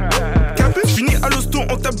Spanish. Capé, fini à l'hosto,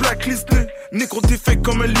 on t'a blacklisté. Négro t'es fait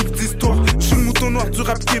comme un livre d'histoire. J'suis le mouton noir du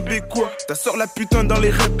rap québécois. Ta sœur la putain dans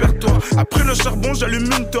les répertoires. Après le charbon, j'allume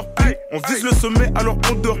une torpille. On vise le sommet alors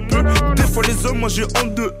on dort peu. Des fois les hommes, moi j'ai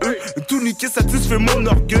honte de eux. Tout niquer satisfait mon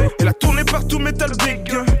orgueil. Et la tournée partout métal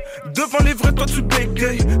béguin. Devant les vrais toi tu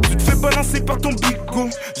bégayes. Tu te fais balancer par ton bigot.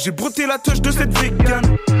 J'ai brouté la touche de cette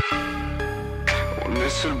végane. On est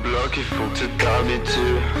sur le bloc, il faut que tu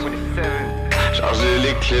t'habitues. Charger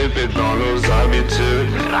les clips et dans nos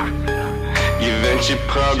habitudes. Givenchy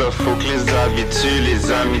Prada, faut que les habitues,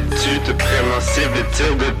 les amis tu te prennent en cible et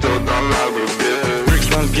tire de dos dans la rue.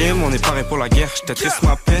 dans le game, on est paré pour la guerre. J'étais triste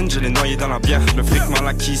ma peine, je l'ai noyé dans la bière. Le flic mal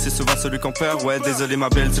acquis, c'est souvent celui qu'on perd. Ouais, désolé ma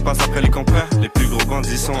belle, tu passes après les compères. Les plus gros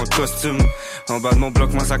bandits sont en costume. En bas de mon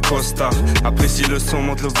bloc, moi ça costard. Apprécie le son,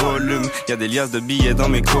 monte le volume. Y'a des liasses de billets dans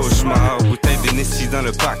mes cauchemars. Bouteille d'Hennessy dans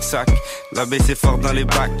le pack-sac. La baisse est forte dans les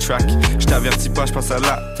backtracks. J't'avertis pas, j'passe à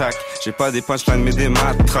l'attaque. J'ai pas des punchlines mais des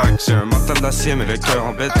matraques. J'ai un mental d'acier mais le cœur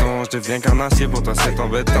en béton. J'deviens qu'un acier, pour toi c'est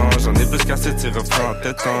embêtant. J'en ai plus qu'assez de tes refrains en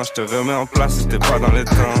tétan. J'te remets en place si t'es pas dans les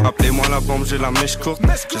temps. Appelez-moi la bombe, j'ai la mèche courte.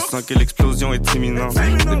 Je sens que l'explosion est imminente.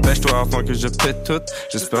 Dépêche-toi avant que je pète tout.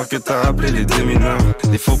 J'espère que t'as appelé les démineurs.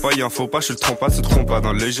 Des faux pas, y'en faut pas, je le trompe pas, tu te trompes pas.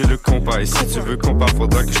 Dans l'œil j'ai le compas. Et si tu veux compas,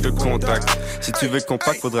 faudra que je te contacte. Si tu veux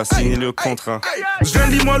compact, faudra signer le contrat. Je viens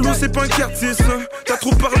dis-moi l'eau, c'est pas un quartier ça. T'as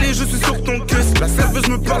trop parlé, je suis sur ton caisse. La serveuse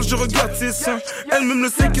me parle, je regarde ses seins. Elle-même le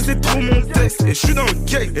sait que c'est trop mon texte. Et je suis dans le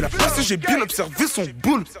case. Et la personne, j'ai bien observé son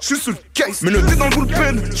boule. Je suis sous le case. Mais le thé dans le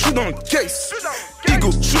bullpen, je suis dans le case.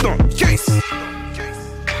 Ego, je suis dans le case.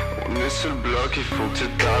 On est sur le bloc, il faut que tu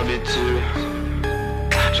t'habitues.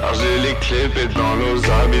 Charger les clips et dans nos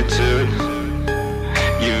habitudes.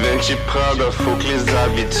 Givenchy Prada, faut que les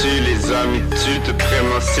habitudes, les amis tuent, te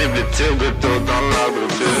prennent en cible et tirent de dos dans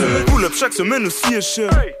l'arbre. Pull up chaque semaine aussi est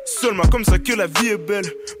cher. Seulement comme ça que la vie est belle.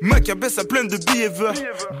 Ma cabesse a plein de billets verts.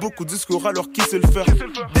 Beaucoup de discours alors qui sait le faire.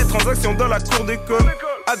 Des transactions dans la cour d'école.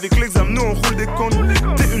 Avec l'examen nous on roule des comptes.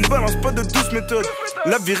 T'es une balance, pas de douce méthode.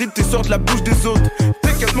 La vérité sort de la bouche des autres.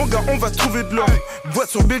 T'inquiète mon gars, on va trouver de l'or.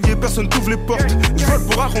 Boîte sur bélier, personne t'ouvre les portes. Je vole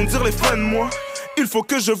pour arrondir les fins de mois. Il faut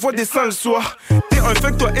que je vois des seins le soir. T'es un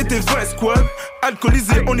fake toi et tes 20 squads.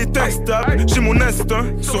 Alcoolisé, on est instable. J'ai mon instinct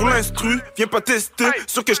sur l'instru. Viens pas tester,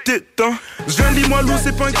 sûr que je t'éteins. Je viens dis-moi l'eau,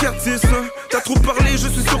 c'est pas un quartier ça. T'as trop parlé, je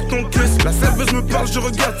suis sur ton caisse. La serveuse me parle, je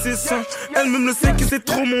regarde ses seins. Elle-même le sait que c'est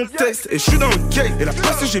trop mon texte. Et je suis dans le case. Et la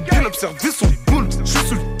personne, j'ai bien observé son boule. Je suis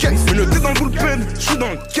sous le case. Mais le thé dans le bullpen, je suis dans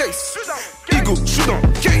le case. Ego, je suis dans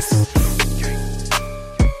le case.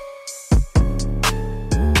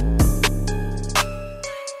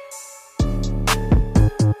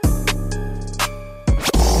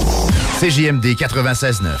 CJMD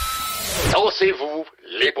 96.9. Dansez-vous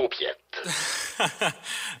les paupiettes.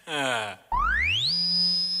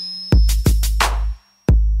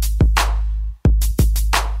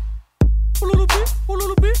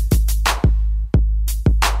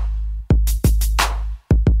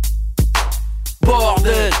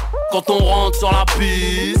 Bordel, quand on rentre sur la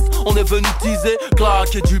piste, on est venu teaser,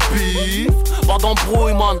 claquer du bif. Pas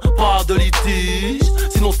d'embrouille man, pas de litige.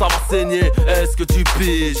 Sinon ça va saigner, est-ce que tu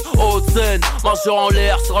piges? Haute scène, majeur en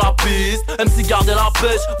l'air sur la piste. MC gardez la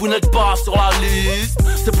pêche, vous n'êtes pas sur la liste.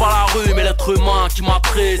 C'est pas la rue mais l'être humain qui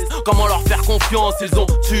m'attriste. Comment leur faire confiance, ils ont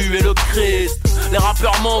tué le Christ. Les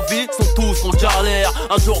rappeurs m'envient, sont tous en galère.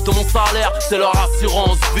 Un jour de mon salaire, c'est leur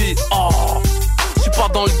assurance vie. Oh, j'suis pas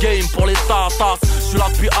dans le game pour les tatas. J'suis là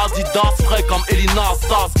depuis Adidas, frais comme Elina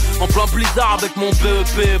Stas. En plein blizzard avec mon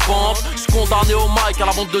BEP vente. J'suis condamné au mic à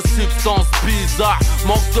la vente de substances bizarres.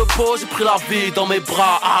 Manque de peau, j'ai pris la vie dans mes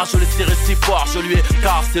bras. Ah, je l'ai serré si fort, je lui ai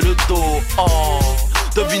cassé le dos. Oh,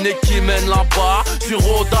 devinez qui mène là-bas. J'suis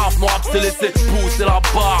rodaf, mon rap s'est laissé pousser la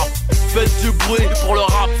barbe. Faites du bruit pour le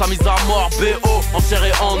rap, sa mise à mort. BO, en chair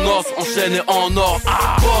et en os, enchaîné en or.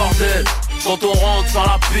 Ah, bordel, quand on rentre sur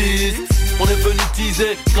la piste, on est venu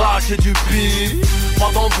teaser, claquer du bif.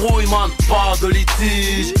 Pas d'embrouille man, pas de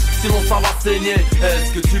litige. Sinon ça va saigner,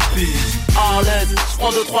 est-ce que tu piges? À l'aise,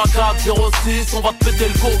 j'prends 2, 3, 4, 0, 6. On va te péter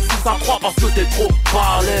le go si ça croit parce que t'es trop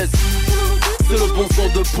balèze. C'est le bon son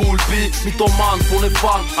de Poulpi. Mythomane pour les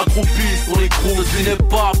fans, accroupis sur les gros. Je n'ai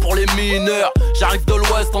pas pour les mineurs. J'arrive de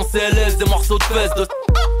l'ouest en CLS, des morceaux de fesses de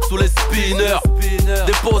sous les spinners.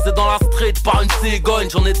 Déposé dans la street par une cigogne.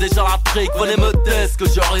 J'en ai déjà la trick, venez me tester que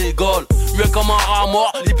je rigole. Muet comme un rat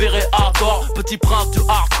mort, libéré à tort. Petit prince du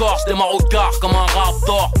hardcore, j'démarre au quart comme un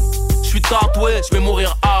raptor. J'suis tatoué, j'vais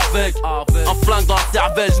mourir avec. Un flingue dans la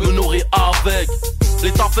cervelle, j'me nourris avec.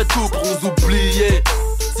 L'État fait tout pour nous oublier.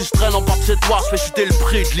 Si je traîne en bas de chez toi, je fais chuter le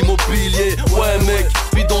prix de l'immobilier. Ouais mec,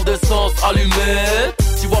 bidon d'essence allumé.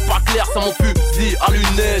 Tu vois pas clair, c'est mon fusil à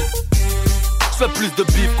lunettes. Je fais plus de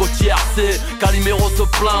bif qu'au TRC. Calimero se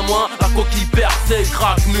plaint moins, la coquille percée.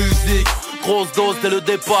 Crack musique, grosse dose dès le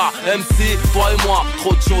départ. MC, toi et moi,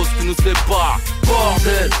 trop de choses qui nous séparent.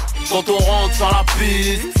 Bordel, quand on rentre sur la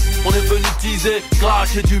piste, on est venu teaser,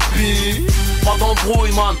 claquer du bif. Pas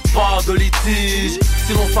d'embrouille man, pas de litige.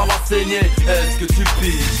 Sinon ça va saigner, est-ce que tu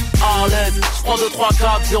piges? À l'aise, j'prends 2, 3,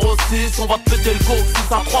 4, 0, 6. On va te péter le go si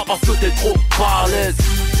ça croit parce que t'es trop balèze.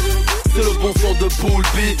 C'est le bon son de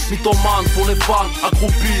Poulpi. Mythomane pour les fans,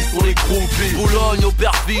 accroupis pour les groupies. Boulogne,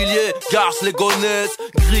 Aubervilliers, Garches, les Gonesse.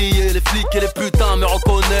 Grillés, les flics et les putains me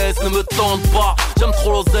reconnaissent. Ne me tente pas, j'aime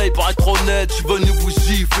trop l'oseille pour être honnête. J'suis venu vous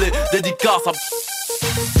gifler, dédicace à...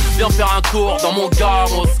 Viens faire un tour dans mon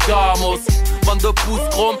gamos, gamos. 22 pouces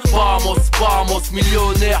chrome, vamos, vamos.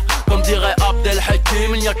 Millionnaire, comme dirait Abdel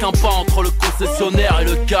Hakim. Il n'y a qu'un pas entre le concessionnaire et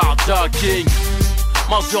le carjacking.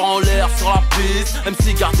 Majeur en l'air sur la piste,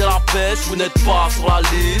 MC gardez la pêche, vous n'êtes pas sur la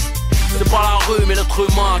liste. C'est pas la rue mais l'être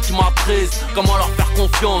humain qui m'attriste. Comment leur faire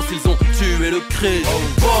confiance, ils ont tué le Christ.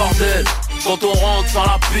 Bordel, quand on rentre sur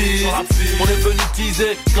la piste, on est venu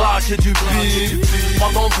teaser, claquer du bif.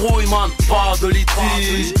 Pas d'embrouille man, pas de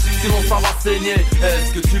litige. Sinon ça va saigner,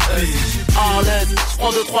 est-ce que tu piges? À l'aise,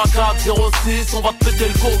 j'prends 2, 3, 4, 0, 6. On va te péter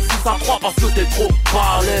le coq 6 à 3 parce que t'es trop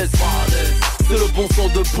balèze. C'est le bon son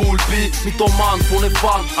de Poulpi. Mythomane pour les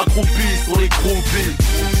fans, accroupis sur les groupies.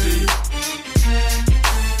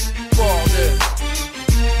 Bordel,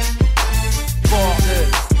 bordel.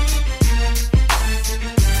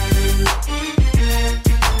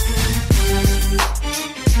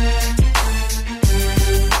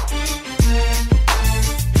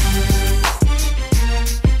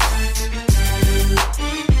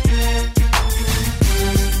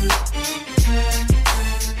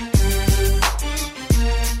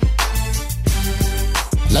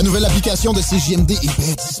 La nouvelle application de CJMD est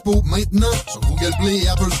bien dispo maintenant sur Google Play et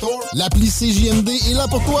Apple Store. L'appli CJMD est là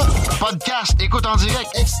pour toi. Podcast, écoute en direct,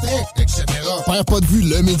 extrait, etc. Perds pas de vue,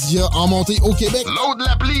 le média en montée au Québec. Load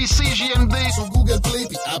l'appli CJMD sur Google Play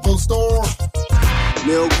et Apple Store.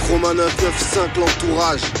 Néo Chroma 995,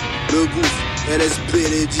 l'entourage, le gouffre, LSB,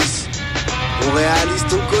 les 10. On réalise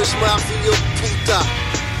ton cauchemar, Filio Puta.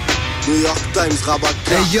 New York Times, Rabat.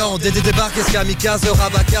 Hey yo, DD débarque, Eskamikaze,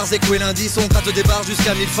 Rabacar, Zeko et l'indice, on gratte des barres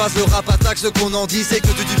jusqu'à 1000 phases, le rap attaque, ce qu'on en dit, c'est que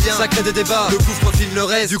du bien, ça crée des débats, le gouffre profile le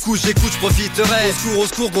reste, du coup j'écoute, j'profiterai, au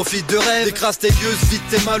secours, profite de rêve, décrasse tes lieux, vite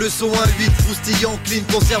tes mains, le son 1-8, croustillant, clean,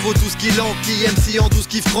 ton cerveau tout ce qu'il enquille, MC en 12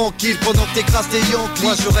 kiff tranquille, pendant que t'écrases tes yankees,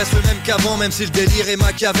 moi je reste le même qu'avant, même si le délire est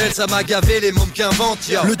Machiavel, ça m'a gavé, les mômes qu'invente,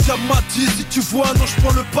 ya. Le diable m'a dit, si tu vois, non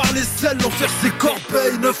j'prends le par les selles, l'enfer c'est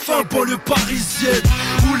Corbeil, 9-1, banlieue parisienne,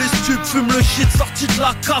 où les stupes fument le shit sorti de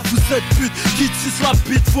la cave, vous êtes pute, qui tisse la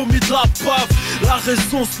bite, vomit de la bave. La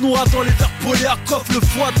raison se noie dans les verres Poliakov, le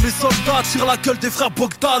foie de mes soldats tire la gueule des frères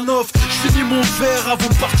Bogdanov. J'finis mon verre avant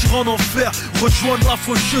de partir en enfer, rejoindre la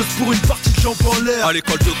faucheuse pour une partie de jambes en l'air. À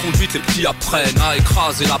l'école de conduite, les petits apprennent à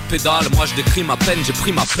écraser la pédale. Moi je décris ma peine, j'ai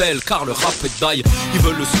pris ma pelle, car le rap est d'ail. Ils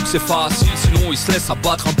veulent le succès facile, sinon ils se laissent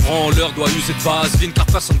abattre. Un branleur doit user de vaseline, car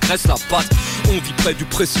personne graisse la patte. On vit près du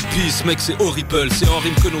précipice, mec c'est horrible. C'est en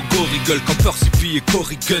rime que nos go rigolent, comme Percy P et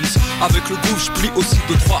Cory Guns. Avec le groove je plie aussi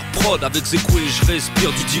 2-3 prods. Avec Zeko et je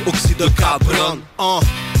respire du dioxyde de carbone.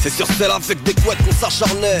 C'est sur celle avec des couettes qu'on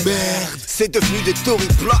s'acharnait. Merde, c'est devenu des Tory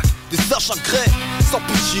Black, des Sacha Gray. Sans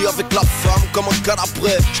pitié avec la femme comme un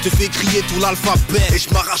calabré. Je te fais crier tout l'alphabet et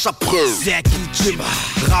je m'arrache après. Zek,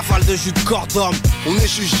 rafale de jus de cordon. On est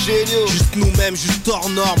juste géniaux, juste nous-mêmes, juste hors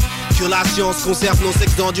norme. Que la science conserve nos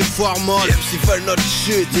sexes dans du formol. Les MC veulent notre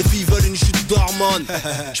chute, les filles veulent une chute d'hormones.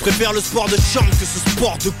 Je préfère le sport de chambre que ce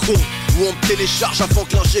sport de con où on me télécharge avant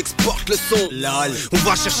que l'ingé exporte le son. Lol. On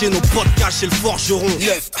va chercher nos podcasts chez le forgeron.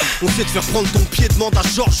 On sait te faire prendre ton pied, demande à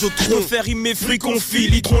Georges Tron. On faire rimer fruits confits,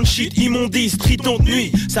 litron de shit, immondice, triton de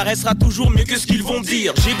nuit. Ça restera toujours mieux que ce qu'ils vont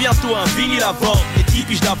dire. J'ai bientôt un vinyle à vendre, et 10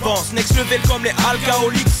 piges d'avance. Next level comme les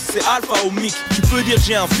alcooliques, c'est alpha au mic. Tu peux dire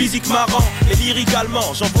j'ai un physique marrant, et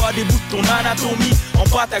lyricalement, j'envoie des bouts de ton anatomie en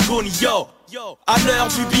Patagonie, yo. À l'heure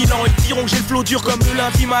du bilan, ils diront que j'ai le flow dur comme le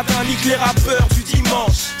lundi matin, nique les rappeurs du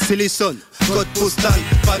dimanche. C'est les sons, code postal,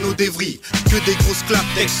 panneau d'Evry. Que des grosses claques,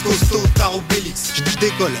 texte costaud, tar Obélix. Je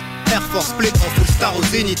décolle, Air Force Play en full star au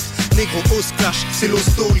zénith. Négro hausse clash, c'est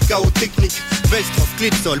l'hosto, le chaos technique. Velstroff, clé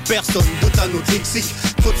de sol, personne, botano lexique.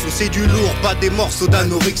 Trop de flow, c'est du lourd, pas des morceaux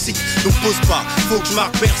d'anorexique. Donc pose pas, faut que je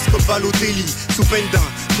marque perce comme Balotelli. Sous peine d'un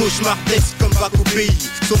cauchemar d'ex comme bac au pays.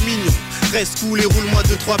 Sont mignons, reste cool et roule-moi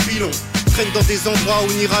 2-3 pilons. Traîne dans des endroits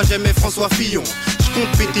où n'ira jamais François Fillon.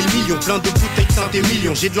 Compte péter le million, plein de bouteilles de des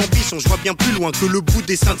millions. J'ai de l'ambition, je vois bien plus loin que le bout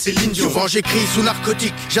des seins de Céline Dion. Souvent j'écris sous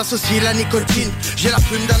narcotique, j'associe la nicotine. J'ai la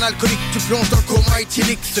plume d'un alcoolique, tu plonges dans le coma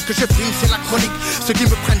éthylique. Ce que je prime c'est la chronique, ceux qui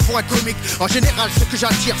me prennent pour un comique. En général ce que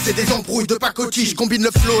j'attire c'est des embrouilles de pacotille. Je combine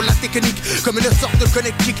le flow, la technique, comme une sorte de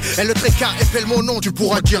connectique. Et le trécard épelle mon nom, tu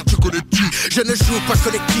pourras dire tu connais qui. Je ne joue pas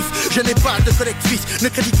collectif, je n'ai pas de collectif. Ne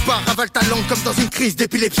crédite pas, ravale ta langue comme dans une crise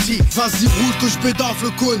d'épilepsie. Vas-y roule que je bédave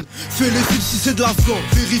le cône, fais les fils si c'est de la Afghan.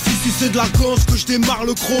 Vérifie si c'est de la ganse que je démarre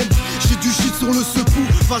le chrome. J'ai du shit sur le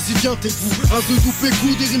secours, vas-y viens t'es fou. Un de doupé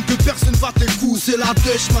coup, des rimes que personne va t'écouter. C'est la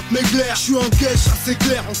dèche, mat mes glaires, je suis un guèche assez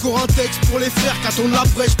clair. Encore un texte pour les frères, qu'attendent la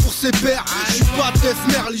brèche pour ses pères. Je suis pas def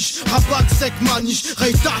merliche, rabat sec maniche.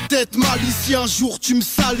 Raye ta tête malice, si un jour tu me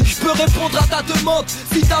salis. Je peux répondre à ta demande,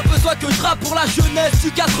 si t'as besoin que je rappe pour la jeunesse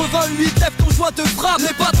du 88, lève ton joint de frappe.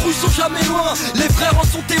 Les patrouilles sont jamais loin, les frères en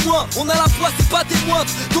sont témoins. On a la foi, c'est pas des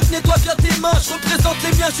moindres, donc nettoie bien tes mains. Je représente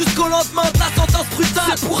les miens jusqu'au lendemain de la sentence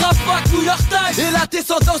brutale. C'est pour Rapak, New York Times, et la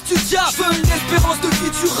descendance du diable. Je veux une espérance de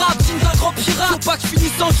vie du rap, digne d'un grand pirate. Faut pas que je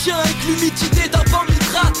finisse en chien avec l'humidité d'un banc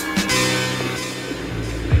nitrate.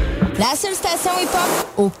 La seule station hip-hop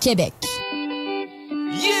au Québec.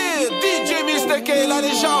 Yeah, DJ Mr. K, la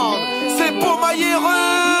légende. C'est pour mailler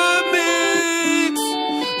remix.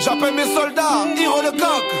 J'appelle mes soldats, Hiro le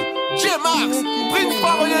coq, J-Max, Prince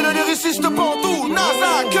Parolier, le lyriciste Pantou,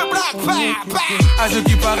 NASA, que Black, à ce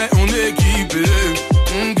qui paraît, on est équipé.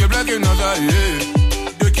 Que Black et NASA,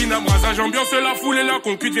 de Kinabrazage, ambiance la foule et la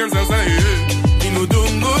conquête vient Zaza, Inu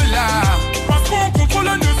Dongola, parce qu'on contrôle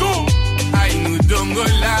la maison. Ah, Inu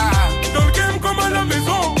Dongola, dans le game comme à la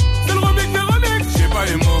maison. C'est le remix des remix. J'ai pas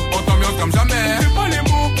les mots, on t'ambiance comme jamais. J'ai pas les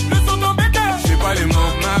mots, le son d'embêter. J'ai pas les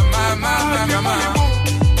mots, ma.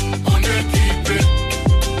 On est équipé,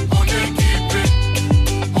 on est équipé,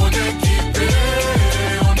 on est équipé,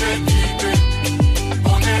 on est équipé,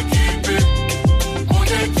 on est équipé, on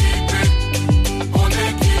est équipé, on est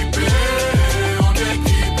équipé, on est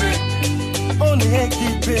équipé. On est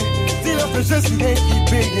équipé, dis-leur que je suis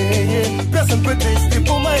équipé, Personne peut tester,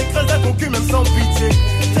 pour moi écraser ton cul même sans pitié.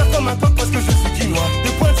 Tiens comme un coq parce que je suis quinois. Des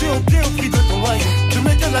pointus au pied au prix de ton noyau. Je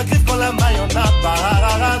mets que la griffe quand la maille en a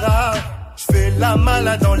pas. J'fais la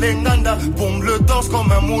malade dans les nanda, bombe le danse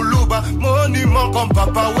comme un moulouba, monument comme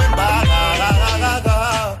Papa Wemba.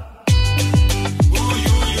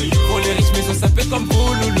 Pour les riches maisons ça fait comme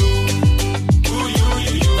Bouloulou.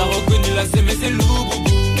 T'as reconnu la C mais c'est loup-boubou.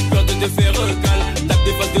 Peur de te faire recal, tape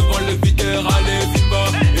des faces devant le videur. Allez Vimba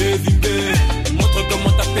et Vimbé, montre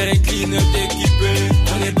comment ta péricline t'équipée.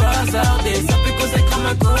 On est pas hasardé, ça fait causer comme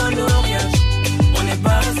un coloriage. On est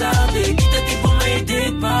pas hasardé, quitte à tes bombes et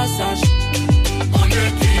des passages. On est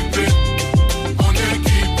équipé, on est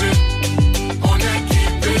équipé, on est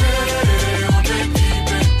équipé, on est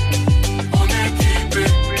équipé, on est équipé,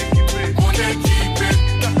 on est équipé,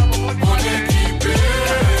 on est équipé,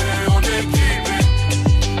 on est équipé.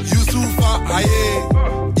 Youssoufa, aïe,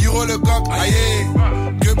 Hiro le coq, aïe,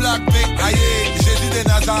 que Black P, aïe, Jésus des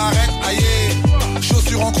Nazareth, aïe,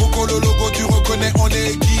 chaussures en croco, le logo tu reconnais, on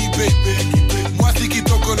est équipé. Moi si qui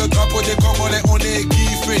toque le drapeau des Congolais, on est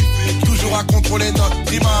kiffé. Toujours à contrôler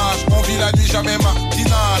notre image. On vit la nuit, jamais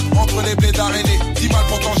matinale. Entre les blés d'araignée, 10 mal,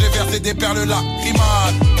 pourtant j'ai versé des perles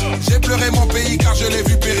lacrymales. J'ai pleuré mon pays car je l'ai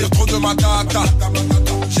vu périr trop de ma tata.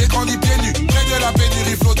 J'ai grandi pieds nus, près de la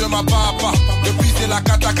pénurie, flot de ma papa. Depuis c'est la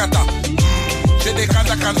kata. J'ai des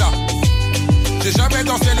kanda. J'ai jamais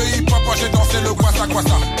dansé le hip-hop, moi j'ai dansé le kwasa.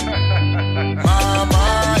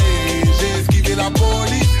 Maman, j'ai esquivé la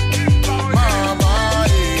police.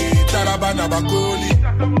 Talabana Bakoli.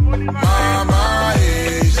 Mama,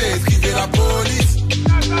 j'ai esquivé la police.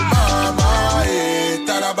 Mama,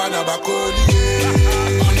 Talabana Bakoli.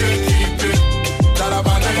 On est équipé,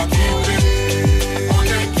 Talabana Bakoli. on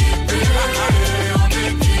est équipé, on est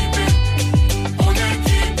équipé, on est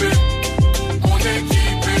équipé, on est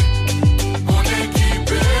équipé, on est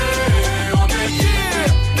équipé, on est équipé.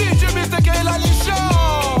 DJ Mr. K, la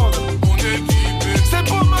légende. On est équipé, c'est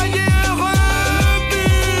pour mailler.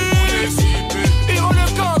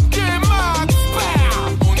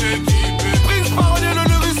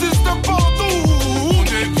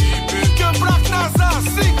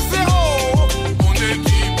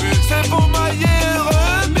 C'est pour mailler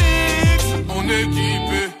remix. On est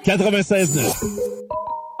équipé. 96.9.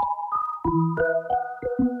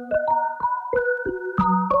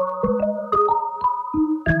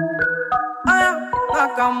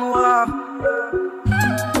 Nakamura.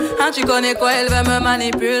 Ah, tu connais quoi, elle veut me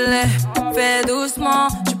manipuler. Fais doucement,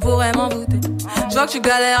 tu pourrais m'en douter. Je vois que tu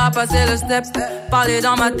galères à passer le step. Parler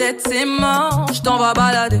dans ma tête, c'est mort. Je t'en vais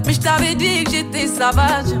balader. Mais je t'avais dit que j'étais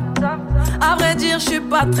sauvage. À vrai dire, je suis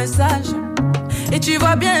pas très sage. Et tu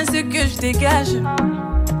vois bien ce que je dégage.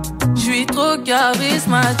 Je suis trop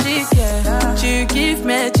charismatique. Tu kiffes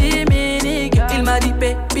mes chimiques. Il m'a dit,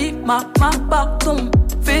 baby, ma pardon.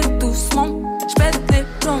 Fais doucement, je pète les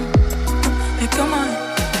plombs. Et comment?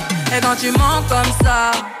 Et quand tu mens comme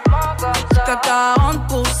ça, t'as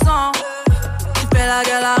 40%. Tu fais la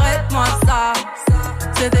gueule, arrête-moi ça.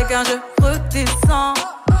 C'était quand je redescends.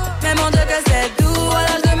 Mais mon Dieu que c'est doux,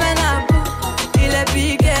 alors je mène à bout. Il est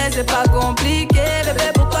pas compliqué,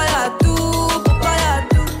 bébé, pourquoi y'a tout, pourquoi y'a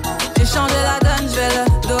tout. J'ai changé la donne, je vais le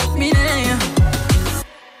dominer.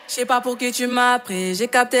 Je sais pas pour qui tu m'as pris, j'ai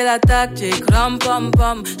capté la tactique, rom pom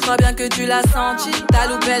pom. Je crois bien que tu l'as senti, t'as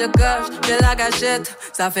loupé le coche, j'ai la gâchette,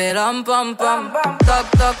 ça fait rom pom pom. Toc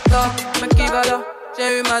toc toc, mais qui va là?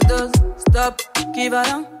 J'ai eu ma dose, stop, qui va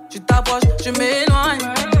là? Tu t'approches, je m'éloigne.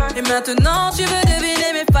 Et maintenant tu veux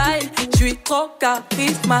deviner mes failles. Je suis trop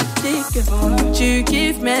charismatique. Tu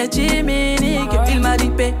kiffes mes chimiques. Il m'a dit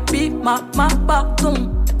baby, ma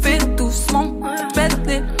pardon. Fais doucement, pète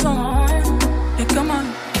les plombs. Et comment?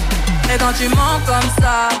 Et quand tu mens comme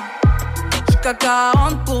ça, jusqu'à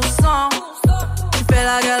 40%. Tu fais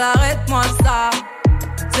la gueule, arrête-moi ça.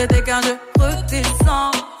 C'était qu'un jeu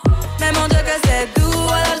redescend. Mais mon Dieu que c'est doux,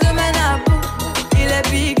 alors je mène à bout. Il est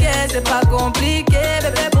piqué, c'est pas compliqué.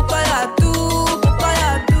 Bébé, pourquoi y'a tout, pourquoi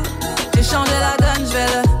y'a tout. J'ai changé la donne, je vais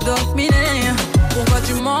le dominer. Pourquoi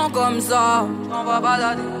tu mens comme ça? Je t'en vas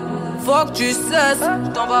balader. Faut que tu cesses, je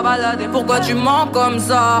t'en vas balader. Pourquoi tu mens comme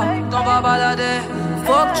ça? Je t'en vas balader.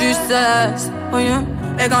 Faut que tu cesses, oh yeah.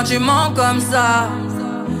 Et quand tu mens comme ça,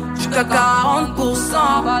 jusqu'à 40%.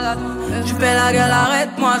 Tu fais la gueule,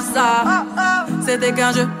 arrête-moi ça. C'était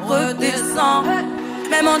qu'un jeu redescend.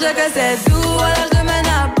 Mais mon Dieu que c'est doux, alors je mène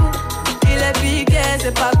à bout. Il est piqué,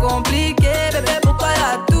 c'est pas compliqué. Bébé, pourquoi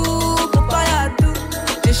y'a tout, pourquoi y'a tout.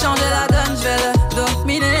 J'ai changé la donne, je vais le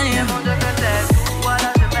dominer. Mais mon Dieu que c'est doux,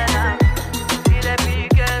 alors je mène à bout. Il est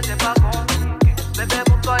piqué, c'est pas compliqué. Bébé,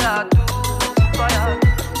 pourquoi y'a tout, pourquoi y'a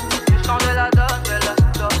tout. J'ai changé la donne, je vais le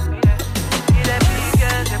dominer. Il est piqué,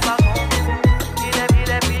 c'est pas compliqué. Il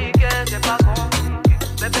est piqué, c'est pas compliqué.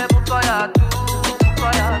 Bébé, pourquoi y'a tout,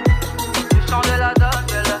 pourquoi y'a tout. J'ai changé la donne.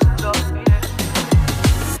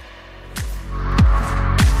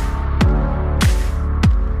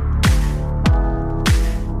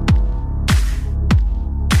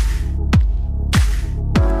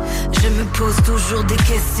 Pose toujours des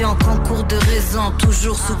questions, concours de raison,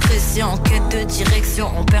 toujours sous pression, quête de direction,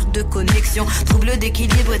 on perd de connexion, trouble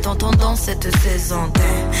d'équilibre est en tendance cette saison.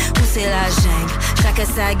 Où c'est la jungle, chacun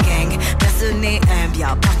sa gang, personne n'est un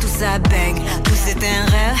bien, partout ça bang. Tout c'est un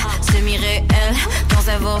rêve, semi-réel, dans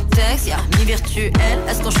un vortex, y'a mi-virtuel.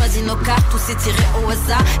 Est-ce qu'on choisit nos cartes ou c'est tiré au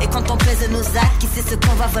hasard? Et quand on pèse nos actes, qui sait ce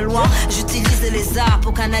qu'on va valoir? J'utilise les arts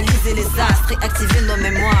pour canaliser les astres et activer nos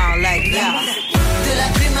mémoires, like yeah. De la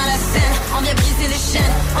plume à la scène, on vient briser les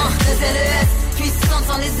chaînes. Des LES, puissante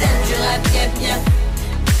sans les ailes du rap qui est bien.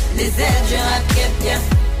 Les ailes du rap qui est bien.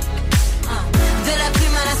 De la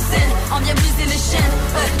plume à la scène, on vient briser les chaînes.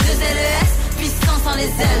 Deux LES, puissante sans les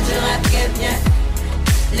ailes du rap qui est bien.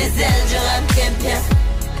 Les ailes du rap qui est bien.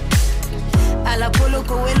 À la Polo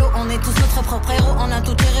Coelho, on est tous notre propre héros. On a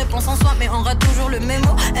toutes les réponses en soi, mais on rate toujours le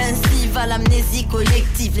mémo. Ainsi va l'amnésie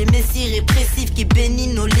collective, les messies répressifs qui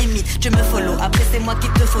bénissent nos limites. Tu me follow, après c'est moi qui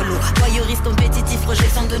te follow. Voyeuriste compétitif,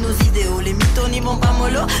 projection de nos idéaux. Les mythos n'y vont pas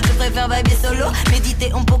mollo, je préfère vibrer solo.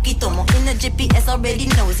 Méditer un poquito, mon inner GPS already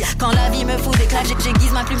knows. Quand la vie me fout des claques,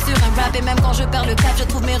 j'aiguise ma plume sur un rap. Et même quand je perds le cap, je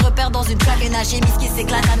trouve mes repères dans une track. Une alchimiste qui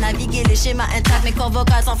s'éclate à naviguer les schémas intacts. Mes corps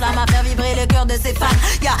vocaux s'enflamment à faire vibrer le cœur de ses fans.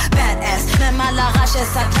 Yeah, badass, même à l'arrache, elle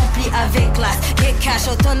s'accomplit avec classe. Et cash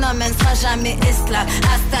autonome, elle ne sera jamais esclave.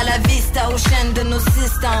 Hasta la vista, aux chaînes de nos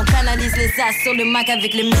systèmes. On canalise les as sur le Mac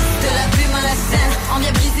avec les mythes. De la plume à la scène, on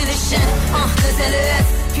vient briser les chaînes. Deux LES,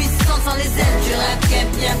 puissante sans les ailes du rap qui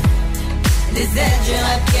est bien. Les ailes du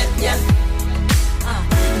rap qui est bien.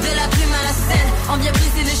 De la plume à la scène, on vient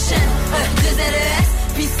briser les chaînes. Deux LES,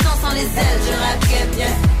 puissante sans les ailes du rap qui est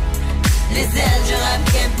bien. Les ailes du rap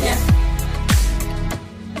qui est bien.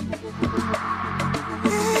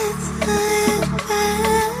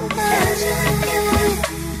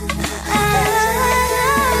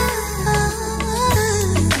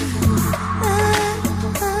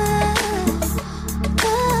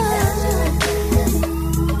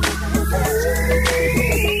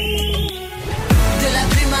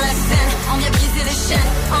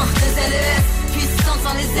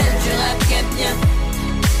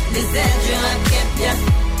 Les ailes du rap qui est bien.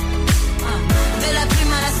 De la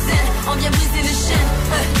plume à la scène, on vient briser les chaînes.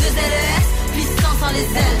 Deux LES, puissant sans les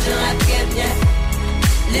ailes du rap qui est bien.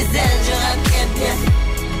 Les ailes du rap qui est bien.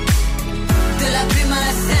 De la plume à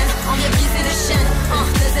la scène, on vient briser les chaînes.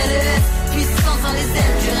 Deux LES, puissant sans les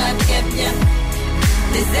ailes du rap qui est bien.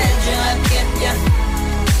 Les ailes du rap qui est bien.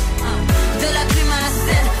 De la plume à la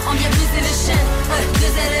scène, on vient briser les chaînes.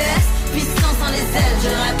 Deux LES, puissant sans les ailes du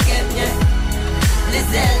rap qui est bien. Les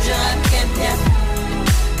ailes du rap qui est bien.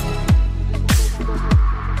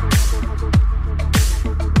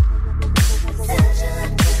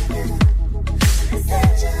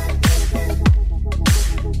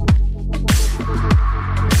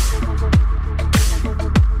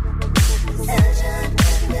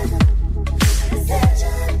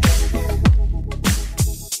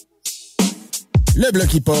 Le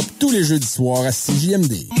bloc hip-hop, tous les jeudis soirs à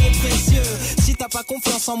CJMD. Mon précieux, si t'as pas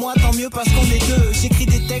confiance en moi, tant mieux parce qu'on est deux. J'écris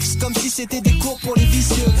des textes comme si c'était des cours pour les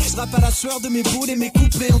vicieux. Je rappe à la sueur de mes boules et mes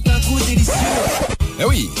couplets ont un goût délicieux. Ah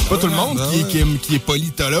oui, pas tout le monde qui est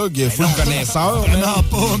politologue, full connaisseur. Non,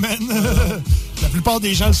 pas, man. La plupart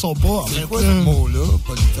des gens le sont pas. C'est quoi ce mot-là,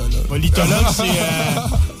 politologue? Politologue,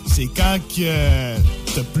 c'est quand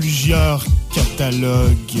t'as plusieurs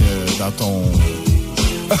catalogues dans ton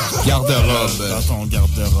garde-robe. Dans ton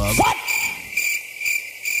garde-robe.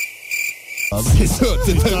 C'est ça,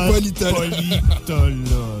 t'es un politologue.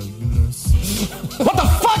 What the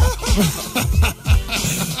fuck?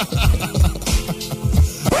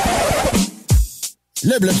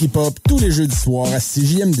 Le bloc hip-hop, tous les jeudis soirs à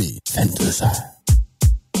CJMD, 22h.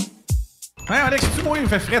 Hein, Alex, tu vois, il me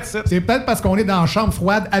fait frais de ça. C'est peut-être parce qu'on est dans une chambre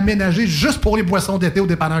froide aménagée juste pour les boissons d'été au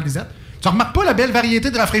dépanneur Lisette. Tu remarques pas la belle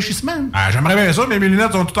variété de rafraîchissement? Ah, j'aimerais bien ça, mais mes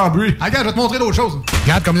lunettes sont toutes en bruit. Ah, regarde, je vais te montrer d'autres choses.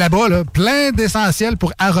 Regarde, comme là-bas, là, plein d'essentiels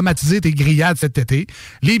pour aromatiser tes grillades cet été.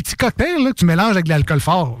 Les petits cocktails là, que tu mélanges avec de l'alcool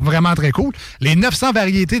fort, vraiment très cool. Les 900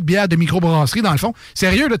 variétés de bières de microbrasserie, dans le fond.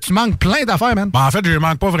 Sérieux, là, tu manques plein d'affaires, man. En fait, je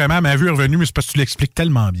manque pas vraiment. Ma vue est revenue, mais c'est parce que tu l'expliques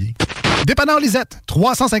tellement bien. Dépanneur Lisette,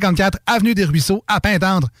 354 Avenue des Ruisseaux, à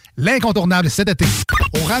Pintendre. L'incontournable cet été.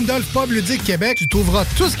 Au Randolph Pub Ludique Québec, tu trouveras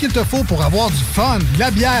tout ce qu'il te faut pour avoir du fun, de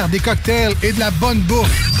la bière, des cocktails et de la bonne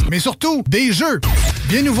bouffe. Mais surtout, des jeux.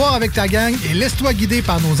 Viens nous voir avec ta gang et laisse-toi guider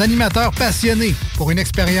par nos animateurs passionnés pour une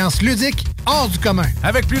expérience ludique hors du commun.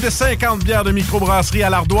 Avec plus de 50 bières de microbrasserie à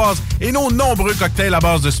l'ardoise et nos nombreux cocktails à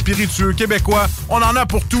base de spiritueux québécois, on en a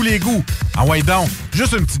pour tous les goûts. Ah ouais donc,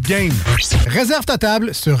 juste une petite game. Réserve ta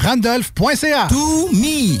table sur randolph.ca. To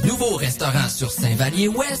Me, nouveau restaurant sur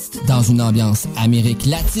Saint-Vallier-Ouest, dans une ambiance Amérique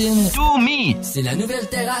latine. To Me, c'est la nouvelle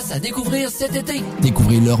terrasse à découvrir cet été.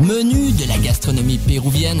 Découvrez leur menu, de la gastronomie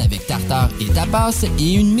péruvienne avec tartare et tapas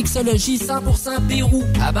et une mixologie 100% Pérou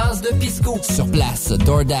à base de pisco. Sur place,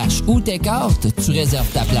 DoorDash ou take-out, tu réserves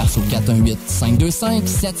ta place au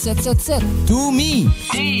 418-525-7777. To Me,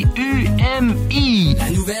 T-U-M-I, la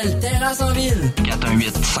nouvelle terrasse en ville.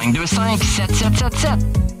 418-525-7777.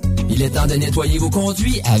 Il est temps de nettoyer vos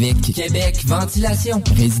conduits avec Québec Ventilation.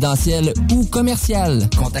 Résidentiel ou commercial.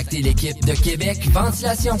 Contactez l'équipe de Québec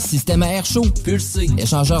Ventilation. Système à air chaud, pulsé,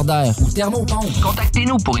 échangeur d'air ou thermopompe.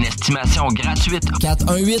 Contactez-nous pour une estimation gratuite.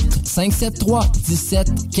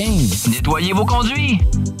 418-573-1715. Nettoyez vos conduits.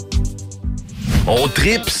 On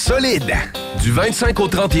tripe solide. Du 25 au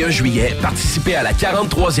 31 juillet, participez à la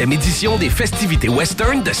 43e édition des festivités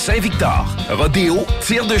western de Saint-Victor. Rodéo,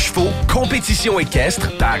 tir de chevaux, compétition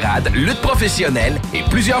équestre, parade, lutte professionnelle et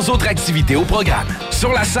plusieurs autres activités au programme.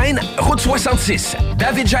 Sur la scène, Route 66,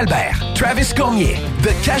 David Jalbert, Travis Cormier,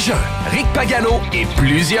 The Cajun, Rick Pagano et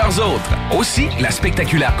plusieurs autres. Aussi, la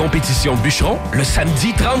spectaculaire compétition bûcheron le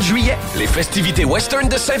samedi 30 juillet. Les festivités western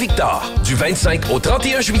de Saint-Victor, du 25 au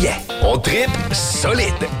 31 juillet. On tripe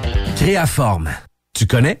solide. Créaforme. Tu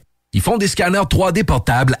connais? Ils font des scanners 3D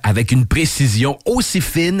portables avec une précision aussi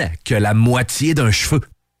fine que la moitié d'un cheveu.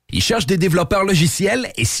 Ils cherchent des développeurs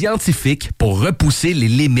logiciels et scientifiques pour repousser les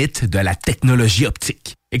limites de la technologie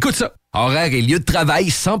optique. Écoute ça. Horaire et lieu de travail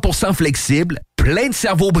 100% flexible, plein de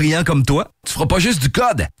cerveaux brillants comme toi. Tu feras pas juste du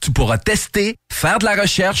code. Tu pourras tester, faire de la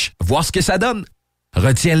recherche, voir ce que ça donne.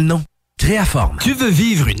 Retiens le nom. Créaforme. Tu veux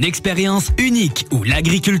vivre une expérience unique où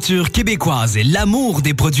l'agriculture québécoise et l'amour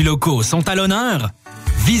des produits locaux sont à l'honneur?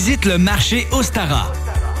 Visite le marché Ostara.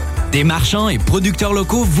 Des marchands et producteurs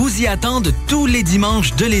locaux vous y attendent tous les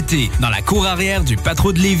dimanches de l'été dans la cour arrière du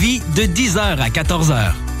Patro de Lévis de 10h à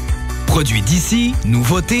 14h. Produits d'ici,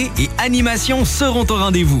 nouveautés et animations seront au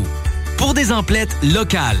rendez-vous. Pour des emplettes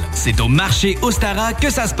locales, c'est au marché Ostara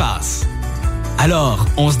que ça se passe. Alors,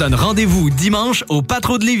 on se donne rendez-vous dimanche au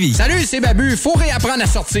Patro de Lévis. Salut, c'est Babu. Faut réapprendre à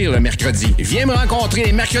sortir le mercredi. Viens me rencontrer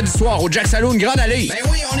les mercredis soirs au Jack Saloon Grande Allée. Ben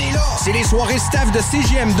oui, on est là. C'est les soirées staff de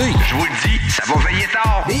CJMD. Je vous le dis, ça va veiller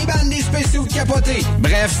tard. Des bandes, des spéciaux capotés.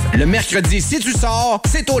 Bref, le mercredi, si tu sors,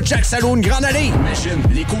 c'est au Jack Saloon Grande Allée. Imagine,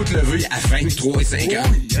 les côtes levées à 23 et 50.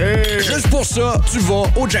 Juste pour ça, tu vas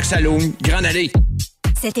au Jack Saloon Grande Allée.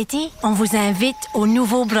 Cet été, on vous invite au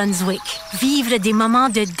Nouveau-Brunswick. Vivre des moments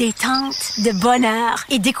de détente, de bonheur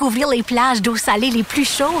et découvrir les plages d'eau salée les plus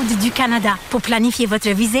chaudes du Canada. Pour planifier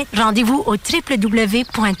votre visite, rendez-vous au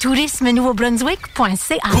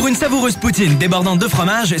www.tourismenouveau-brunswick.ca. Pour une savoureuse poutine débordante de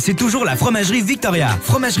fromage, c'est toujours la Fromagerie Victoria.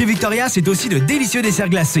 Fromagerie Victoria, c'est aussi de délicieux desserts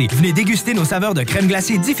glacés. Venez déguster nos saveurs de crème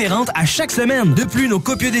glacée différentes à chaque semaine. De plus, nos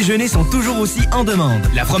copieux déjeuners sont toujours aussi en demande.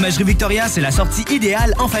 La Fromagerie Victoria, c'est la sortie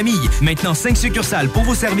idéale en famille. Maintenant, 5 succursales pour vous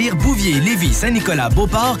Info Servir, Bouvier, Lévis, Saint-Nicolas,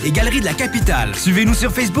 Beauport et Galerie de la Capitale. Suivez-nous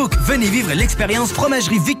sur Facebook. Venez vivre l'expérience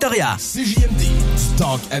Fromagerie Victoria. CJMD, du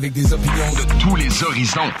talk avec des opinions de tous les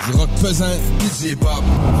horizons. Du rock pesant, du hip-hop.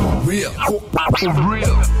 Real.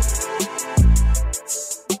 Real.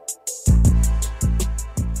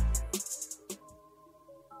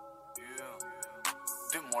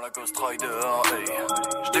 Dis-moi la Ghost Rider, hey.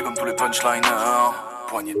 Je dégomme tous les punchliners.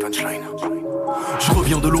 Poignée de punchline. Je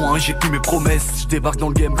reviens de loin, j'ai tenu mes promesses. Je débarque dans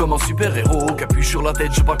le game comme un super-héros. Capuche sur la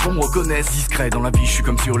tête, je veux pas qu'on me reconnaisse. Discret dans la vie, je suis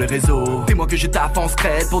comme sur les réseaux. Dis-moi que j'ai taffe en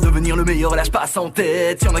secret pour devenir le meilleur et là je passe en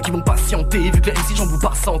tête. Y'en a qui vont patienter, vu que les MC j'en boue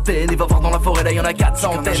par centaines. Et va voir dans la forêt, là y'en a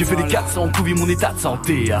 400. J'ai fait les 400 coups, vu mon état de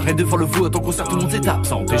santé. Arrête de faire le fou à ton concert, tout le monde s'est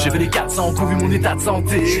absenté. J'ai fait les 400 coups, vu mon état de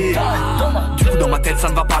santé. Du coup dans ma tête ça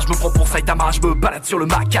ne va pas, je me prends pour Saitama. Je me balade sur le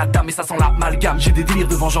macadam et ça sent l'amalgame. J'ai des délires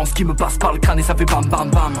de vengeance qui me passent par le crâne et ça fait bam bam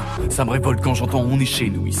bam. Ça me révolte quand j'entends on est chez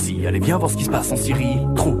nous ici. Allez viens voir ce qui se passe en Syrie.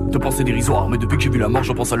 Trop de pensées dérisoires, mais depuis que j'ai vu la mort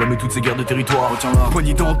j'en pense à l'homme et toutes ces guerres de territoire. Retiens là,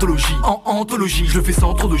 poignée d'anthologie, en anthologie. Je le fais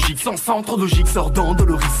sans trop de gigs, sans centre logique. Sors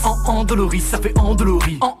d'Andoloris, en Andoloris, ça fait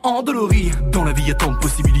Andolorie, en Andolorie. Dans la vie y'a tant de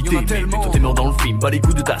possibilités, mais toi t'es mort dans le film. Bas les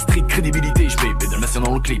coups de ta street crédibilité. Je fais Dalmatien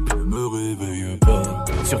dans le clip. Me réveille pas,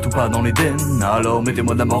 surtout pas dans l'Éden. Alors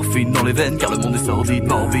mettez-moi de la morphine dans les veines, car le monde est sordide,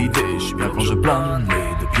 morbide. Et je suis bien quand je plane,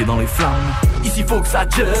 les deux pieds dans les flammes. Ici faut que ça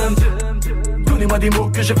jump. Donnez-moi des mots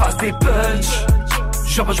que je fasse des punch.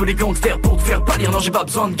 Je viens pas jouer les gangsters pour te faire pâlir, non j'ai pas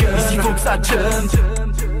besoin de gun. Ici faut que ça jump.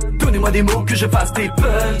 Donnez-moi des mots que je fasse des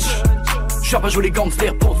punch. Je viens pas jouer les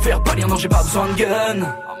gangsters pour te faire pâlir, non j'ai pas besoin de gun.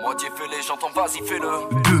 Moitié fêlé, j'entends vas-y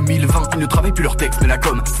fais-le. 2020, ils ne travaillent plus leur texte mais la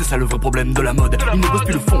com. C'est ça le vrai problème de la mode. Ils ne bossent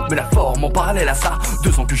plus le fond mais la forme. En parallèle à ça,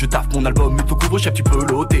 2 ans que je taffe mon album. Mais ton couvre-chef tu peux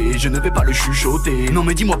l'ôter, je ne vais pas le chuchoter. Non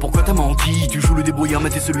mais dis-moi pourquoi t'as menti. Tu joues le débrouillard mais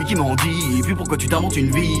t'es celui qui m'en dit. Et puis pourquoi tu t'inventes une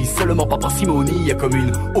vie seulement par parcimonie. Y'a comme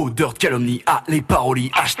une odeur de calomnie. Ah les parolies,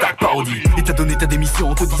 hashtag parodie. Et t'as donné ta démission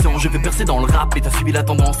en te disant je vais percer dans le rap. Et t'as suivi la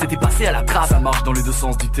tendance et t'es passé à la trace. Ça marche dans les deux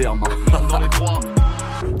sens du terme. Dans les trois.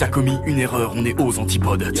 T'as commis une erreur, on est aux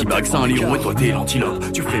antipodes. T-Bag, c'est un lion et toi t'es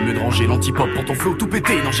l'antilope. Tu ferais mieux de ranger l'antipop pour ton flow tout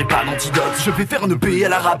pété. Non j'ai pas d'antidote, je vais faire une paix à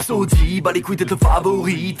la Rhapsody. Bah les couilles t'es le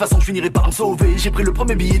favori, de toute façon je finirai par me sauver. J'ai pris le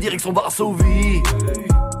premier billet direction Varsovie.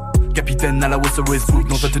 Capitaine à la Russell Westbrook,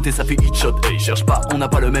 dans ta tête ça fait hit shot. Hey cherche pas, on n'a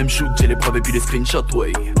pas le même shoot. J'ai les preuves et puis les screenshots,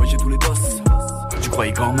 ouais. Moi j'ai tous les boss. Tu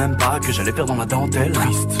croyais quand même pas que j'allais faire dans la dentelle.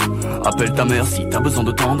 Triste, appelle ta mère si t'as besoin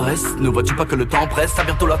de tendresse. Ne vois-tu pas que le temps presse, à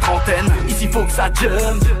bientôt la trentaine. Ici faut que ça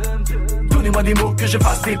jump. Donnez-moi des mots que je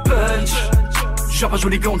fasse des punch. Je viens pas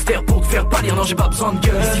jouer les gangsters pour te faire pâlir, non j'ai pas besoin de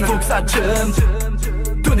gun. Ici faut que ça jump.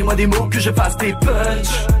 Donnez-moi des mots que je fasse des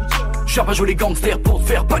punch. Je viens pas jouer les gangsters pour te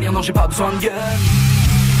faire pâlir, non j'ai pas besoin de gun.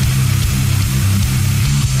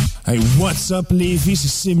 Hey, what's up, Lévis? C'est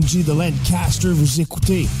Sim-G de Lancaster. Vous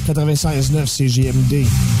écoutez 96.9 CJMD.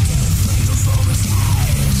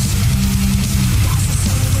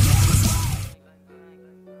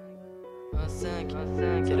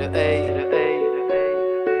 C'est le A.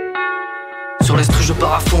 Sur l'estru je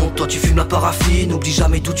pars à fond, toi tu fumes la paraffine. N'oublie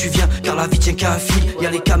jamais d'où tu viens, car la vie tient qu'à un fil. Y'a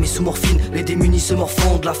les camis sous morphine, les démunis se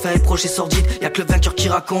morfondent. La fin est proche et sordide, y'a que le vainqueur qui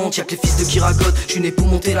raconte. Y'a que les fils de qui ragotent, j'suis né pour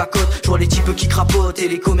monter la côte. J'vois les types qui crapotent et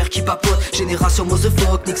les commères qui papotent. Génération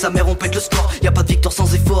motherfuck, nique sa mère on pète le score. Y'a pas de victoire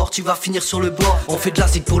sans effort, tu vas finir sur le bord. On fait de la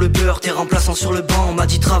zig pour le beurre, t'es remplaçant sur le banc. On m'a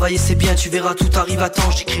dit travailler c'est bien, tu verras tout arrive à temps.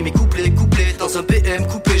 J'écris mes couplets, dans un PM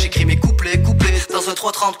coupé. J'écris mes couplets, dans un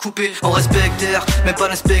 330 coupé. On respecte R, même pas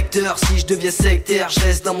l'inspecteur. Si je deviens sectaire, je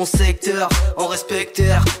reste dans mon secteur. On respecte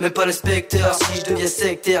R, même pas l'inspecteur. Si je deviens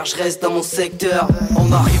sectaire, je reste dans mon secteur. On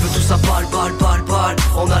m'arrive tous à balle.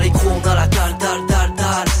 On a les gros, on a la dalle.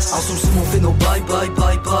 En soum on fait nos bye.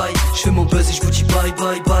 Je fais mon buzz et je vous dis bye.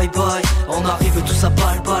 On arrive tous à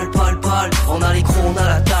balle. On a les gros, on a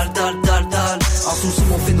la dalle. En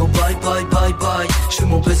soum on fait nos bye. Je fais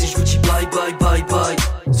mon buzz et je vous dis bye.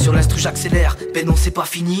 Sur l'instru j'accélère, ben non c'est pas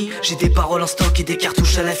fini. J'ai des paroles en stock et des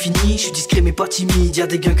cartouches à l'infini. Je suis discret mais pas timide, y'a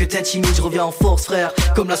des gains que t'intimides. Je reviens en force frère,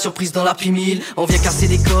 comme la surprise dans la P1000. On vient casser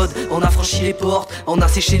les codes, on a franchi les portes. On a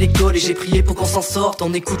séché l'école et j'ai prié pour qu'on s'en sorte.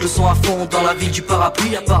 On écoute le son à fond dans la ville du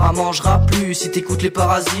parapluie. Apparemment je rappe plus si t'écoutes les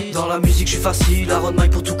parasites. Dans la musique je suis facile, à road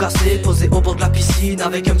mic pour tout casser. Posé au bord de la piscine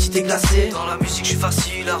avec un petit thé glacé. Dans la musique je suis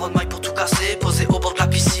facile, à road mic pour tout casser. Posé au bord de la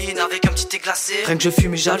piscine avec un petit thé glacé. Rien que je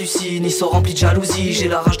fume et j'hallucine, ils sont remplis de jalousie. J'ai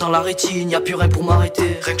la rage dans la rétine, y'a plus rien pour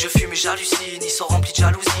m'arrêter. Rien que je fume et j'hallucine, ils sont remplis de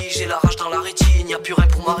jalousie. J'ai la rage dans la rétine, y'a plus rien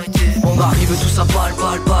pour m'arrêter. On arrive tous à balle.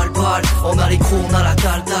 On a les crocs, on a la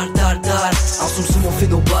dalle. En soum on fait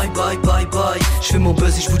nos bye. Je fais mon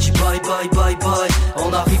buzz et je vous dis bye.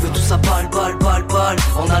 On arrive tous à balle.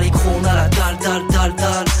 On a les crocs, on a la dalle.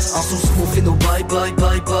 En soum on fait nos bye.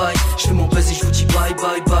 Je fais mon buzz et je vous dis bye.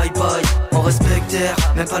 On respecte terre,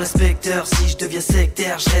 même pas l'inspecteur. Si je deviens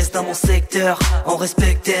sectaire, je reste dans mon secteur. On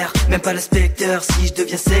respecte terre, même pas l'inspecteur. Si je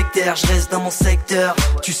deviens sectaire, je reste dans mon secteur.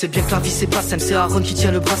 Tu sais bien que la vie c'est pas simple, c'est Aaron qui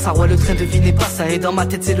tient le brassard. Ouais, le train de vie n'est pas ça, et dans ma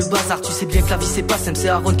tête c'est le bazar. Tu sais bien que la vie c'est pas simple, c'est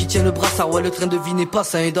Aaron qui tient le brassard. Ouais, le train de vie n'est pas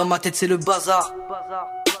ça, et dans ma tête c'est le bazar.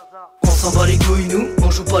 On s'en bat les couilles, nous,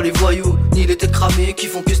 on joue pas les voyous, ni les têtes cramées qui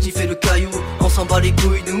font que sniffer le caillou. On s'en bat les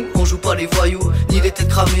couilles, nous, on joue pas les voyous, ni les têtes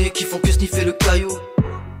cramées qui font que sniffer le caillou.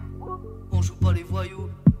 On joue pas les voyous,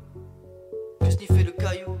 que sniffer le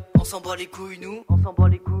caillou. On s'en bat les couilles, nous, on s'en bat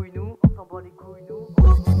les couilles, nous, on s'en bat les couilles, nous.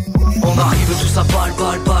 On arrive tous à balle.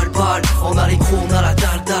 On a les crocs, on a la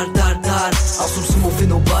dalle. En soum on fait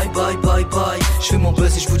nos bye. Je fais mon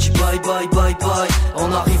buzz et je vous dis bye.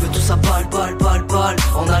 On arrive tous à balle.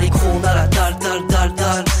 On a les crocs, on a la dalle.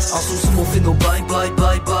 En soum on fait nos bye.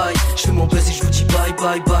 Je fais mon buzz et je vous dis bye.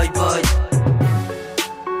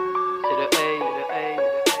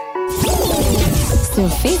 Sur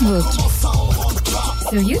Facebook,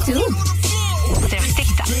 sur YouTube, sur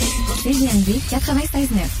TikTok, CJMD 96.9.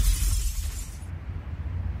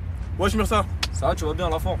 Ouais, je mets ça. Ça va, tu vas bien,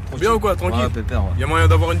 l'enfant? Bien ou quoi? Tranquille? Ouais, pépère, ouais. Y'a moyen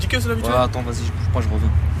d'avoir une 10 queues, là, vite fait? Ouais, attends, vas-y, je bouge pas, je reviens.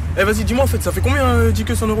 Eh, vas-y, dis-moi, en fait, ça fait combien 10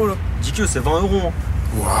 queues 100 euros, là? 10 queues, c'est 20 euros, hein.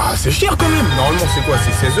 Ouah, c'est cher quand même. Normalement, c'est quoi?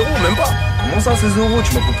 C'est 16 euros, même pas. Comment ça, 16 euros?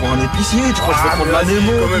 Tu m'as pris pour un épicier, tu crois que je vais prendre la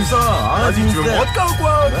démo, comme ça? Vas-y, tu veux me vodka ou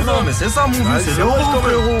quoi? Non, mais c'est ça, mon vieux, c'est l'euro,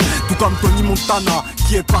 frérot. Tout comme Tony Montana,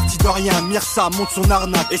 qui est parti de rien. Mirsa monte son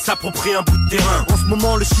arnaque et s'approprie un bout de terrain. En ce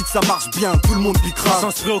moment, le shit, ça marche bien, tout le monde piquera.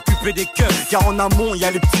 Sans se préoccuper des keufs. Car en amont,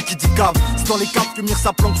 y'a les petits qui dicavent. C'est dans les caves que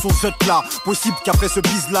Mirsa planque son jet là. Possible qu'après ce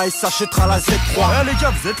bise-là, il s'achètera la Z3. Ouais, les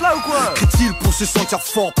gars, vous êtes là ou quoi? Crie-t-il pour se sentir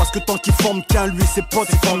fort, parce que tant qu'il forme qu'un, lui et ses potes,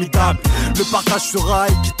 c'est formidable. Le partage sera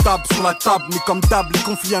équitable sur la table, mais comme d'hab, les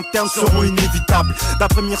conflits internes seront inévitables.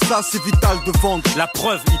 D'après Mirsa, c'est vital de vendre. La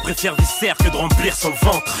preuve, il préfère viscère que de remplir son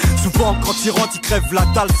ventre. Souvent, quand il rentre, il crève la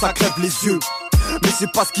dalle, ça crève les yeux. Mais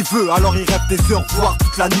c'est pas ce qu'il veut, alors il rêve des heures, voire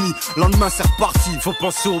toute la nuit. Lendemain, c'est reparti. Faut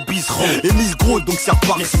penser au biseron. Et mise gros, donc c'est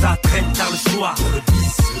reparti. Mais ça traîne tard le soir.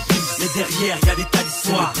 Mais derrière, y'a des tas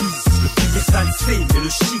d'histoires. Mais ça le sait, mais le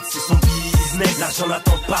shit, c'est son business. L'argent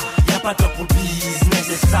n'attend pas, y'a pas d'heure pour le business.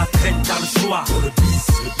 Et ça traîne tard le soir.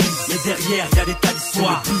 Mais derrière, y'a des tas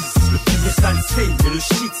d'histoires. Mais ça le sait, mais le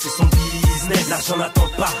shit, c'est son business. L'argent n'attend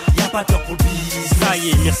pas, y'a pas d'heure pour le business. Ça y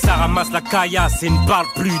est, Mirsa ramasse la caillasse et ne parle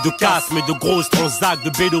plus de casse, mais de grosses transacts de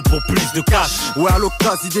bédo pour plus de cash. Ouais, à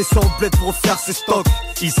l'occasion, il descend au bled pour faire ses stocks.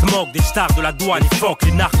 Il se moque des stars de la douane, il fuck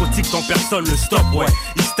les narcotiques tant personne le stop, ouais.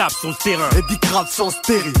 Il se tape sur le terrain. Et bicrave sans se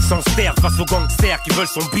terrer. Sans se taire face aux gangsters qui veulent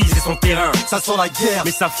son bise et son terrain. Ça sent la guerre.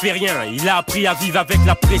 Mais ça fait rien, il a appris à vivre avec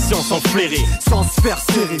la pression sans flairer. Sans se faire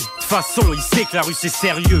serrer. De toute façon, il sait que la rue c'est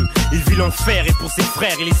sérieux. Il vit l'enfer et pour ses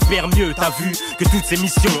frères, il espère mieux. T'as vu que toutes ses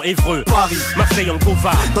missions, Évreux, Paris, Marseille,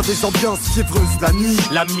 Angova. Dans des ambiances fiévreuses la nuit.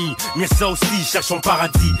 L'ami, Mirsa aussi cherche son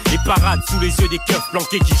paradis. Les parades sous les yeux des keufs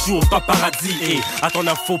planqués qui jouent au paparazzi. Et attends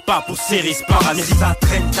un faux pas pour serrer ce paradis. Ça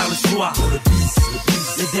traîne tard le soir.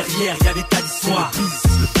 Mais derrière y'a des tas d'histoires.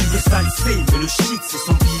 Mais ça le sait, mais le shit c'est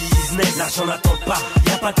son business. L'argent n'attend pas,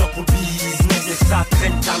 y'a pas d'heure pour le business. Et ça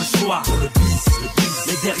traîne tard le soir.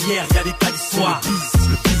 Mais derrière y'a des tas d'histoires.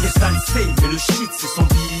 Mais ça le sait, mais le shit c'est son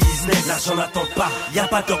business. L'argent n'attend pas, y'a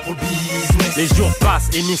pas d'heure pour le business. Les jours passent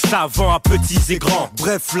et Mirsa vend à petits et grands.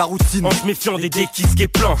 Bref, la routine. En se méfiant des déquises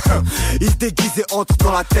guéplans. Il se déguise et entre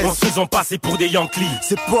dans la tête. En se faisant passer pour des Yankees.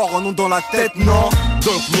 Ces porcs en ont dans la tête, non?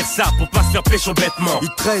 Donc Mirsa pour pas se faire pécho bêtement. Il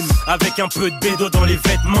traîne avec un peu de bédo dans les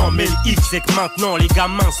vêtements. Mais le hic c'est que maintenant les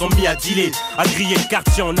gamins sont mis à dealer, à griller le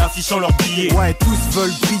quartier en affichant leurs billets. Ouais, tous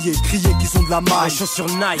veulent briller, crier qu'ils ont de la maille. Chaussures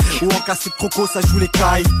Nike ou en cassette croco, ça joue les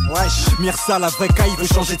cailles. Wesh, Mirsa la vraie caille veut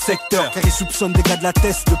changer de secteur. Car il soupçonne des gars de la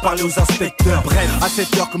test de parler aux inspecteurs. Bref, à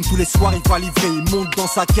 7h comme tous les soirs il va livrer. Il monte dans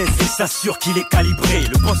sa caisse et s'assure qu'il est calibré.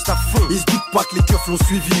 Le poste à fond. Il se doute pas que les keufs l'ont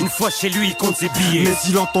suivi. Une fois chez lui il compte ses billets. Mais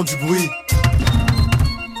il entend du bruit.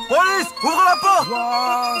 Police, ouvre la porte.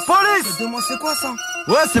 Wow, police. Dis-moi c'est quoi ça?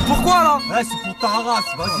 Ouais, c'est pourquoi là? Ouais, c'est pour ta race.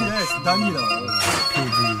 Vas-y, c'est Dani là.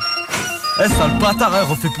 Eh, sale bâtard, hein,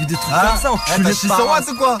 refais plus des trucs comme ça, enculé t'as 600 watts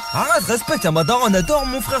ou quoi? Arrête, respecte, y'a ma daronne, on adore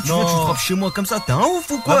mon frère, tu vois, tu frappes chez moi comme ça, t'es un ouf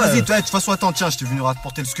ou quoi? Vas-y, toi, de toute façon, attends, tiens, je t'ai venu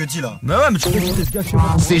rapporter le Scuddy là. Mais ouais, mais tu peux monter ce gars chez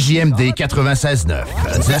moi. CJMD 96.9.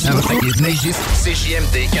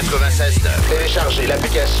 CJMD 96.9. Téléchargez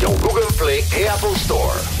l'application Google Play et Apple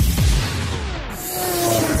Store.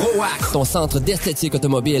 ProAxe, ton centre d'esthétique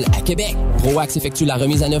automobile à Québec. ProAxe effectue la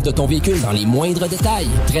remise à neuf de ton véhicule dans les moindres détails.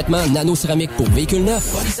 Traitement nano-céramique pour véhicules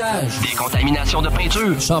neufs, polissage, décontamination de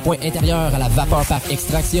peinture, shampoing intérieur à la vapeur par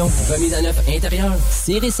extraction, remise à neuf intérieure,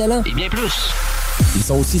 céré scellant et bien plus. Ils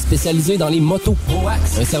sont aussi spécialisés dans les motos.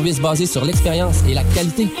 ProAxe, un service basé sur l'expérience et la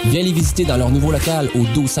qualité. Viens les visiter dans leur nouveau local au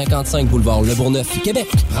 1255 boulevard Le Bourgneuf, Québec.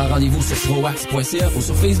 Prends rendez-vous sur proaxe.ca ou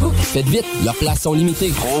sur Facebook. Faites vite, leurs places sont limitées.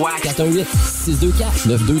 ProAxe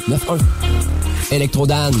 418-624-9291.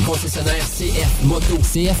 Électrodan, concessionnaire CF Moto.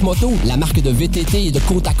 CF Moto, la marque de VTT et de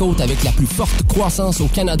côte à côte avec la plus forte croissance au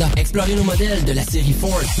Canada. Explorez nos modèles de la série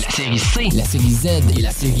Force, la série C, la série Z et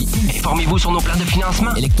la série U. Informez-vous sur nos plans de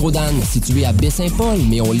financement. Électrodan, situé à Baie-Saint-Paul,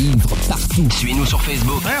 mais on livre partout. Suivez-nous sur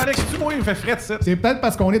Facebook. Hey Alex, tu vois, il me fait frais de ça. C'est peut-être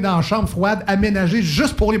parce qu'on est dans une chambre froide aménagée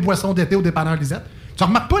juste pour les boissons d'été au dépanneur Lisette. Tu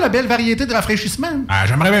remarques pas la belle variété de rafraîchissement? Ah,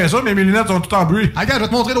 j'aimerais bien ça, mais mes lunettes sont toutes en bruit. Ah, regarde, je vais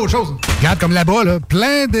te montrer d'autres choses. Regarde, comme là-bas, là,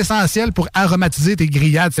 plein d'essentiels pour aromatiser tes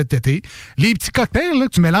grillades cet été. Les petits cocktails là,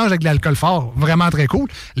 que tu mélanges avec de l'alcool fort, vraiment très cool.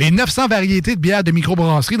 Les 900 variétés de bières de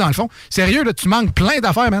microbrasserie, dans le fond. Sérieux, là, tu manques plein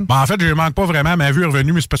d'affaires, man. Bon, en fait, je manque pas vraiment. Ma vue est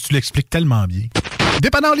revenue, mais c'est parce que tu l'expliques tellement bien.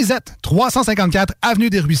 Dépanneur Lisette, 354 Avenue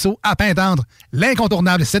des Ruisseaux, à Pintendre.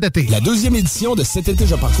 L'incontournable cet été. La 2e édition de Cet été,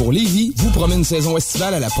 je parcours Lévis vous promet une saison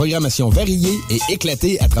estivale à la programmation variée et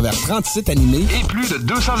éclatée à travers 30 sites animés et plus de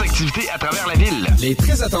 200 activités à travers la ville. Les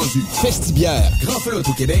très attendus Festibière, Grand Feu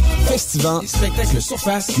au Québec, Festivant et Spectacle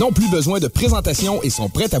Surface n'ont plus besoin de présentation et sont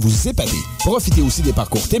prêts à vous épater. Profitez aussi des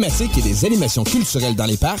parcours thématiques et des animations culturelles dans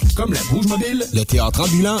les parcs, comme la Bouge Mobile, le théâtre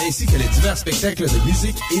ambulant, ainsi que les divers spectacles de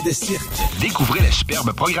musique et de cirque. Découvrez la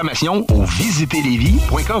superbe programmation au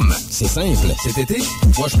visiterlévis.com. C'est simple. Cet été,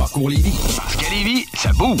 moi je parcours Lévis. Parce qu'à Lévis,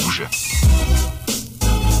 ça bouge.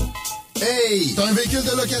 Hey! T'as un véhicule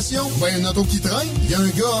de location? Ben, une auto qui traîne? Il y a un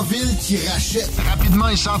gars en ville qui rachète. Rapidement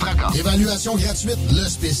et sans tracas. Évaluation gratuite. Le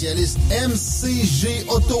spécialiste MCG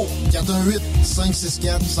Auto.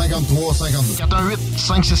 418-564-5352.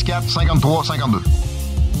 418-564-5352.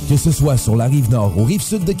 Que ce soit sur la Rive-Nord ou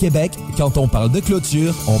Rive-Sud de Québec, quand on parle de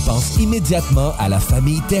clôture, on pense immédiatement à la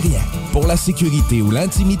famille Terrien. Pour la sécurité ou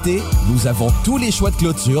l'intimité, nous avons tous les choix de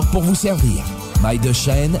clôture pour vous servir. Mailles de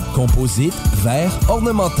chêne, composite, verre,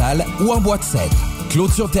 ornemental ou en bois de cèdre.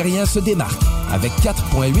 Clôture Terrien se démarque avec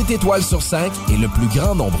 4,8 étoiles sur 5 et le plus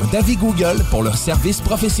grand nombre d'avis Google pour leur service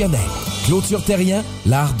professionnel. Clôture Terrien,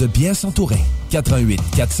 l'art de bien s'entourer. 88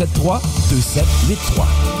 473 2783.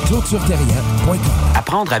 ClôtureTerrien.com.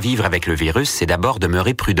 Apprendre à vivre avec le virus, c'est d'abord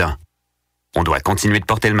demeurer prudent. On doit continuer de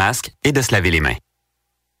porter le masque et de se laver les mains.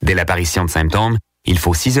 Dès l'apparition de symptômes, il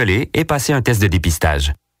faut s'isoler et passer un test de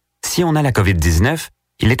dépistage. Si on a la COVID-19,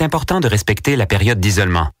 il est important de respecter la période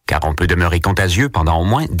d'isolement, car on peut demeurer contagieux pendant au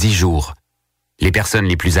moins 10 jours. Les personnes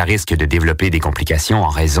les plus à risque de développer des complications en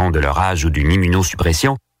raison de leur âge ou d'une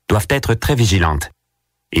immunosuppression doivent être très vigilantes.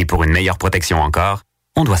 Et pour une meilleure protection encore,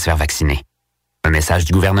 on doit se faire vacciner. Un message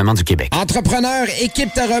du gouvernement du Québec. Entrepreneur,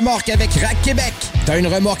 équipe ta remorque avec Rack Québec. T'as une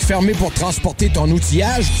remorque fermée pour transporter ton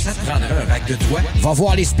outillage? Ça te prendra un rack de toit? Va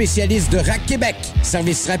voir les spécialistes de Rack Québec.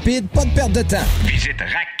 Service rapide, pas de perte de temps. Visite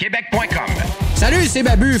rackquebec.com. Salut, c'est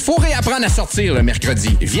Babu. Faut réapprendre à sortir le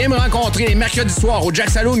mercredi. Viens me rencontrer les mercredis soirs au Jack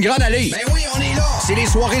Saloon Grande Allée. Ben oui, on est là. C'est les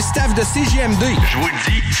soirées staff de CJMD. Je vous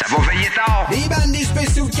le dis, ça va veiller tard. Les bandes, des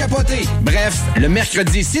spéciaux de capotés. Bref, le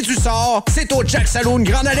mercredi, si tu sors, c'est au Jack Saloon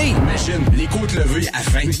Grande Allée. Imagine, les côtes levées à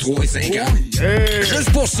 23,50. Hey. Juste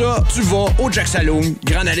pour ça, tu vas au Jack Saloon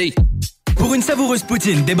Grande Allée. Pour une savoureuse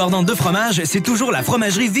poutine débordante de fromage, c'est toujours la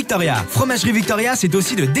Fromagerie Victoria. Fromagerie Victoria, c'est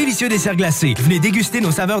aussi de délicieux desserts glacés. Venez déguster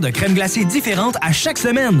nos saveurs de crème glacée différentes à chaque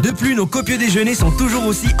semaine. De plus, nos copieux déjeuners sont toujours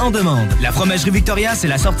aussi en demande. La Fromagerie Victoria, c'est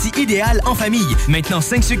la sortie idéale en famille. Maintenant,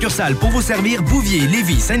 5 succursales pour vous servir: Bouvier,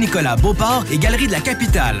 Lévis, Saint-Nicolas, Beauport et Galerie de la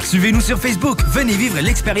Capitale. Suivez-nous sur Facebook. Venez vivre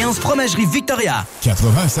l'expérience Fromagerie Victoria.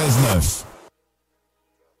 96.9.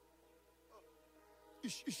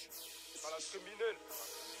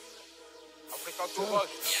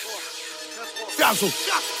 Fiazo.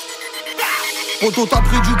 Poto t'as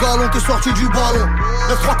pris du galon, t'es sorti du ballon.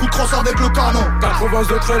 Les 3 coups de crosse avec le canon. 80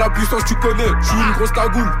 autres, la puissance tu connais. J'suis une grosse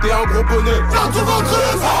cagoule, t'es un gros bonnet.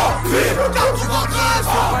 93,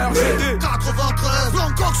 93,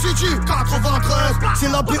 Bangkok City, 93. C'est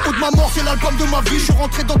la BO de ma mort, c'est l'album de ma vie. J'suis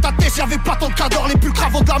rentré dans ta tête, y'avait pas tant de cadors. Les pulcres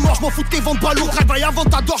avant de la mort, j'm'en fous de tes ventes pas lourds. Réveille avant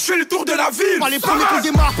t'adores, j'fais le tour de la ville. Pas les premiers qu'on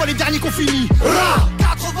démarre, pas les derniers qu'on finit.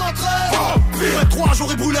 93, 3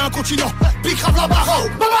 j'aurais brûlé un continent. Bicrave la barre,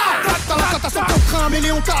 t'as son train, mais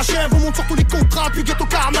Léon t'achève. On monte sur tous les contrats, puis ghetto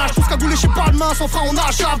carnage. Tout ce cagoulé, j'ai pas de main, sans frein on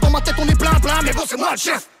achave. Dans ma tête on est plein, mais bon c'est moi le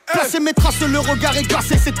chef. Placer mes traces, le regard est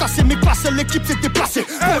glacé. C'est tassé, mes classes, l'équipe s'est déplacée.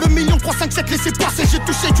 Pour le 1 3, 5, 7, laissez passer. J'ai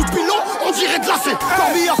touché du pilon, on dirait glacé.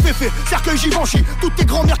 Corbillard féfé, cercueil Givenchy. Toutes tes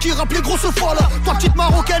grand-mères qui rappellent les grosses folles. Toi petite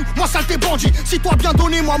marocaine, moi saleté bandit. Si toi bien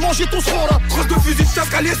donné, moi manger ton seront là. Crosse de fusil de chasse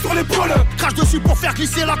calé sur l'épaule. Crache dessus pour faire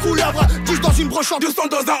glisser la couleuvre. 10 dans une broche, 200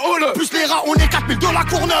 dans un hall. Plus les rats, on est 4000 de la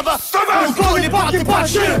Courneuve. Ça va, on connaît pas, t'es pas de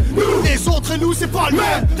chez nous. Les autres et nous, c'est pas le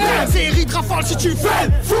même. Série de rafale si tu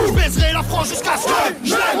fais fou. Je baiserai la France jusqu'à ce que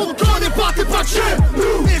je l'aime. On connaît pas, t'es pas de chez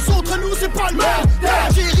nous. Les autres et nous, c'est pas le même.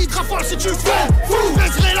 Série de rafale si tu fais fou. Je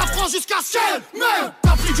baiserai la France jusqu'à ce que même.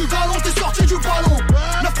 T'as pris du galon, t'es sorti du ballon.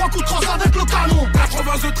 9-3 coups de crosse avec le canon.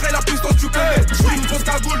 80 autres, la puissance tu connais. J'suis une grosse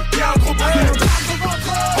cagoule, t'es un gros bonnet. 93,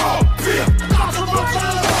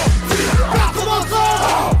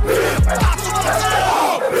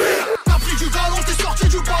 t'as pris du galon, t'es sorti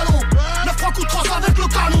du ballon. 9-3 coups de crosse avec le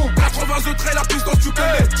canon. 80 autres, la puissance tu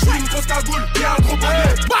connais. J'suis une grosse cagoule, t'es un gros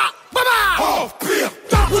bonnet. Oh pire,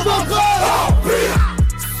 93, oh pire,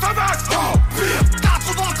 ça va, oh pire,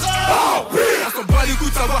 93, oh pire. On s'en bat les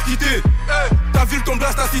coups de savoir quitter. Ta ville, ton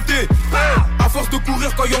blast, ta cité. À force de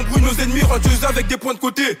courir quand y'en brûle, nos ennemis rentrent chez eux avec des points de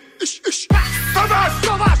côté. Sauvage,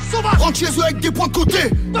 rentre chez eux avec des points de côté.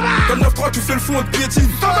 Comme 9-3, tu fais le fou, on te piétine.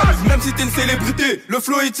 Même si t'es une célébrité, le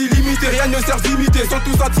flow est illimité, rien ne sert d'imiter. Sont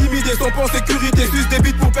tous intimidés, sont pas en sécurité. Suce des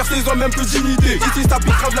bites pour percer, ils ont même plus d'unité. Ici, ça pique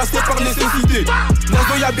grave la c'est par nécessité.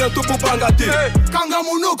 Nazo, y'a bientôt pour pas gâter. Kanga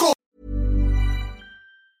Monoko.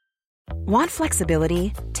 Want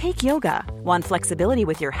flexibility? Take yoga. Want flexibility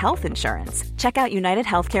with your health insurance? Check out United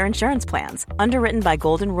Healthcare Insurance Plans. Underwritten by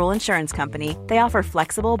Golden Rule Insurance Company, they offer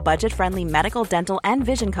flexible, budget-friendly medical, dental, and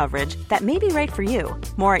vision coverage that may be right for you.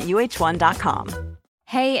 More at uh1.com.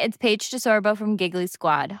 Hey, it's Paige DeSorbo from Giggly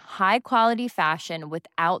Squad. High quality fashion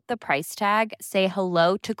without the price tag. Say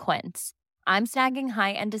hello to Quince. I'm snagging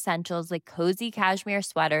high-end essentials like cozy cashmere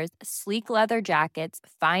sweaters, sleek leather jackets,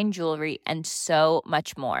 fine jewelry, and so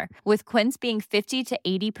much more. With Quince being 50 to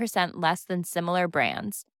 80% less than similar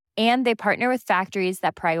brands. And they partner with factories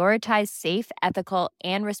that prioritize safe, ethical,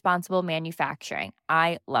 and responsible manufacturing.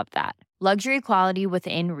 I love that. Luxury quality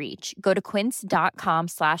within reach. Go to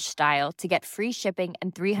quince.com/style to get free shipping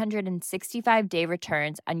and 365-day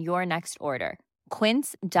returns on your next order.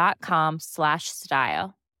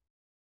 Quince.com/style.